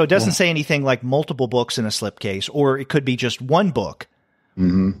 So it doesn't say anything like multiple books in a slipcase, or it could be just one book,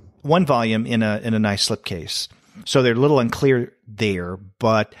 one volume in a nice slipcase. So they're a little unclear there,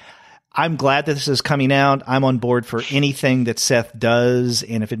 but I'm glad that this is coming out. I'm on board for anything that Seth does,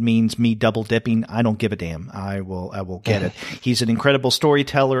 and if it means me double dipping, I don't give a damn. I will get it. He's an incredible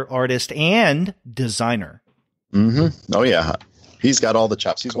storyteller, artist, and designer. Oh yeah, he's got all the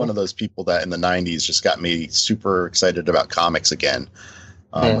chops. He's one of those people that in the '90s just got me super excited about comics again.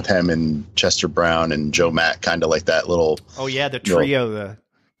 With him and Chester Brown and Joe Matt, kind of like that little. Oh yeah, the trio, the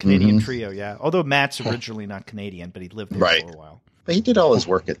Canadian trio. Yeah, although Matt's originally not Canadian, but he lived there for a while. But he did all his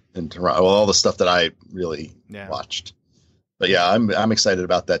work in Toronto, all the stuff that I really watched. But yeah, I'm excited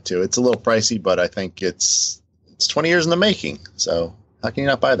about that too. It's a little pricey, but I think it's 20 years in the making. So how can you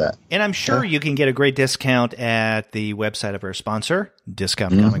not buy that? And I'm sure you can get a great discount at the website of our sponsor,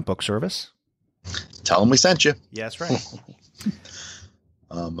 Discount Comic Book Service. Tell them we sent you. Yeah, that's right.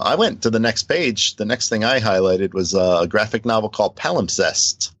 I went to the next page. The next thing I highlighted was a graphic novel called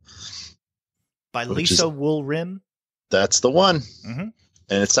Palimpsest. By Lisa Woolrim. That's the one. And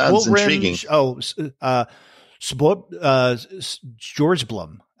it sounds intriguing. George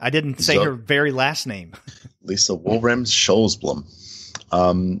Blum. I didn't say her very last name. Lisa Woolrim Scholzblum.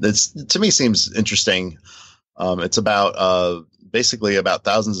 It's, to me, seems interesting. It's about basically about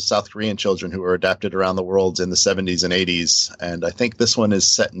thousands of South Korean children who were adapted around the world in the 70s and 80s. And I think this one is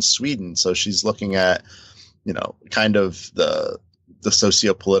set in Sweden. So she's looking at, kind of the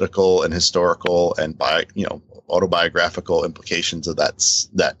socio-political and historical and autobiographical implications of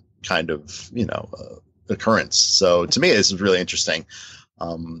that kind of occurrence. So to me, this is really interesting.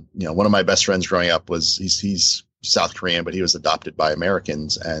 One of my best friends growing up was he's South Korean, but he was adopted by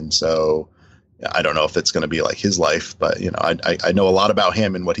Americans, and so I don't know if it's going to be like his life, but I know a lot about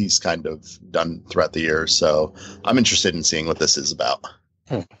him and what he's kind of done throughout the years. So I'm interested in seeing what this is about.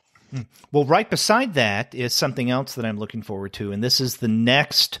 Well, right beside that is something else that I'm looking forward to, and this is the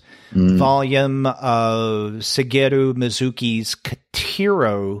next volume of Shigeru Mizuki's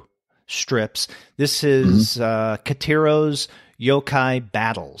Katiro strips. This is Katiro's Yokai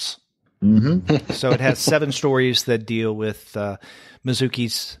Battles. So it has 7 stories that deal with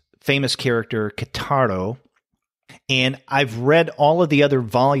Mizuki's famous character Kitaro. And I've read all of the other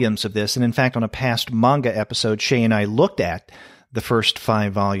volumes of this, and in fact, on a past manga episode, Shay and I looked at the first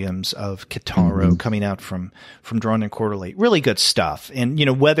 5 volumes of Kitaro coming out from Drawn and Quarterly. Really good stuff. And,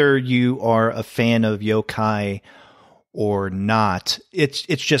 whether you are a fan of yokai or not, it's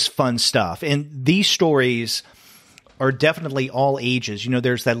just fun stuff. And these stories are definitely all ages.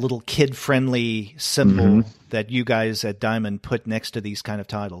 There's that little kid-friendly symbol that you guys at Diamond put next to these kind of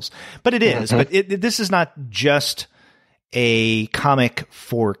titles. But it is. But this is not just a comic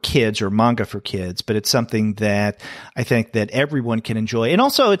for kids or manga for kids, but it's something that I think that everyone can enjoy. And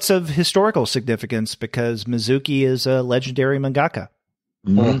also it's of historical significance because Mizuki is a legendary mangaka.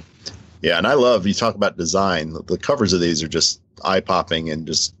 Yeah, and I love, you talk about design, the covers of these are just eye-popping and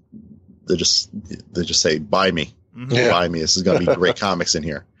they just say, buy me. Buy me. This is going to be great comics in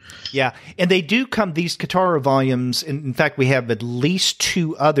here. Yeah, and they do come, these Kitaro volumes, in fact, we have at least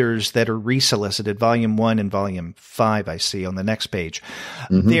 2 others that are resolicited, Volume 1 and Volume 5, I see on the next page.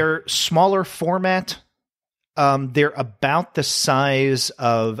 They're smaller format. They're about the size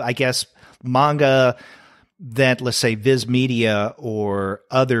of, I guess, manga that, let's say, Viz Media or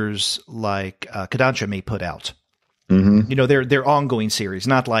others like Kodansha may put out. They're ongoing series,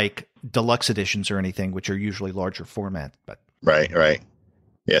 not like deluxe editions or anything, which are usually larger format. But Right.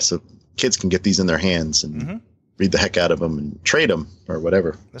 Yeah, so kids can get these in their hands and read the heck out of them and trade them or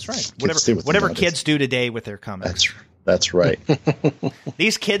whatever. That's right. Whatever kids do today with their comics. That's right.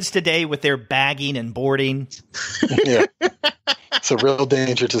 These kids today with their bagging and boarding. Yeah. It's a real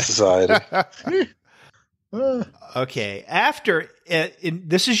danger to society. Okay. After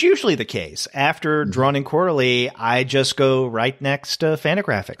this is usually the case. After Drawn and Quarterly, I just go right next to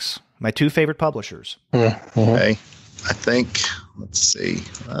Fantagraphics, my 2 favorite publishers. Okay. I think, let's see.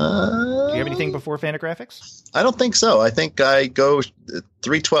 Do you have anything before Fantagraphics? I don't think so. I think I go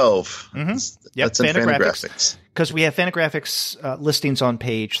 312. Yep, That's in Fantagraphics. Because we have Fantagraphics listings on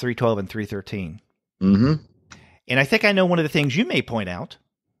page 312 and 313. And I think I know one of the things you may point out.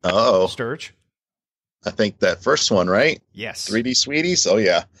 Sturge. I think that first one, right? Yes. 3D Sweeties? Oh,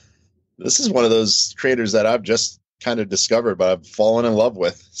 yeah. This is one of those creators that I've just kind of discovered, but I've fallen in love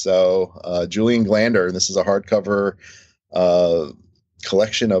with. So Julian Glander, and this is a hardcover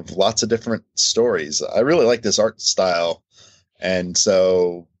collection of lots of different stories. I really like this art style. And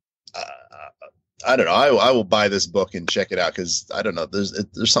so I don't know. I will buy this book and check it out because I don't know. There's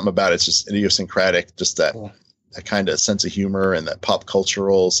something about it. It's just idiosyncratic, just that kind of sense of humor and that pop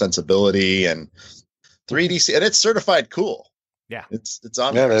cultural sensibility and 3D, and it's certified cool. Yeah, it's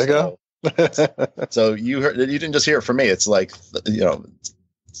on. Yeah, there you go. So you didn't just hear it from me. It's like,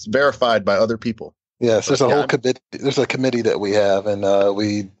 it's verified by other people. Yes, there's a whole committee. There's a committee that we have, and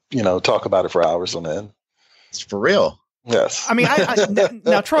we talk about it for hours on end. It's for real. Yes. I mean,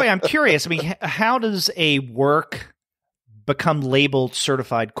 now Troy, I'm curious. I mean, how does a work become labeled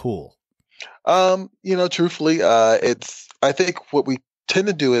certified cool? Truthfully, it's. I think what we tend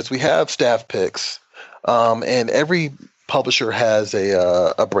to do is we have staff picks, and every publisher has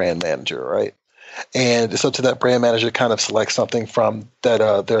a brand manager, right? And it's up to that brand manager to kind of select something from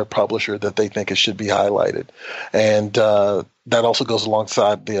that their publisher that they think it should be highlighted, and that also goes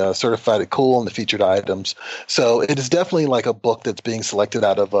alongside the certified cool and the featured items. So it is definitely like a book that's being selected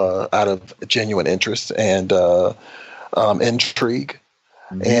out of genuine interest and intrigue,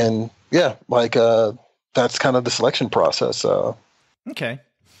 and that's kind of the selection process. Okay.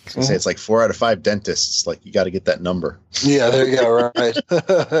 I was gonna say it's like 4 out of 5 dentists. Like you got to get that number. Yeah, there you go. Right.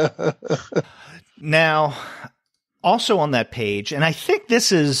 Now, also on that page, and I think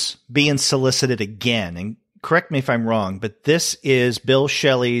this is being solicited again, and correct me if I'm wrong, but this is Bill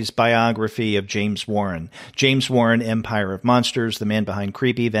Shelley's biography of James Warren. James Warren, Empire of Monsters, the man behind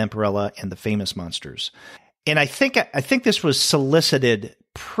Creepy, Vampirella, and the Famous Monsters. And I think this was solicited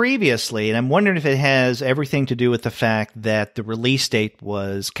previously, and I'm wondering if it has everything to do with the fact that the release date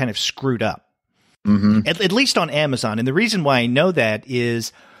was kind of screwed up, at least on Amazon. And the reason why I know that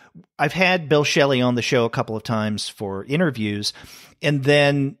is I've had Bill Shelley on the show a couple of times for interviews, and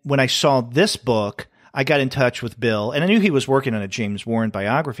then when I saw this book, I got in touch with Bill, and I knew he was working on a James Warren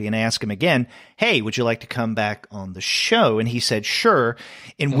biography, and I asked him again, hey, would you like to come back on the show? And he said, sure.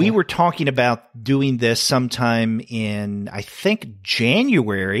 And we were talking about doing this sometime in, I think,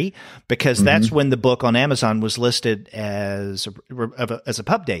 January, because that's when the book on Amazon was listed as a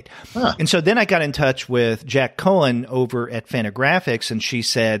pub date. Huh. And so then I got in touch with Jack Cohen over at Fantagraphics, and she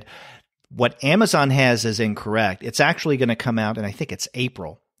said, what Amazon has is incorrect. It's actually going to come out, and I think it's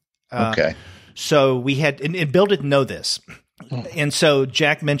April. Okay. So we had, and Bill didn't know this. And so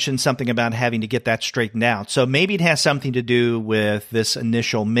Jack mentioned something about having to get that straightened out. So maybe it has something to do with this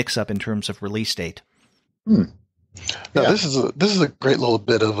initial mix-up in terms of release date. Now, this is a great little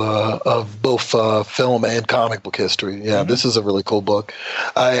bit of both film and comic book history. Yeah, this is a really cool book.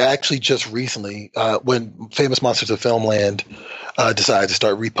 I actually just recently, when Famous Monsters of Filmland decided to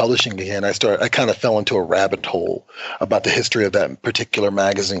start republishing again, I kind of fell into a rabbit hole about the history of that particular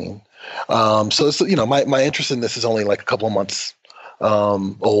magazine. So it's, my interest in this is only like a couple of months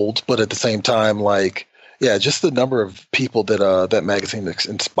old, but at the same time, like, yeah, just the number of people that that magazine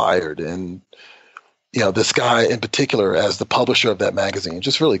inspired, and this guy in particular as the publisher of that magazine,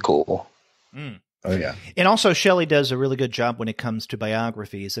 just really cool. Oh yeah. And also Shelley does a really good job when it comes to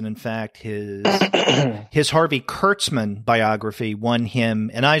biographies. And in fact, his Harvey Kurtzman biography won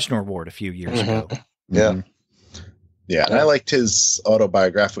him an Eisner Award a few years ago. Yeah. Yeah, and I liked his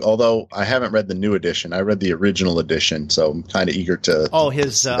autobiography, although I haven't read the new edition. I read the original edition, so I'm kind of eager to... Oh,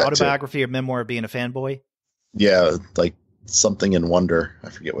 his autobiography or memoir of being a fanboy? Yeah, like Something in Wonder. I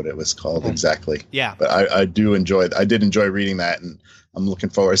forget what it was called exactly. Yeah. But I did enjoy reading that, and I'm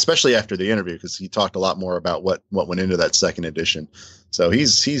looking forward, especially after the interview, because he talked a lot more about what went into that second edition. So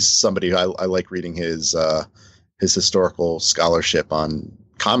he's somebody I like reading his historical scholarship on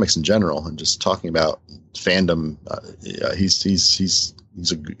comics in general, and just talking about fandom. He's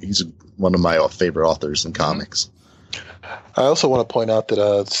one of my favorite authors in comics. I also want to point out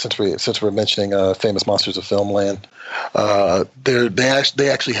that since we're mentioning Famous Monsters of Filmland, they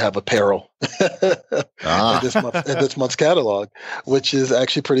actually have apparel in this month's catalog, which is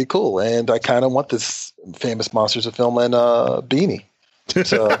actually pretty cool. And I kind of want this Famous Monsters of Filmland beanie.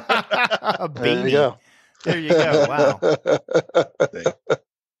 So a beanie. There you go. There you go. Wow.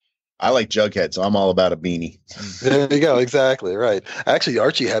 I like Jughead, so I'm all about a beanie. There you go. Exactly right. Actually,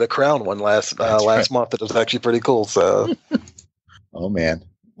 Archie had a crown one last month that was actually pretty cool. So, oh man.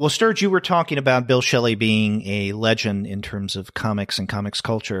 Well, Sturge, you were talking about Bill Shelley being a legend in terms of comics and comics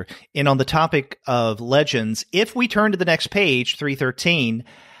culture. And on the topic of legends, if we turn to the next page, 313,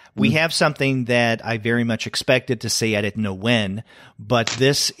 we have something that I very much expected to see. I didn't know when, but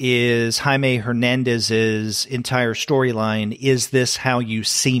this is Jaime Hernandez's entire storyline. Is This How You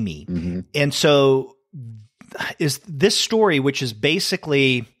See Me? And so is this story, which is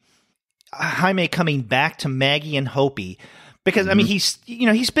basically Jaime coming back to Maggie and Hopi, because I mean, he's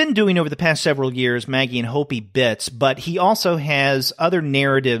been doing over the past several years Maggie and Hopi bits, but he also has other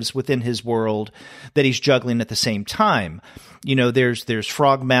narratives within his world that he's juggling at the same time. There's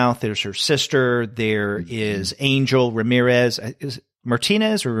Frogmouth, there's her sister, there is Angel Ramirez, is it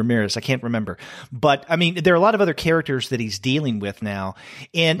Martinez or Ramirez? I can't remember. But I mean, there are a lot of other characters that he's dealing with now.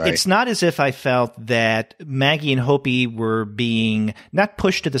 And it's not as if I felt that Maggie and Hopi were being not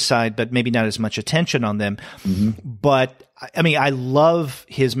pushed to the side, but maybe not as much attention on them. But I mean, I love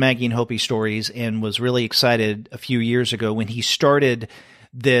his Maggie and Hopi stories, and was really excited a few years ago when he started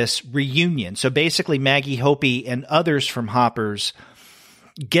this reunion. So basically Maggie, Hopi, and others from Hoppers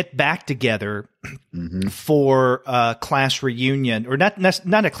get back together for a class reunion, or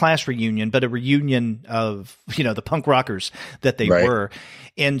not a class reunion, but a reunion of, the punk rockers that they were.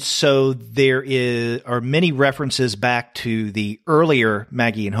 And so there are many references back to the earlier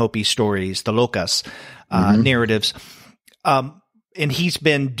Maggie and Hopi stories, the Locas narratives. And he's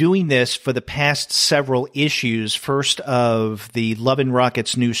been doing this for the past several issues, first of the Love and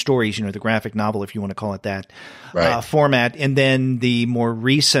Rockets New Stories, the graphic novel, if you want to call it that, format, and then the more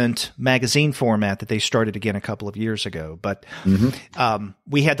recent magazine format that they started again a couple of years ago. But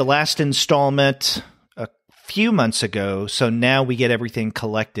we had the last installment a few months ago, so now we get everything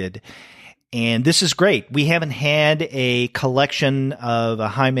collected. And this is great. We haven't had a collection of a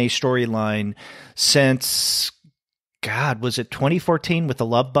Jaime storyline since... God, was it 2014 with the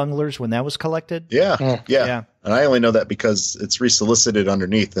Love Bunglers when that was collected? Yeah. And I only know that because it's resolicited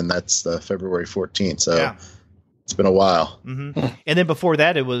underneath, and that's February 14th. So it's been a while. And then before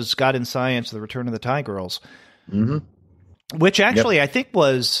that, it was God and Science, The Return of the Tie Girls, which actually I think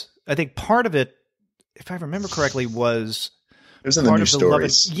part of it, if I remember correctly, was... It was in the new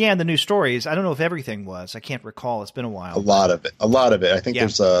stories. In the new stories. I don't know if everything was. I can't recall. It's been a while. A lot of it. I think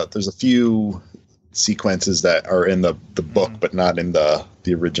there's a few sequences that are in the book, but not in the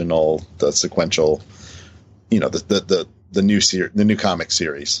original, the sequential, the new comic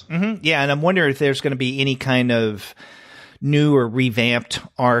series. Mm-hmm. Yeah, and I'm wondering if there's going to be any kind of new or revamped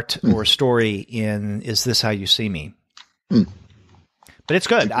art or story in Is This How You See Me? But it's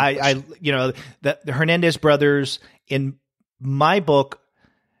good. The Hernandez brothers, in my book,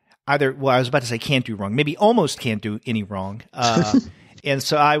 I was about to say can't do wrong, maybe almost can't do any wrong. And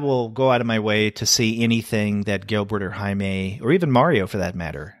so I will go out of my way to see anything that Gilbert or Jaime, or even Mario for that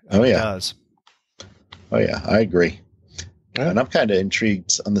matter, does. Oh, yeah, I agree. Yeah. And I'm kind of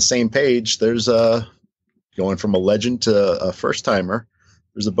intrigued. On the same page, there's going from a legend to a first-timer.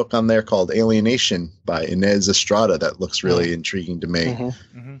 There's a book on there called Alienation by Inez Estrada that looks really intriguing to me,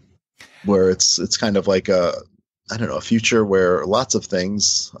 where it's kind of like a future where lots of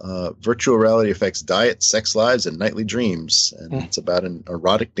things, virtual reality affects diet, sex lives, and nightly dreams. And it's about an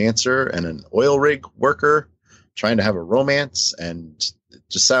erotic dancer and an oil rig worker trying to have a romance. And it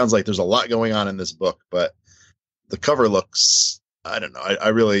just sounds like there's a lot going on in this book, but the cover looks, I don't know. I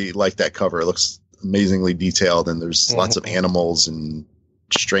really like that cover. It looks amazingly detailed, and there's lots of animals and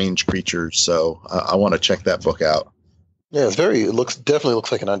strange creatures. So I want to check that book out. Yeah, definitely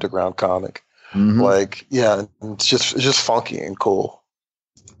looks like an underground comic. It's just funky and cool.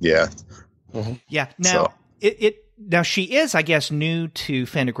 Yeah. Yeah. Now now she is, I guess, new to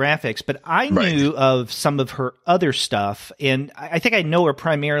Fantagraphics, but I knew of some of her other stuff, and I think I know her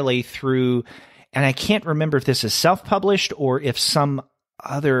primarily through, and I can't remember if this is self-published or if some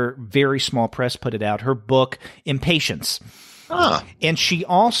other very small press put it out, her book Impatience. And she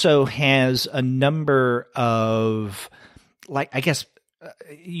also has a number of, I guess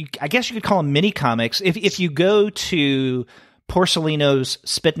you could call them mini comics. If you go to Porcelino's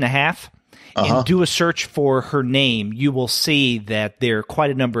Spit and a Half and do a search for her name, you will see that there are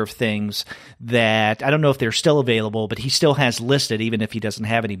quite a number of things that I don't know if they're still available, but he still has listed, even if he doesn't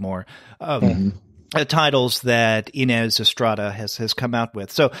have any more. Titles that Inez Estrada has come out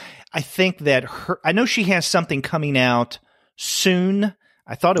with. So I think that I know she has something coming out soon.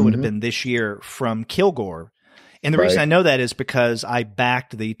 I thought it would have been this year from Kilgore. And the reason I know that is because I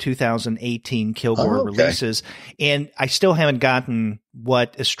backed the 2018 Kilgore releases, and I still haven't gotten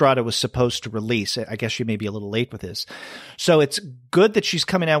what Estrada was supposed to release. I guess she may be a little late with this. So it's good that she's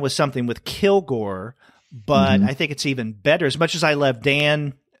coming out with something with Kilgore, but I think it's even better. As much as I love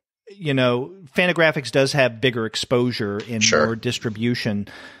Dan, Fantagraphics does have bigger exposure and more distribution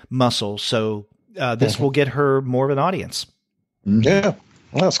muscle. So this will get her more of an audience. Yeah,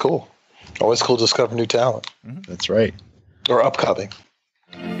 that's cool. Always cool to discover new talent. That's right. Or upcoming.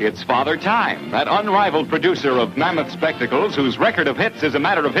 It's Father Time, that unrivaled producer of mammoth spectacles whose record of hits is a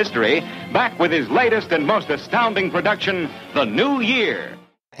matter of history, back with his latest and most astounding production, The New Year.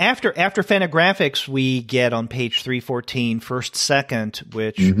 After Fantagraphics, we get on page 314, First Second,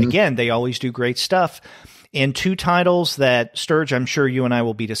 which, again, they always do great stuff. And two titles that, Sturge, I'm sure you and I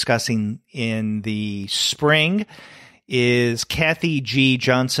will be discussing in the spring is Kathy G.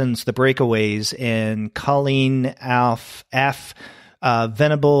 Johnson's The Breakaways and Colleen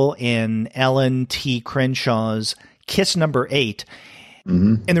Venable and Ellen T. Crenshaw's Kiss Number 8.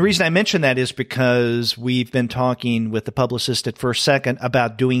 And the reason I mention that is because we've been talking with the publicist at First Second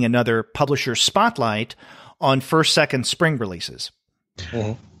about doing another publisher spotlight on First Second spring releases.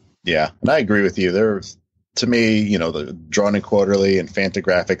 Yeah, and I agree with you. To me, the Drawn and Quarterly and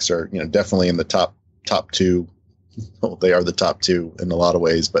Fantagraphics are, definitely in the top two. Well, they are the top two in a lot of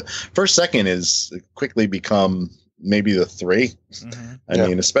ways, but First Second is quickly become maybe the three. I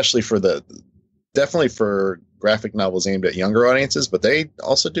mean, especially definitely for graphic novels aimed at younger audiences, but they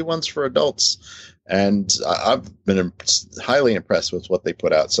also do ones for adults. And I've been highly impressed with what they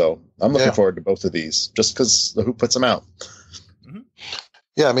put out. So I'm looking forward to both of these just because who puts them out.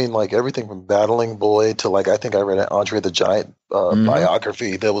 Yeah, I mean, everything from Battling Boy to I think I read an Andre the Giant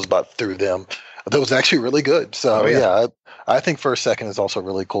biography that was about through them. That was actually really good. So I think First Second is also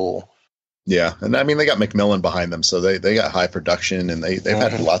really cool. Yeah, and I mean they got Macmillan behind them, so they got high production and they've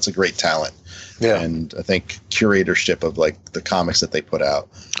had lots of great talent. Yeah, and I think curatorship of the comics that they put out.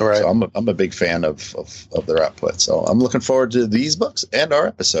 Right. So I'm a big fan of their output. So I'm looking forward to these books and our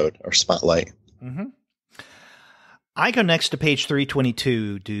episode, our spotlight. I go next to page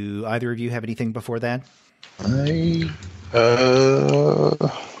 322. Do either of you have anything before that?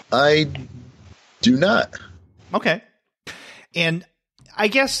 I do not. Okay. And I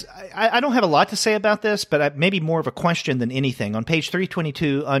guess I don't have a lot to say about this, but maybe more of a question than anything. On page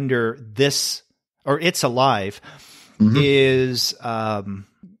 322 under this, or It's Alive, is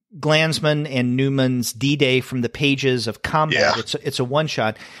Glansman and Newman's D-Day from the Pages of Combat. It's a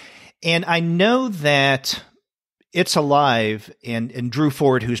one-shot. And I know that It's Alive and Drew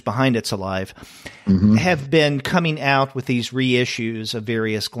Ford, who's behind It's Alive, have been coming out with these reissues of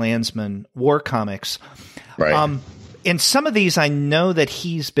various Glanzman war comics. Right. And some of these I know that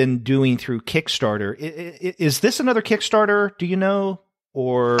he's been doing through Kickstarter. Is this another Kickstarter? Do you know?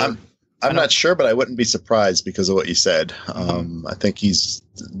 Or I'm not sure, but I wouldn't be surprised because of what you said. I think he's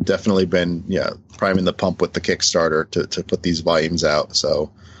definitely been priming the pump with the Kickstarter to put these volumes out.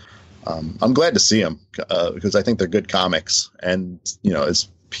 So I'm glad to see them because I think they're good comics, and as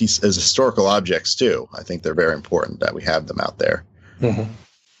historical objects too. I think they're very important that we have them out there, and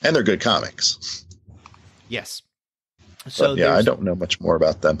they're good comics. Yes. So but, I don't know much more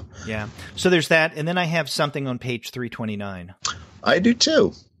about them. Yeah. So there's that, and then I have something on page 329. I do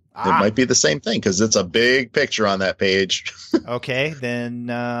too. It might be the same thing because it's a big picture on that page. Okay,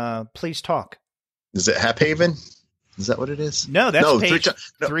 then please talk. Is it Hap Haven? Is that what it is? No, that's page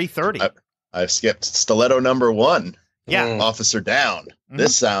 330. I've skipped Stiletto number 1. Yeah. Officer Down.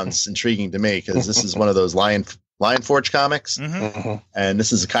 This sounds intriguing to me because this is one of those Lion Forge comics. And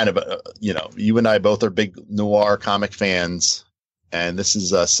this is kind of you and I both are big noir comic fans. And this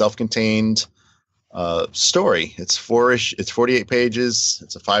is a self-contained story. It's 48 pages.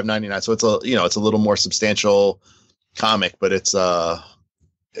 It's a $5.99. So it's a little more substantial comic, but it's a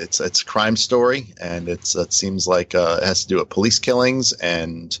crime story, and it seems like it has to do with police killings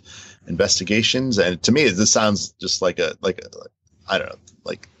and investigations. And to me, this sounds just like I don't know,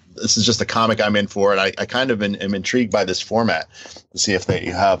 like this is just a comic I'm in for, and I kind of am intrigued by this format to see if they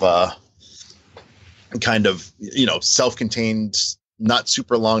have a kind of self-contained, not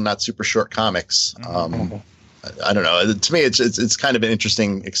super long, not super short comics. I don't know. To me, it's kind of an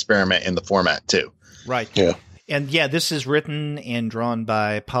interesting experiment in the format too. Right. Yeah. And this is written and drawn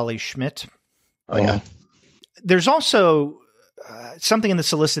by Polly Schmidt. Oh yeah. There's also something in the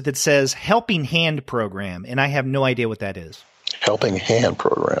solicit that says Helping Hand Program, and I have no idea what that is. Helping Hand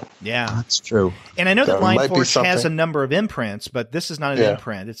Program. Yeah. That's true. And I know that might Line be Forge has a something. number of imprints, but this is not an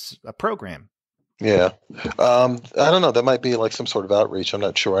imprint. It's a program. Yeah. I don't know. That might be like some sort of outreach. I'm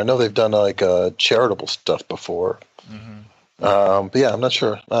not sure. I know they've done like charitable stuff before. But yeah, I'm not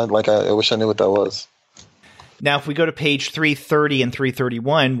sure. I wish I knew what that was. Now, if we go to page 330 and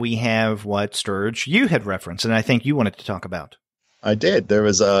 331, we have what, Sturge, you had referenced, and I think you wanted to talk about. I did. There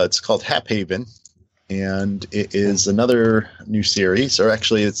was it's called Hap Haven, and it is another new series, or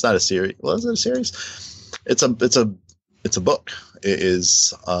actually it's not a series. Well, is it a series? It's a book. It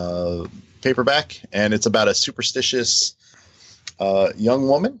is paperback, and it's about a superstitious young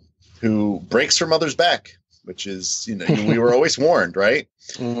woman who breaks her mother's back, which is, we were always warned, right?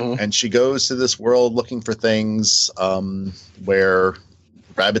 And she goes to this world looking for things where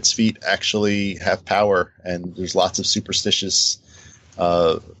rabbit's feet actually have power, and there's lots of superstitious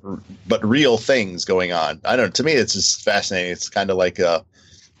but real things going on. I don't know. To me, it's just fascinating. It's kind of like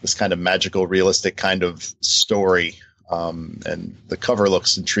this kind of magical, realistic kind of story. And the cover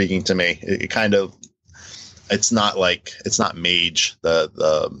looks intriguing to me. It's not Mage,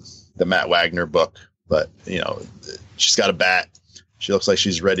 the Matt Wagner book, but she's got a bat. She looks like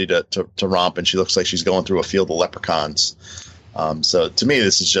she's ready to romp, and she looks like she's going through a field of leprechauns. So to me,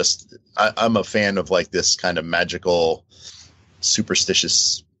 this is just, I'm a fan of like this kind of magical,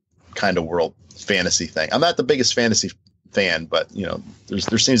 superstitious kind of world fantasy thing. I'm not the biggest fantasy fan, but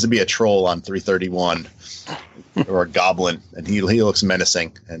there seems to be a troll on 331 or a goblin, and he looks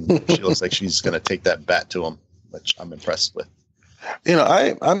menacing, and she looks like she's going to take that bat to him, which I'm impressed with.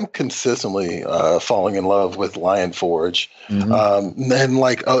 I'm consistently falling in love with Lion Forge, and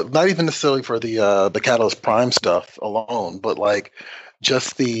not even necessarily for the Catalyst Prime stuff alone, but like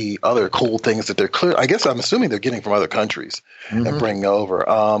just the other cool things that they're clear. I guess I'm assuming they're getting from other countries and bringing over.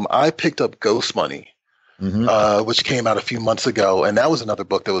 I picked up Ghost Money, which came out a few months ago, and that was another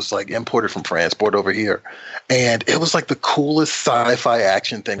book that was like imported from France, brought over here, and it was like the coolest sci-fi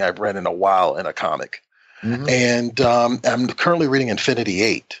action thing I've read in a while in a comic. And I'm currently reading Infinity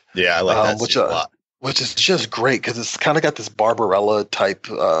 8. Yeah, I like that a lot. Which is just great because it's kind of got this Barbarella type,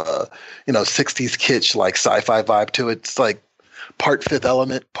 60s kitsch like sci-fi vibe to it. It's like part Fifth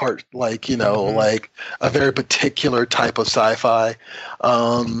Element, part like like a very particular type of sci-fi.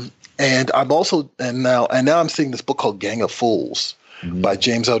 And I'm also now I'm seeing this book called Gang of Fools by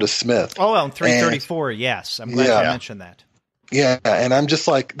James Otis Smith. Oh, on 334, yes, I'm glad you mentioned that. Yeah, and I'm just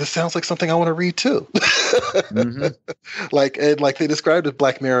like, this sounds like something I want to read too. Like they described it,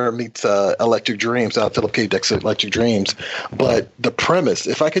 Black Mirror meets Electric Dreams, Philip K. Dick's Electric Dreams. But the premise,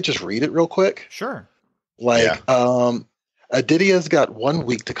 if I could just read it real quick, sure. Adidia's got 1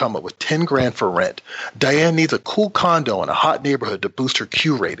 week to come up with 10 grand for rent. Diane needs a cool condo in a hot neighborhood to boost her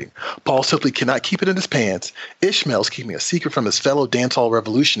Q rating. Paul simply cannot keep it in his pants. Ishmael's keeping a secret from his fellow dancehall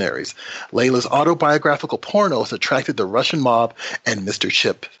revolutionaries. Layla's autobiographical porno is attracted to Russian mob, and Mr.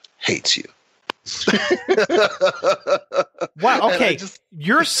 Chip hates you. Wow. Okay.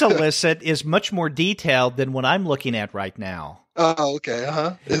 Your solicit is much more detailed than what I'm looking at right now. Oh, okay.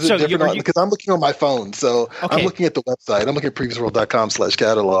 Is So it different? Because I'm looking on my phone, so Okay. I'm looking at the website. I'm looking at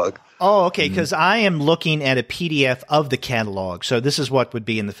previewsworld.com/catalog. Oh, okay. Because I am looking at a PDF of the catalog. So this is what would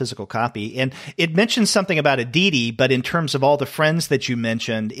be in the physical copy. And it mentions something about Aditi, but in terms of all the friends that you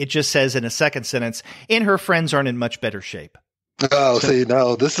mentioned, it just says in a second sentence, and her friends aren't in much better shape. Oh, see,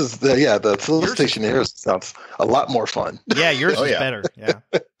 no, this is the solicitation here sounds a lot more fun. Yeah, yours is better. Yeah.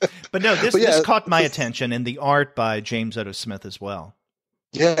 But no, this caught my this attention, and the art by James Odo Smith as well.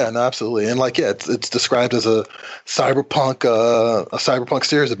 Yeah, no, absolutely. And it's described as a cyberpunk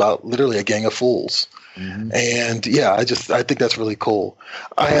series about literally a gang of fools. Mm-hmm. And yeah, I think that's really cool.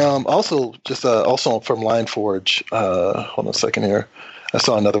 I also from Lion Forge. Hold on a second here. I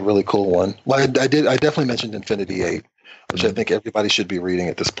saw another really cool one. Well, I definitely mentioned Infinity 8. Which I think everybody should be reading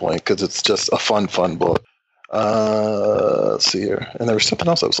at this point because it's just a fun book. Let's see here. And there was something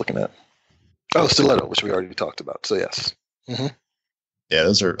else I was looking at. Oh, Stiletto, which we already talked about. So, yes. Mm-hmm.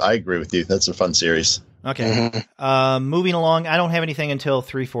 Yeah, I agree with you. That's a fun series. Okay. Mm-hmm. Moving along, I don't have anything until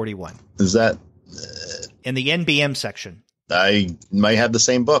 341. Is that? In the NBM section. I might have the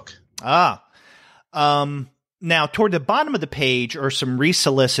same book. Now, toward the bottom of the page are some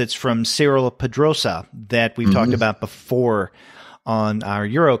resolicits from Cyril Pedrosa that we've talked about before on our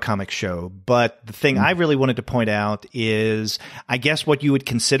Eurocomic show. But the thing I really wanted to point out is, I guess, what you would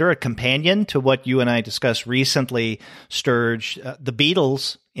consider a companion to what you and I discussed recently, Sturge, the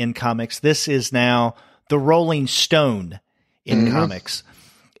Beatles in comics. This is now the Rolling Stone in comics.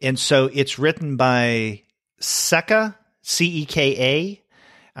 And so it's written by Ceka, C-E-K-A.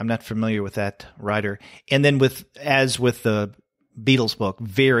 I'm not familiar with that writer. And then as with the Beatles book,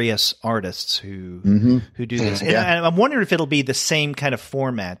 various artists who do this. And I'm wondering if it'll be the same kind of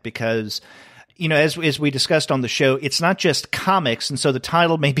format because, as we discussed on the show, it's not just comics. And so the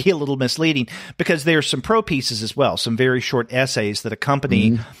title may be a little misleading because there's some pro pieces as well, some very short essays that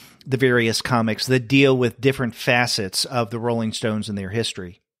accompany the various comics that deal with different facets of the Rolling Stones and their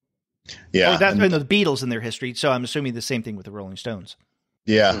history. Yeah. The Beatles and their history. So I'm assuming the same thing with the Rolling Stones.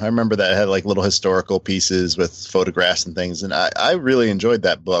 Yeah, I remember that it had like little historical pieces with photographs and things, and I really enjoyed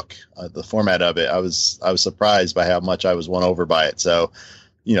that book. The format of it, I was surprised by how much I was won over by it. So,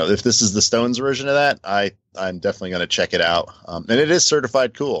 if this is the Stones version of that, I'm definitely going to check it out. And it is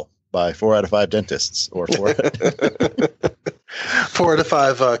certified cool by 4 out of 5 dentists, or 4 4 out of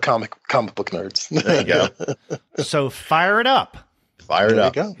 5 comic book nerds. There you go. So fire it up. Fire it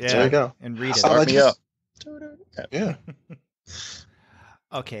up. Yeah, there you go. And read it. Start me up. Yeah.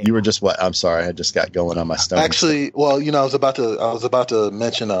 Okay. You were just what? I'm sorry, I just got going on my stomach. Actually, well, I was about to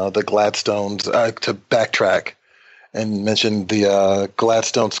mention the Gladstones to backtrack and mention the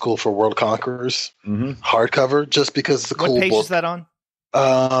Gladstone School for World Conquerors hardcover, just because it's a cool book. What page is that on?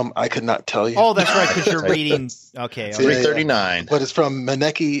 I could not tell you. Oh, that's right, because you're reading. Okay, 339. But it's from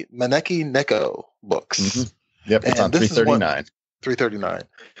Maneki Neko Books. Mm-hmm. Yep, it's on 339. 339.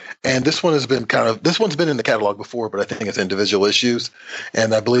 And this one's been in the catalog before, but I think it's individual issues.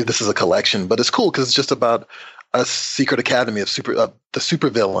 And I believe this is a collection, but it's cool because it's just about a secret academy of the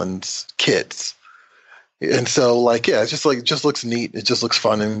supervillains kids. And so it just looks neat. It just looks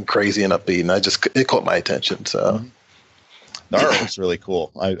fun and crazy and upbeat. And it caught my attention. So the art was really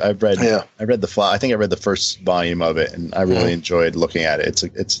cool. I read the first volume of it, and I really enjoyed looking at it.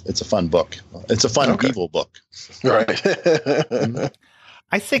 It's a fun book. It's a fun evil book. Right.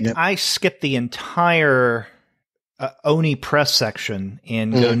 I think I skipped the entire Oni Press section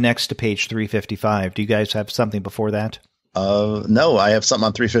and go next to page 355. Do you guys have something before that? No, I have something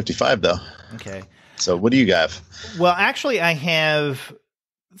on 355 though. Okay. So what do you got? Well, actually, I have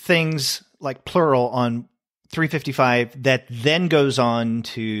things like plural on 355 that then goes on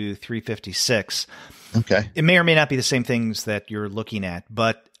to 356. Okay. It may or may not be the same things that you're looking at,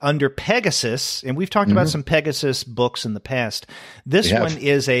 but under Pegasus, and we've talked about some Pegasus books in the past, this one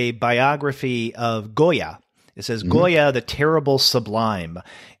is a biography of Goya. It says Goya, the Terrible Sublime.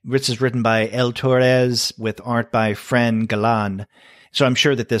 This is written by El Torres with art by Fran Galan. So I'm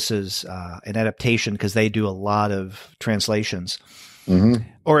sure that this is an adaptation because they do a lot of translations.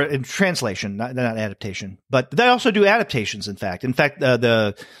 Or in translation, not adaptation. But they also do adaptations, in fact. In fact,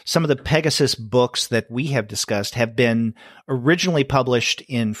 some of the Pegasus books that we have discussed have been originally published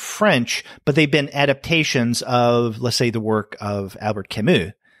in French, but they've been adaptations of, let's say, the work of Albert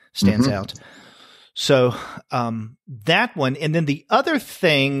Camus stands out. So that one. And then the other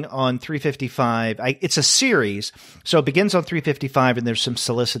thing on 355, it's a series. So it begins on 355, and there's some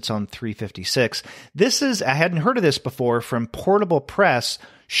solicits on 356. This is, I hadn't heard of this before, from Portable Press,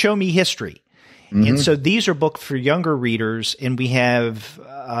 Show Me History. And so these are books for younger readers, and we have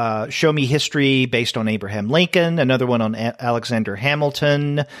Show Me History based on Abraham Lincoln, another one on Alexander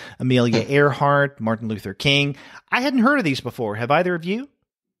Hamilton, Amelia Earhart, Martin Luther King. I hadn't heard of these before. Have either of you?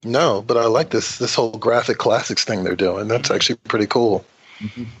 No, but I like this whole graphic classics thing they're doing. That's actually pretty cool.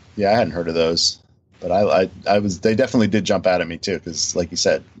 Yeah, I hadn't heard of those, but they definitely did jump out at me too, because like you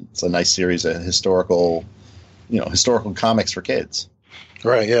said, it's a nice series of historical comics for kids.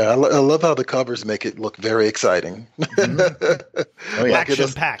 Right. Yeah, I love how the covers make it look very exciting. Oh yeah,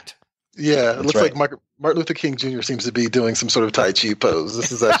 Action-packed. Yeah, it looks like Martin Luther King Jr. seems to be doing some sort of Tai Chi pose.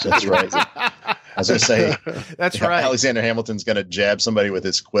 This is actually that's right. As I say, that's right. Alexander Hamilton's going to jab somebody with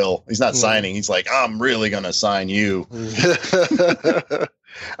his quill. He's not signing. He's like, I'm really going to sign you. So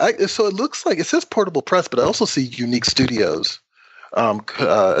it looks like it says Portable Press, but I also see Unique Studios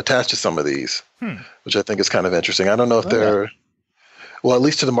attached to some of these, which I think is kind of interesting. I don't know if they're, well, at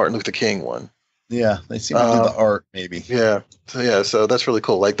least to the Martin Luther King one. Yeah, they seem to do the art, maybe. Yeah, so that's really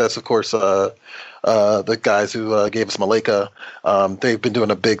cool. Like that's of course the guys who gave us Malika. They've been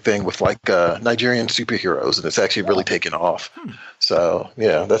doing a big thing with like Nigerian superheroes, and it's actually really taken off. So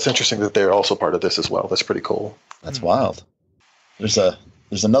yeah, that's interesting that they're also part of this as well. That's pretty cool. That's wild. There's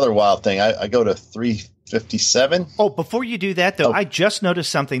another wild thing. I go to 357. Oh, before you do that, though, I just noticed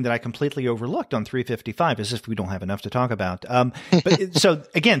something that I completely overlooked on 355, as if we don't have enough to talk about. But so,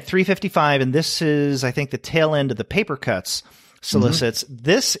 again, 355, and this is, I think, the tail end of the paper cuts solicits.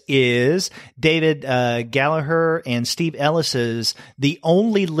 This is David Gallagher and Steve Ellis's The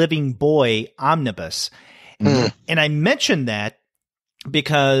Only Living Boy Omnibus. And I mentioned that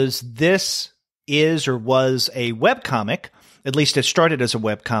because this is or was a webcomic. At least it started as a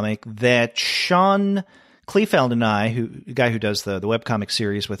webcomic that Sean Kleefeld and I, the guy who does the webcomic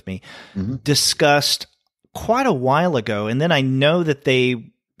series with me, discussed quite a while ago. And then I know that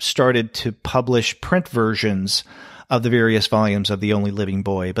they started to publish print versions of the various volumes of The Only Living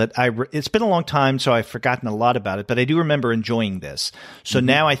Boy. But it's been a long time, so I've forgotten a lot about it. But I do remember enjoying this. So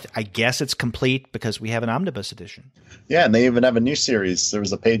now I guess it's complete because we have an omnibus edition. Yeah, and they even have a new series. There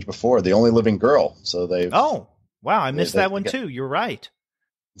was a page before, The Only Living Girl. So they've... Oh, wow, I missed that one too. You're right.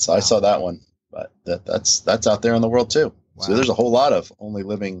 So I saw that one, but that's out there in the world too. Wow. So there's a whole lot of only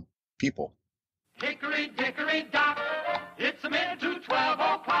living people. Hickory dickory dock, it's a minute to 12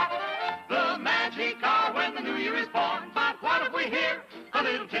 o'clock. The magic hour when the new year is born. But what if we hear a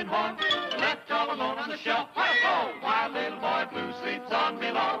little tin horn left all alone on the shelf? Oh, while little boy Blue sleeps on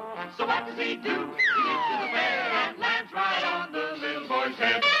below. So what does he do? He gets to the fair and lands right on the little boy's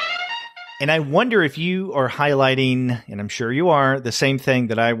head. And I wonder if you are highlighting, and I'm sure you are, the same thing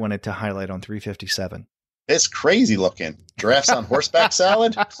that I wanted to highlight on 357. It's crazy looking. Giraffes on horseback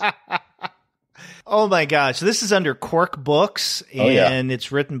salad. Oh my gosh. So this is under Quirk Books, and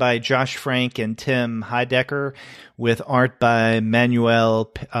it's written by Josh Frank and Tim Heidecker with art by Manuel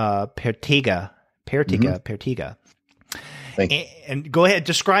Pertiga. And go ahead,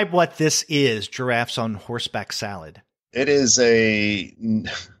 describe what this is, Giraffes on Horseback Salad. It is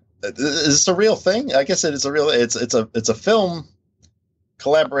is this a real thing? I guess it is a real. It's a film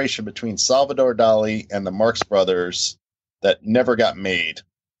collaboration between Salvador Dali and the Marx Brothers that never got made.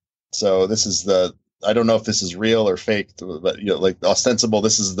 So this is I don't know if this is real or fake, but like ostensible,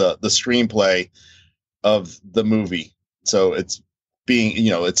 this is the screenplay of the movie. So it's being,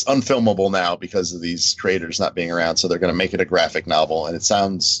 it's unfilmable now because of these creators not being around. So they're going to make it a graphic novel, and it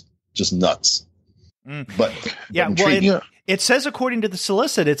sounds just nuts. But it says, according to the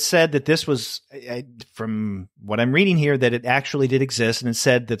solicit, it said that this was, from what I'm reading here, that it actually did exist, and it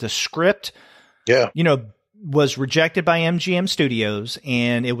said that the script, was rejected by MGM Studios,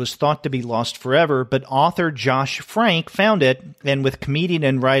 and it was thought to be lost forever. But author Josh Frank found it, and with comedian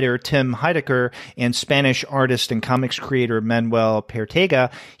and writer Tim Heidecker and Spanish artist and comics creator Manuel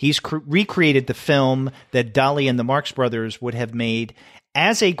Pertega, he's recreated the film that Dali and the Marx Brothers would have made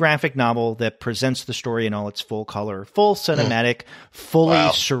as a graphic novel that presents the story in all its full color, full cinematic, fully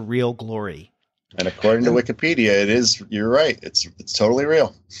surreal glory. And according to Wikipedia, you're right. It's totally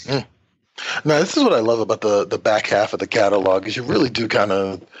real. Now, this is what I love about the back half of the catalog is you really do kind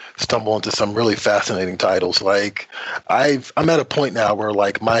of stumble into some really fascinating titles. Like I'm at a point now where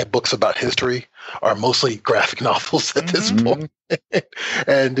like my books about history are mostly graphic novels at this point.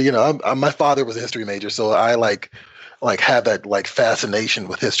 And my father was a history major, so I like have that like fascination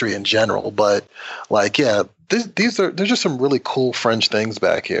with history in general. But like, yeah, there's just some really cool French things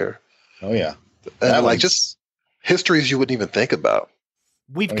back here. Oh yeah, and like just histories you wouldn't even think about.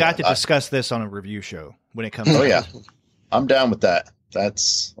 We've got to discuss this on a review show when it comes. Oh yeah, I'm down with that.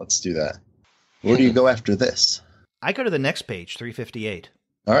 Let's do that. Where do you go after this? I go to the next page, 358.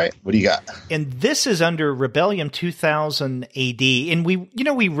 All right, what do you got? And this is under Rebellion 2000 AD, and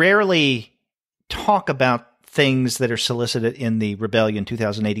we rarely talk about things that are solicited in the Rebellion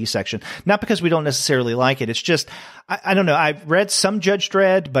 2000 AD section. Not because we don't necessarily like it. It's just, I don't know. I've read some Judge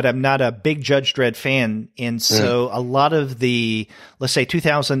Dredd, but I'm not a big Judge Dredd fan. And so a lot of the, let's say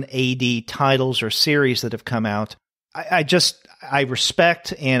 2000 AD titles or series that have come out, I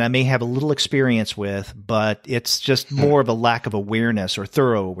respect and I may have a little experience with, but it's just more of a lack of awareness or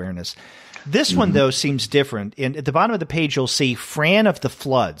thorough awareness. This one, though, seems different. And at the bottom of the page, you'll see Fran of the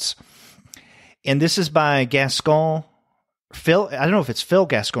Floods. And this is by Gascon Phil. I don't know if it's Phil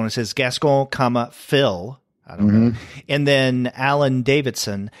Gascon. It says Gascon, Phil. I don't know. And then Alan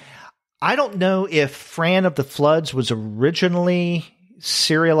Davidson. I don't know if Fran of the Floods was originally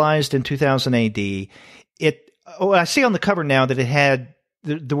serialized in 2000 AD. I see on the cover now that it had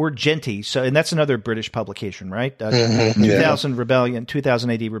the word Genty. So, and that's another British publication, right? 2000 Rebellion,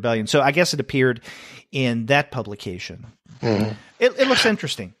 2000 AD Rebellion. So I guess it appeared in that publication. It looks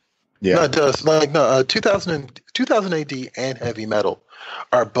interesting. Yeah, no, it does. 2000 AD and Heavy Metal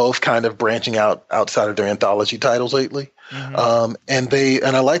are both kind of branching out outside of their anthology titles lately. And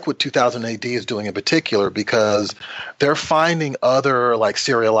I like what 2000 AD is doing in particular because they're finding other like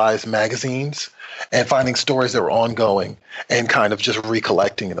serialized magazines and finding stories that were ongoing and kind of just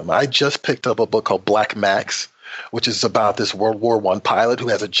recollecting them. I just picked up a book called Black Max, which is about this World War I pilot who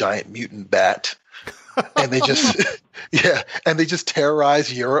has a giant mutant bat. And they just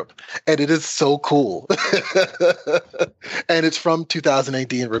terrorize Europe, and it is so cool. And it's from 2000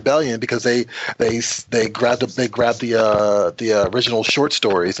 AD in Rebellion because they grabbed the original short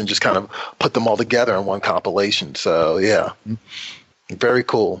stories and just kind of put them all together in one compilation. So yeah, very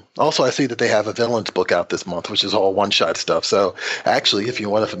cool. Also, I see that they have a villains book out this month, which is all one-shot stuff. So actually, if you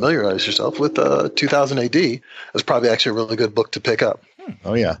want to familiarize yourself with 2000 AD, it's probably actually a really good book to pick up.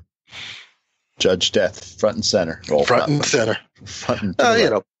 Oh yeah. Judge Death, front and center. Well, front and center.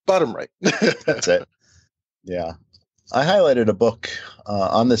 Bottom right. That's it. Yeah. I highlighted a book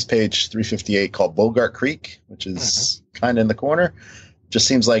on this page, 358, called Bogart Creek, which is kind of in the corner. Just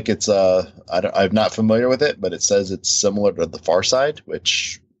seems like it's, I'm not familiar with it, but it says it's similar to The Far Side,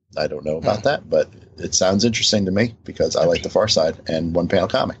 which I don't know about that, but it sounds interesting to me because I like The Far Side and One Panel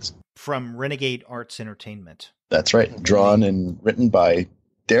Comics. From Renegade Arts Entertainment. That's right. Drawn and written by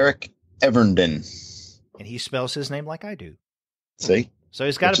Derek Evernden. And he spells his name like I do. See? So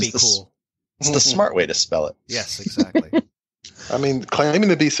he's got to be cool. It's the smart way to spell it. Yes, exactly. I mean, claiming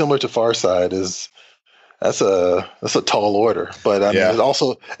to be similar to Farside that's a tall order, but I mean, it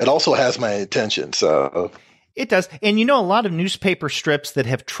also has my attention. So it does. And a lot of newspaper strips that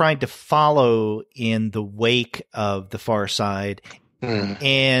have tried to follow in the wake of the Far Side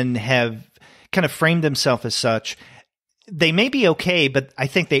and have kind of framed themselves as such. They may be okay, but I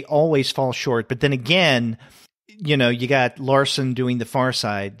think they always fall short. But then again, you got Larson doing The Far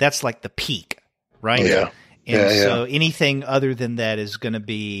Side. That's like the peak, right? Yeah. And so anything other than that is going to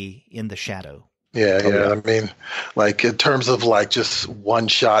be in the shadow. Yeah. I mean, like in terms of like just one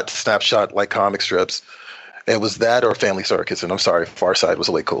shot, snapshot, like comic strips, it was that or Family Circus. And I'm sorry, Far Side was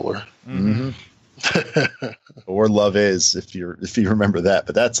way cooler. Or Love Is, if you remember that.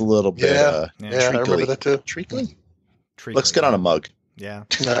 But that's a little bit treacly. I remember that too. Treacly. Looks good on a mug. Yeah.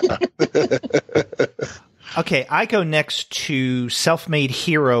 Okay, I go next to Self-Made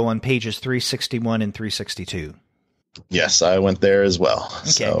Hero on pages 361 and 362. Yes, I went there as well.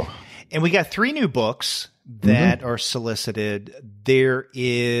 Okay. So. And we got 3 new books that are solicited. There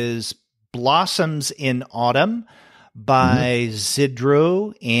is Blossoms in Autumn by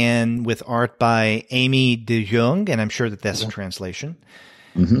Zidro and with art by Amy de Jong, and I'm sure that that's a translation.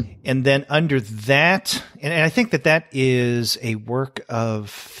 And then under that, and I think that is a work of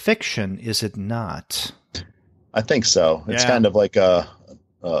fiction, is it not? I think so. It's kind of like a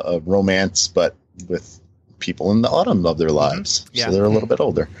romance, but with people in the autumn of their lives. So they're a little bit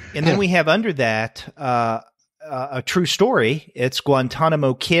older. And then we have under that a true story. It's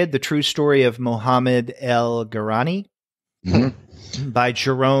Guantanamo Kid, the true story of Mohammed El-Gharani by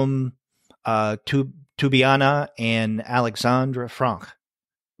Jerome Tubiana and Alexandre Franck.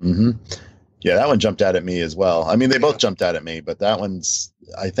 Mm-hmm. Yeah, that one jumped out at me as well. I mean, they both jumped out at me, but that one's,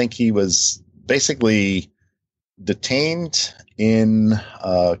 I think he was basically detained in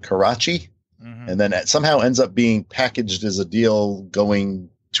Karachi, and then somehow ends up being packaged as a deal going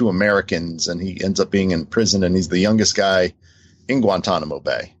to Americans, and he ends up being in prison, and he's the youngest guy in Guantanamo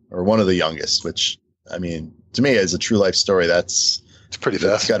Bay, or one of the youngest, which, I mean, to me, as a true life story, it's pretty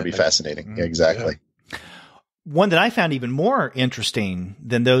fascinating. It's got to be fascinating. Yeah, exactly. Yeah. One that I found even more interesting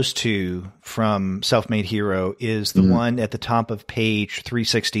than those two from Self-Made Hero is the one at the top of page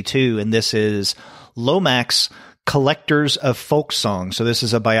 362, and this is Lomax, Collectors of Folk Songs. So this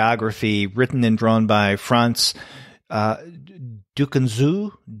is a biography written and drawn by Franz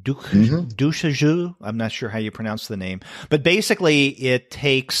Duchenzou. I'm not sure how you pronounce the name, but basically it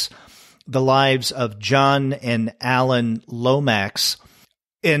takes the lives of John and Alan Lomax.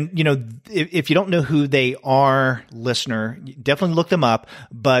 And, you know, if you don't know who they are, listener, definitely look them up.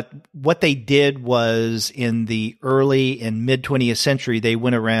 But what they did was in the early and mid 20th century, they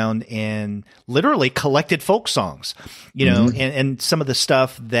went around and literally collected folk songs, you know, and some of the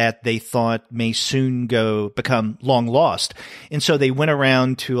stuff that they thought may soon become long lost. And so they went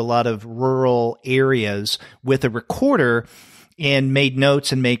around to a lot of rural areas with a recorder and made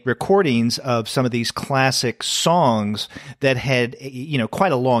notes and made recordings of some of these classic songs that had, you know,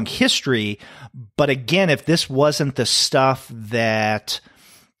 quite a long history. But again, if this wasn't the stuff that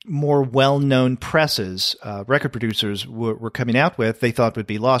more well-known presses, record producers were coming out with, they thought would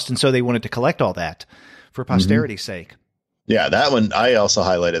be lost. And so they wanted to collect all that for posterity's sake. Yeah, that one, I also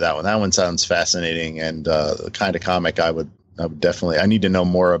highlighted that one. That one sounds fascinating, and the kind of comic I would definitely, I need to know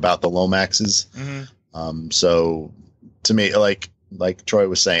more about the Lomaxes. So to me, like Troy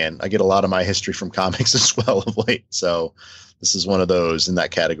was saying, I get a lot of my history from comics as well of late. So this is one of those in that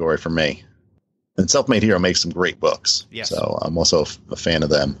category for me. And Self-Made Hero makes some great books. Yes. So I'm also a fan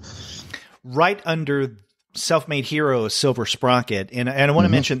of them. Right under Self-Made Hero is Silver Sprocket. And I want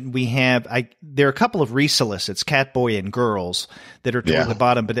to mention there are a couple of resolicits, Catboy and Girls, that are toward the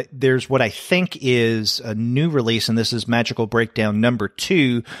bottom. But there's what I think is a new release, and this is Magical Breakdown number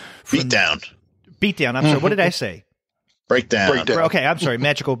 2. Beatdown. I'm sorry. What did I say? Breakdown. Okay, I'm sorry.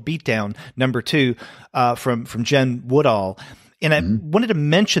 Magical Beatdown number 2 from Jen Woodall. And I wanted to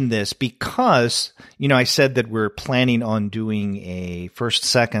mention this because, you know, I said that we're planning on doing a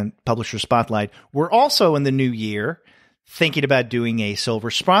second publisher spotlight. We're also in the new year thinking about doing a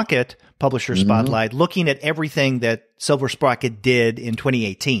Silver Sprocket publisher spotlight, looking at everything that Silver Sprocket did in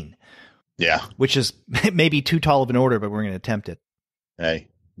 2018. Yeah. Which is maybe too tall of an order, but we're going to attempt it. Hey,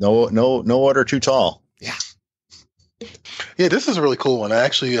 no order too tall. Yeah. Yeah, this is a really cool one.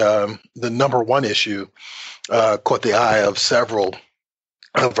 Actually, the number 1 issue caught the eye of several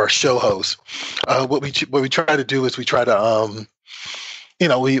of our show hosts. What we try to do is we try to,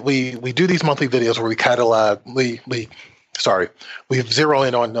 we do these monthly videos where we catalog, we zero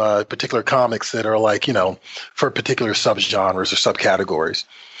in on particular comics that are like, you know, for particular subgenres or subcategories.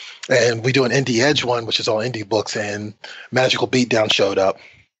 And we do an Indie Edge one, which is all indie books, and Magical Beatdown showed up.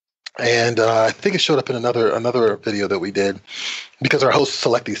 And I think it showed up in another video that we did because our hosts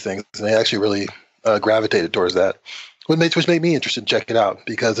select these things, and they actually really gravitated towards that, which made me interested in checking it out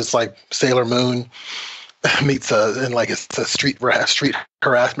because it's like Sailor Moon meets it's a street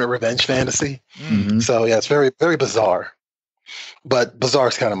harassment revenge fantasy. So yeah, it's very, very bizarre, but bizarre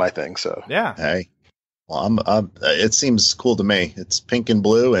is kind of my thing. So yeah. Hey, well, it seems cool to me. It's pink and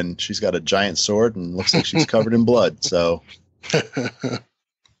blue, and she's got a giant sword and looks like she's covered in blood. So.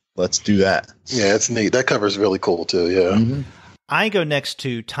 Let's do that. Yeah, it's neat. That cover is really cool too. Yeah. I go next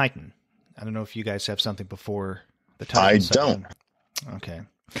to Titan. I don't know if you guys have something before the Titan. I don't. Okay.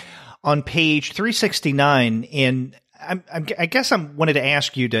 On page 369, and I guess I wanted to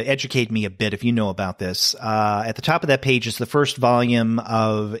ask you to educate me a bit if you know about this. At the top of that page is the first volume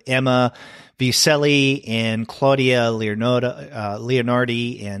of Emma Vicelli and Claudia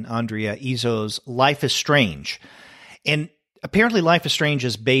Leonardi and Andrea Izzo's Life is Strange. And apparently Life is Strange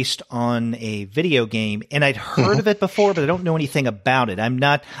is based on a video game, and I'd heard of it before, but I don't know anything about it.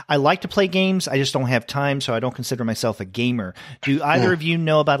 I like to play games. I just don't have time, so I don't consider myself a gamer. Do either of you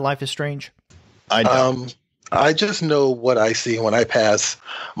know about Life is Strange? I don't. I just know what I see when I pass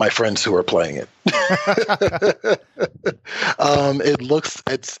my friends who are playing it.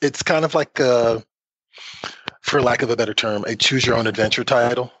 It's kind of like for lack of a better term, a choose your own adventure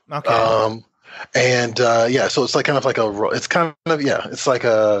title. Okay. And so it's like kind of like it's like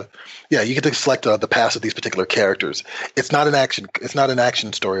you get to select the past of these particular characters. It's not an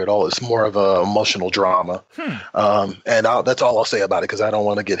action story at all. It's more of a emotional drama. And that's all I'll say about it, because I don't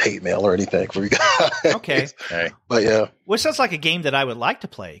want to get hate mail or anything for you guys. Okay. But yeah. Well, it sounds like a game that I would like to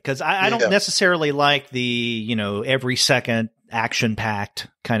play, because I don't necessarily like the, every second action-packed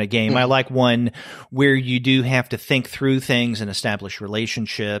kind of game. I like one where you do have to think through things and establish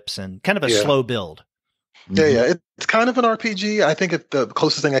relationships, and kind of a slow build. Yeah. It's kind of an RPG. I think the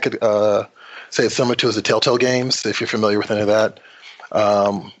closest thing I could say it's similar to is the Telltale games, if you're familiar with any of that.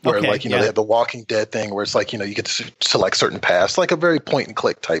 Where they have the Walking Dead thing, where it's like, you get to select certain paths, like a very point and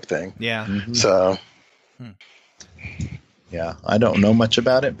click type thing. Yeah. So. Yeah, I don't know much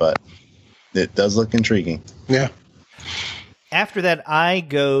about it, but it does look intriguing. Yeah. After that, I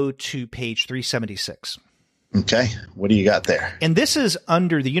go to page 376. Okay. What do you got there? And this is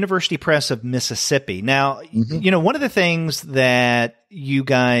under the University Press of Mississippi. Now, one of the things that you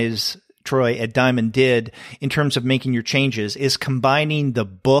guys, Troy, at Diamond did in terms of making your changes is combining the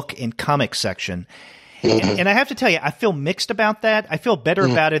book and comic section. And I have to tell you, I feel mixed about that. I feel better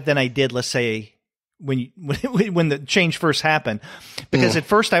about it than I did, let's say, when the change first happened, because at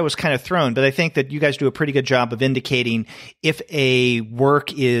first I was kind of thrown, but I think that you guys do a pretty good job of indicating if a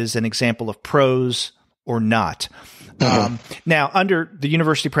work is an example of prose or not. Now, under the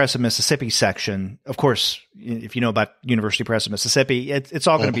University Press of Mississippi section, of course, if you know about University Press of Mississippi, it's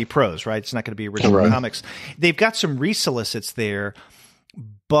all going to be prose, right? It's not going to be original comics. They've got some resolicits there,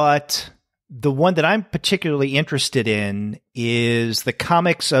 but the one that I'm particularly interested in is the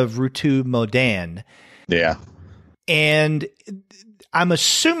comics of Rutu Modan. Yeah. And I'm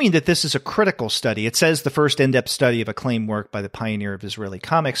assuming that this is a critical study. It says the first in-depth study of acclaimed work by the pioneer of Israeli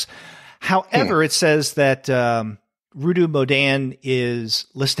comics. However, it says that Rutu Modan is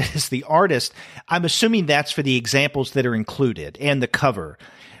listed as the artist. I'm assuming that's for the examples that are included and the cover,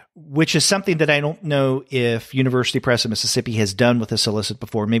 which is something that I don't know if University Press of Mississippi has done with a solicit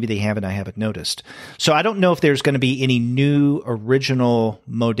before. Maybe they haven't. I haven't noticed. So I don't know if there's going to be any new original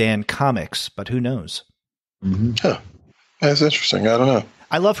Modan comics, but who knows? That's interesting. I don't know.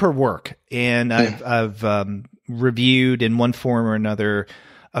 I love her work, and I've reviewed in one form or another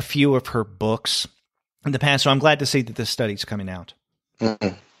a few of her books in the past. So I'm glad to see that this study's coming out.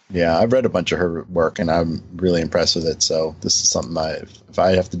 Yeah, I've read a bunch of her work, and I'm really impressed with it. So this is something if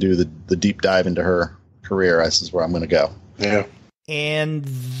I have to do the deep dive into her career, this is where I'm going to go. Yeah. And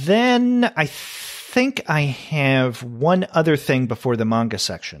then I think I have one other thing before the manga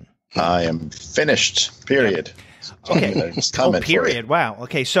section. I am finished, period. Okay. Period. Wow.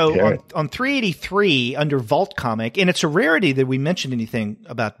 Okay. So on 383 under Vault Comic, and it's a rarity that we mentioned anything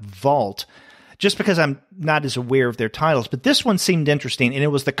about Vault, just because I'm not as aware of their titles, but this one seemed interesting, and it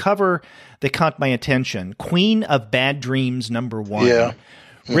was the cover that caught my attention. Queen of Bad Dreams #1. Yeah.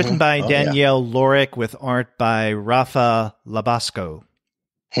 Written by Danielle Lorick with art by Rafa Labasco.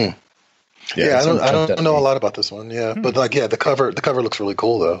 Yeah, I don't know a lot about this one. Yeah, but the cover looks really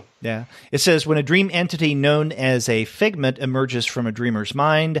cool though. Yeah, it says when a dream entity known as a figment emerges from a dreamer's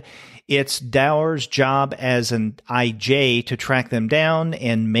mind, it's Dower's job as an IJ to track them down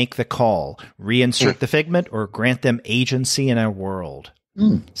and make the call, reinsert the figment, or grant them agency in our world.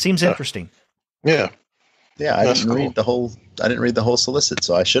 Seems interesting. Yeah. Yeah, I didn't read the whole solicit,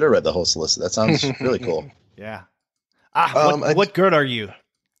 so I should have read the whole solicit. That sounds really cool. Yeah. What good are you?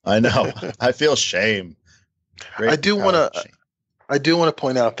 I know. I feel shame. I do want to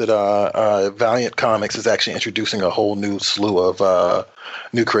point out that Valiant Comics is actually introducing a whole new slew of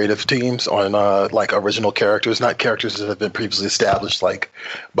new creative teams on like original characters, not characters that have been previously established like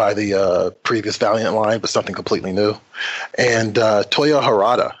by the previous Valiant line, but something completely new. And Toya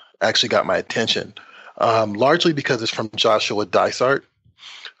Harada actually got my attention, largely because it's from Joshua Dysart,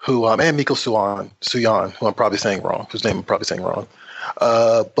 who and Miko Suyan, who I'm probably saying wrong, whose name I'm probably saying wrong.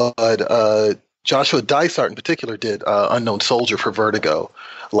 But Joshua Dysart in particular did Unknown Soldier for Vertigo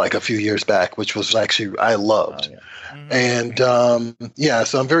like a few years back, which was actually I loved. And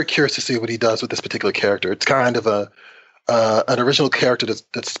so I'm very curious to see what he does with this particular character. It's kind of an original character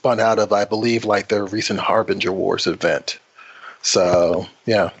that's spun out of, I believe, like their recent Harbinger Wars event. So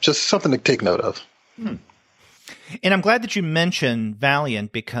yeah, just something to take note of. And I'm glad that you mentioned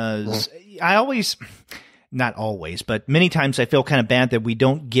Valiant, because I always, not always, but many times I feel kind of bad that we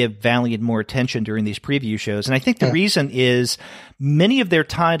don't give Valiant more attention during these preview shows. And I think the reason is many of their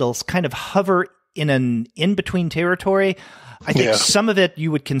titles kind of hover in an in-between territory. I think some of it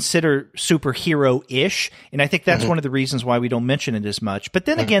you would consider superhero-ish, and I think that's one of the reasons why we don't mention it as much. But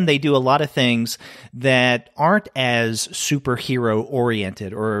then again, they do a lot of things that aren't as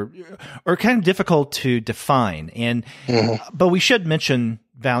superhero-oriented or kind of difficult to define. And but we should mention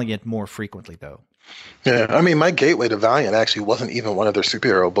Valiant more frequently, though. Yeah, I mean, my gateway to Valiant actually wasn't even one of their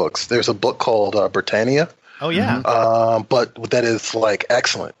superhero books. There's a book called Britannia. Oh, yeah. But that is like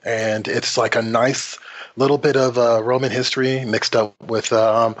excellent. And it's like a nice little bit of Roman history mixed up with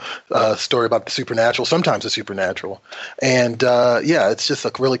a story about the supernatural, sometimes the supernatural. And it's just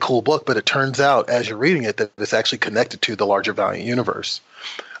a really cool book. But it turns out as you're reading it that it's actually connected to the larger Valiant universe.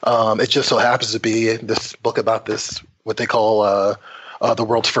 It just so happens to be this book about this, what they call the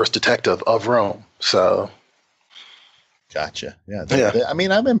world's first detective of Rome. So. Gotcha. Yeah. I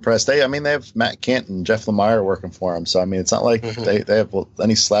mean, I'm impressed. They have Matt Kent and Jeff Lemire working for them. So, I mean, it's not like they have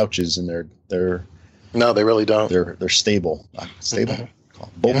any slouches in their. No, they really don't. They're stable. Stable.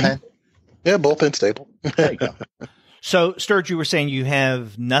 Bullpen. Yeah, bullpen stable. There you go. So, Sturge, you were saying you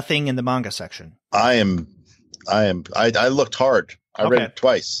have nothing in the manga section. I looked hard. I read it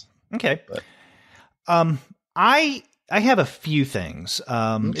twice. Okay. But. I have a few things.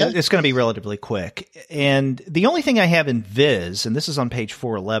 It's going to be relatively quick. And the only thing I have in Viz, and this is on page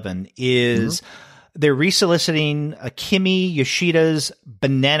 411, is they're resoliciting Akimi Yoshida's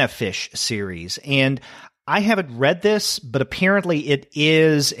Banana Fish series. And I haven't read this, but apparently it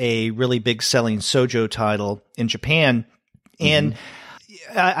is a really big selling shoujo title in Japan. And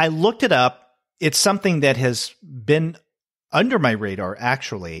I looked it up. It's something that has been under my radar,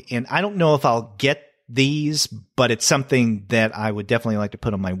 actually. And I don't know if I'll get these, but it's something that I would definitely like to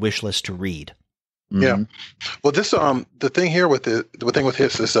put on my wish list to read. Yeah. Well, this the thing here with the thing with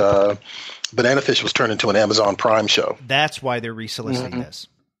his is Banana Fish was turned into an Amazon Prime show. That's why they're resoliciting this.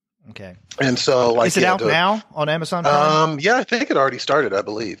 Okay. And so, like, is it out now on Amazon Prime? Yeah, I think it already started, I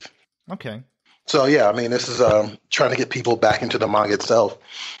believe. Okay. So yeah, I mean, this is trying to get people back into the manga itself,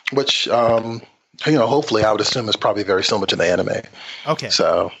 which hopefully I would assume is probably very similar to the anime. Okay.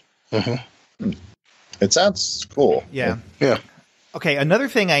 So. It sounds cool. Yeah. Yeah. Okay, another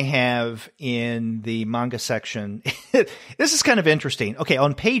thing I have in the manga section, this is kind of interesting. Okay,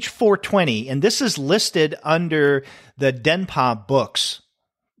 on page 420, and this is listed under the Denpa Books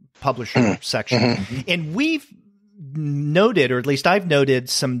publisher section. And we've noted, or at least I've noted,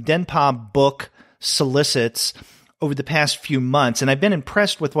 some Denpa book solicits over the past few months, and I've been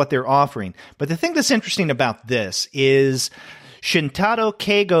impressed with what they're offering. But the thing that's interesting about this is Shintaro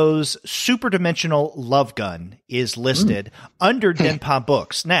Keigo's Superdimensional Love Gun is listed under Denpa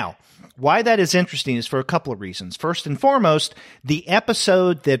Books. Now, why that is interesting is for a couple of reasons. First and foremost, the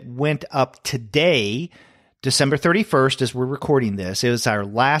episode that went up today, December 31st, as we're recording this, is our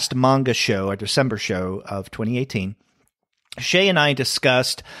last manga show, our December show of 2018. Shay and I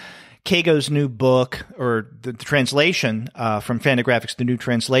discussed Keigo's new book, or the translation from Fantagraphics, the new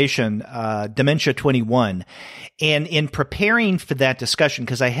translation, Dementia 21. And in preparing for that discussion,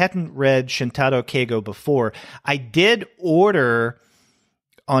 because I hadn't read Shintaro Keigo before, I did order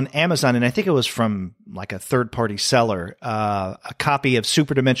on Amazon, and I think it was from like a third-party seller, a copy of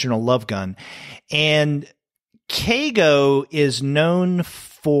Superdimensional Love Gun. And Keigo is known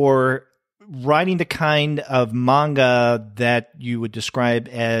for writing the kind of manga that you would describe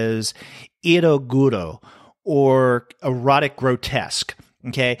as iroguro, or erotic grotesque.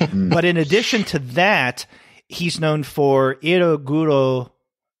 Okay. But in addition to that, he's known for iroguro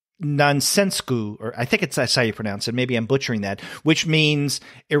nansensku, or I think that's how you pronounce it. Maybe I'm butchering that, which means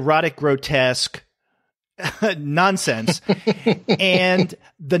erotic grotesque nonsense. And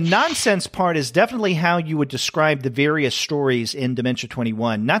the nonsense part is definitely how you would describe the various stories in Dementia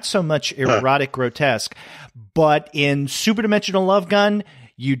 21. Not so much erotic grotesque, but in Superdimensional Love Gun,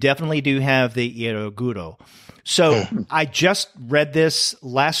 you definitely do have the iroguro. So I just read this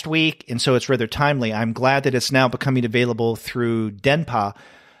last week, and so it's rather timely. I'm glad that it's now becoming available through Denpa.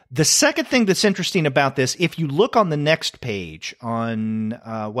 The second thing that's interesting about this, if you look on the next page on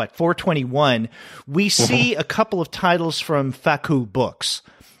 421, we see a couple of titles from Faku Books.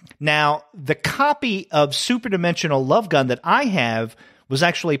 Now, the copy of Superdimensional Love Gun that I have was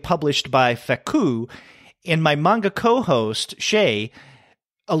actually published by Faku, and my manga co-host, Shay,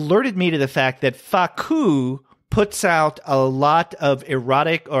 alerted me to the fact that Faku puts out a lot of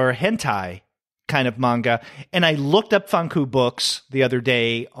erotic or hentai kind of manga, and I looked up Faku Books the other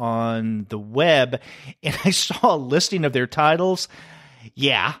day on the web, and I saw a listing of their titles.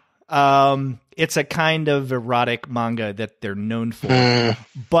 Yeah, it's a kind of erotic manga that they're known for.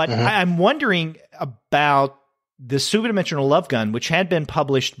 But I'm wondering about the Superdimensional Love Gun, which had been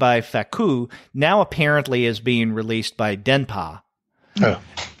published by Faku, now apparently is being released by Denpa. Oh.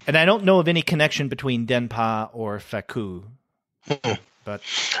 And I don't know of any connection between Denpa or Faku. But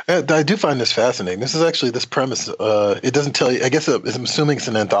I do find this fascinating. This is actually this premise. It doesn't tell you. I guess I'm assuming it's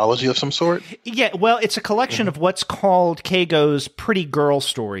an anthology of some sort. Yeah, well, it's a collection of what's called Keigo's pretty girl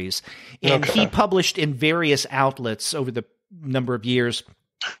stories, and he published in various outlets over the number of years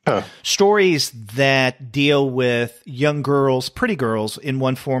stories that deal with young girls, pretty girls, in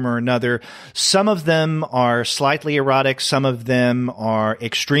one form or another. Some of them are slightly erotic. Some of them are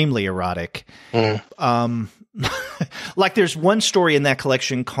extremely erotic. Like there's one story in that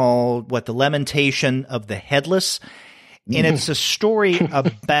collection called The Lamentation of the Headless. And it's a story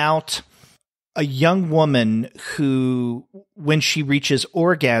about a young woman who, when she reaches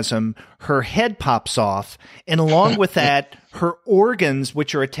orgasm, her head pops off. And along with that, her organs,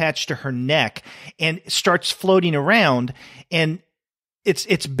 which are attached to her neck, and starts floating around. And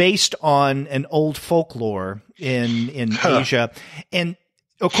it's based on an old folklore in Asia. And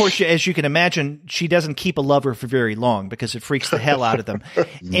of course, as you can imagine, she doesn't keep a lover for very long because it freaks the hell out of them.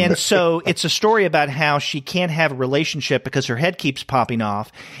 And so it's a story about how she can't have a relationship because her head keeps popping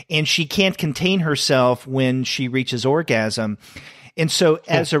off, and she can't contain herself when she reaches orgasm. And so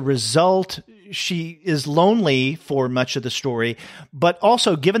as a result, she is lonely for much of the story, but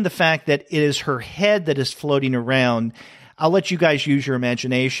also given the fact that it is her head that is floating around, I'll let you guys use your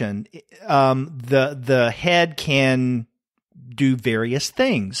imagination. The head can do various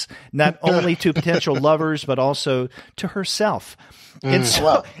things, not only to potential lovers, but also to herself. And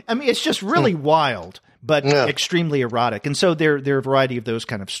so, I mean, it's just really wild, but extremely erotic. And so there are a variety of those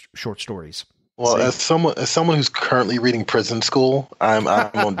kind of short stories. Well, as someone who's currently reading Prison School, I'm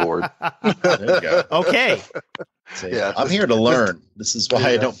on board. There you go. Okay. Yeah, I'm here to learn. This is why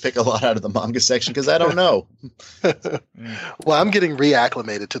I don't pick a lot out of the manga section, because I don't know. Well, I'm getting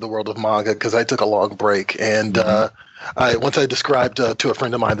reacclimated to the world of manga because I took a long break, and once I described to a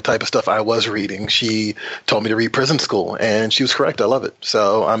friend of mine the type of stuff I was reading, she told me to read Prison School, and she was correct. I love it.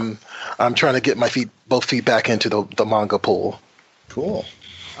 So I'm trying to get my both feet back into the manga pool. Cool.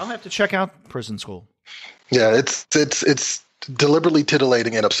 I'll have to check out Prison School. Yeah, it's deliberately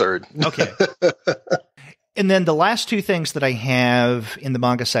titillating and absurd. Okay. And then the last two things that I have in the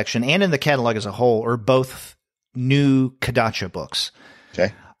manga section and in the catalog as a whole are both new Kodacha books.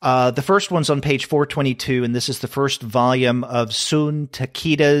 Okay. The first one's on page 422, and this is the first volume of Sun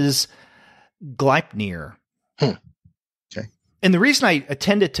Takeda's Gleipnir. Okay. And the reason I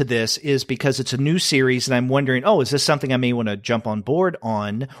attended to this is because it's a new series, and I'm wondering, is this something I may want to jump on board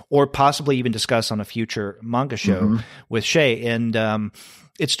on, or possibly even discuss on a future manga show with Shay? And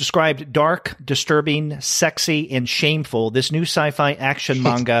it's described dark, disturbing, sexy, and shameful. This new sci-fi action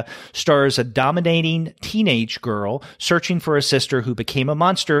manga stars a dominating teenage girl searching for a sister who became a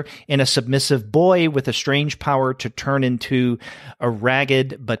monster and a submissive boy with a strange power to turn into a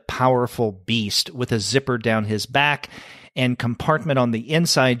ragged but powerful beast with a zipper down his back and compartment on the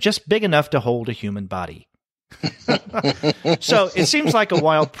inside just big enough to hold a human body. So it seems like a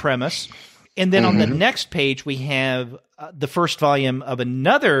wild premise. And then on the next page, we have the first volume of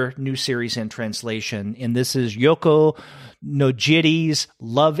another new series in translation, and this is Yoko Nojiri's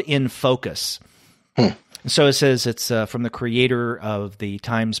Love in Focus. So it says it's from the creator of the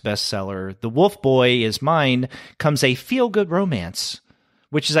Times bestseller, The Wolf Boy Is Mine, comes a feel-good romance,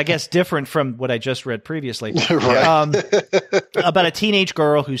 which is, I guess, different from what I just read previously. About a teenage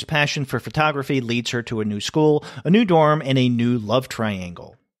girl whose passion for photography leads her to a new school, a new dorm, and a new love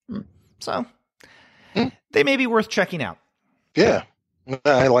triangle. So they may be worth checking out. Yeah. I'm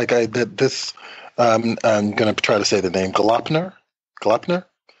going to try to say the name. Gleipnir?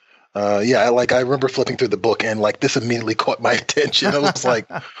 I remember flipping through the book, and this immediately caught my attention. I was like,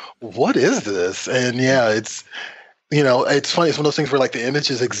 what is this? And it's funny. It's one of those things where the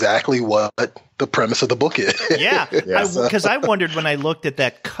image is exactly what the premise of the book is. Yeah. Because I wondered when I looked at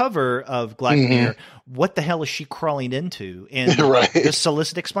that cover of Gleipnir, what the hell is she crawling into? And the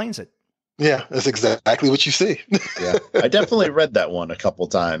solicit explains it. Yeah, that's exactly what you see. Yeah, I definitely read that one a couple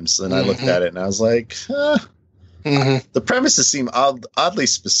times, and I looked at it, and I was like, the premises seem oddly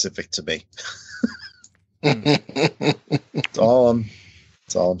specific to me. That's all I'm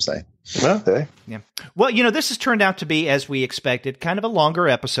saying. Okay. Yeah. Well, this has turned out to be, as we expected, kind of a longer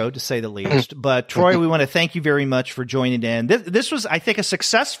episode, to say the least. But, Troy, we want to thank you very much for joining in. This was, I think, a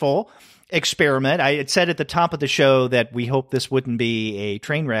successful experiment. I had said at the top of the show that we hoped this wouldn't be a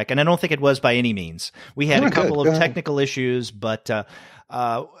train wreck, and I don't think it was by any means. We had a couple of technical issues, but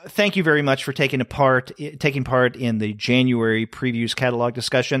Thank you very much for taking part in the January previews catalog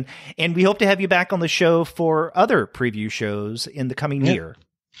discussion. And we hope to have you back on the show for other preview shows in the coming year.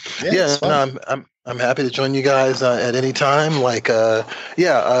 Yeah, I'm happy to join you guys at any time.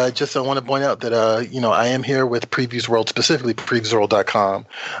 Just I want to point out that I am here with PreviewsWorld, specifically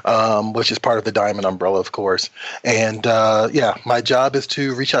PreviewsWorld.com, which is part of the Diamond umbrella, of course. And my job is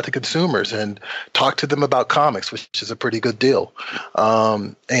to reach out to consumers and talk to them about comics, which is a pretty good deal.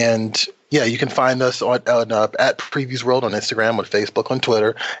 You can find us at PreviewsWorld on Instagram, on Facebook, on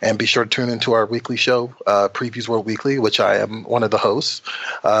Twitter, and be sure to tune into our weekly show, Previews World Weekly, which I am one of the hosts,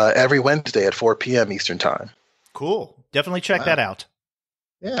 every Wednesday at 4 p.m. Eastern Time. Cool. Definitely check that out.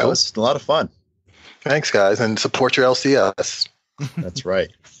 Yeah, it was a lot of fun. Thanks, guys, and support your LCS. That's right.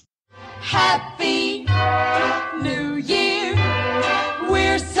 Happy New Year.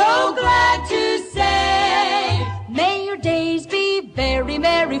 We're so glad to say, may your days be very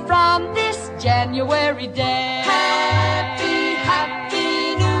merry from this January day. Happy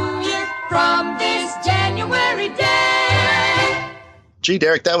New Year from this January day. Gee,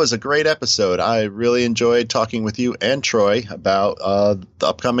 Derek, that was a great episode. I really enjoyed talking with you and Troy about the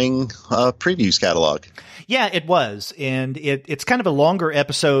upcoming previews catalog. Yeah, it was. And it's kind of a longer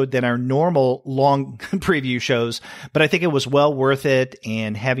episode than our normal long preview shows, but I think it was well worth it.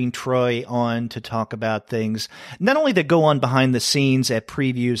 And having Troy on to talk about things, not only that go on behind the scenes at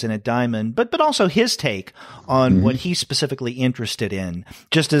Previews and at Diamond, but also his take on what he's specifically interested in,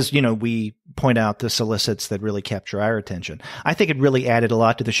 just as, we point out the solicits that really capture our attention. I think it really added a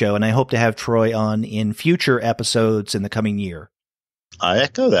lot to the show, and I hope to have Troy on in future episodes in the coming year. I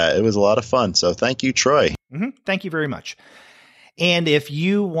echo that. It was a lot of fun. So thank you, Troy. Thank you very much. And if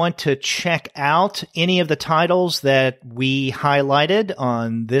you want to check out any of the titles that we highlighted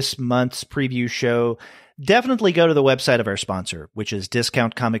on this month's preview show, definitely go to the website of our sponsor, which is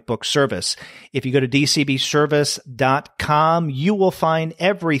Discount Comic Book Service. If you go to dcbservice.com, you will find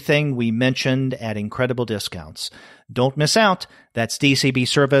everything we mentioned at incredible discounts. Don't miss out. That's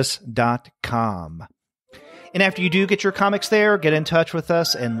dcbservice.com. And after you do get your comics there, get in touch with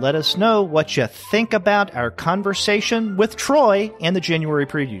us and let us know what you think about our conversation with Troy and the January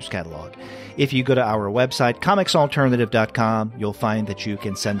Previews catalog. If you go to our website, comicsalternative.com, you'll find that you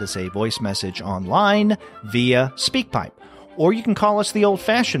can send us a voice message online via SpeakPipe. Or you can call us the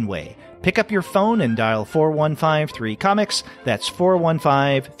old-fashioned way. Pick up your phone and dial 4153-COMICS. That's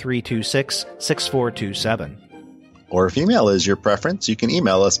 415-326-6427. Or if email is your preference, you can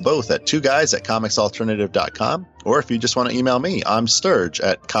email us both at twoguys@comicsalternative.com. Or if you just want to email me, I'm Sturge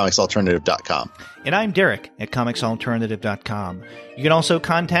at comicsalternative.com. And I'm Derek at comicsalternative.com. You can also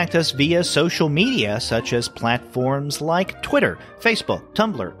contact us via social media, such as platforms like Twitter, Facebook,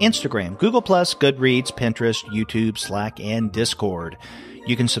 Tumblr, Instagram, Google+, Goodreads, Pinterest, YouTube, Slack, and Discord.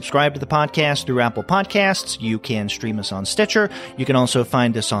 You can subscribe to the podcast through Apple Podcasts. You can stream us on Stitcher. You can also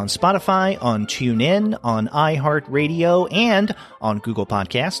find us on Spotify, on TuneIn, on iHeartRadio, and on Google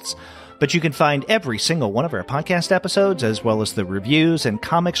Podcasts. But you can find every single one of our podcast episodes, as well as the reviews and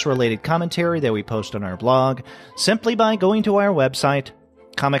comics-related commentary that we post on our blog, simply by going to our website,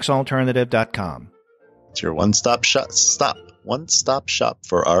 comicsalternative.com. It's your one-stop shop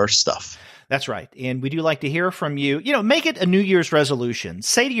for our stuff. That's right. And we do like to hear from you. Make it a New Year's resolution.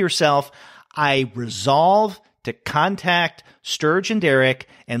 Say to yourself, I resolve to contact Sterg and Derek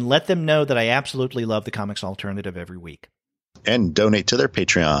and let them know that I absolutely love the Comics Alternative every week. And donate to their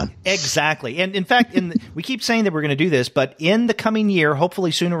Patreon. Exactly. And in fact, we keep saying that we're going to do this, but in the coming year,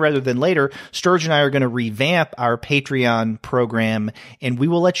 hopefully sooner rather than later, Sterg and I are going to revamp our Patreon program, and we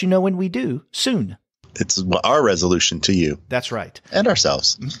will let you know when we do soon. It's our resolution to you. That's right. And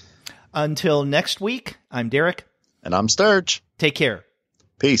ourselves. Until next week, I'm Derek. And I'm Sturge. Take care.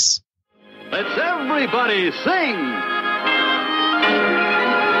 Peace. Let's everybody sing.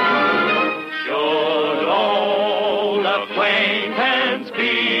 Should old acquaintance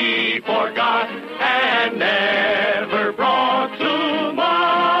be forgot and never brought to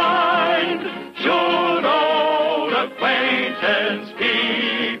mind? Should old acquaintance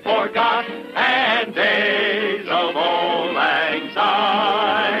be forgot and days of old lang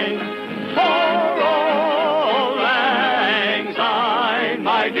syne? For old lang syne,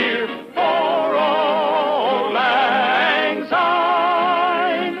 my dear, for old lang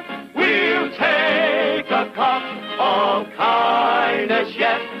syne, we'll take a cup of kindness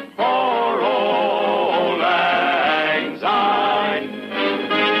yet for old lang syne.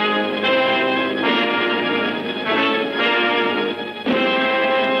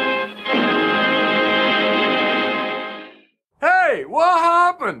 Hey, what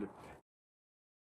happened?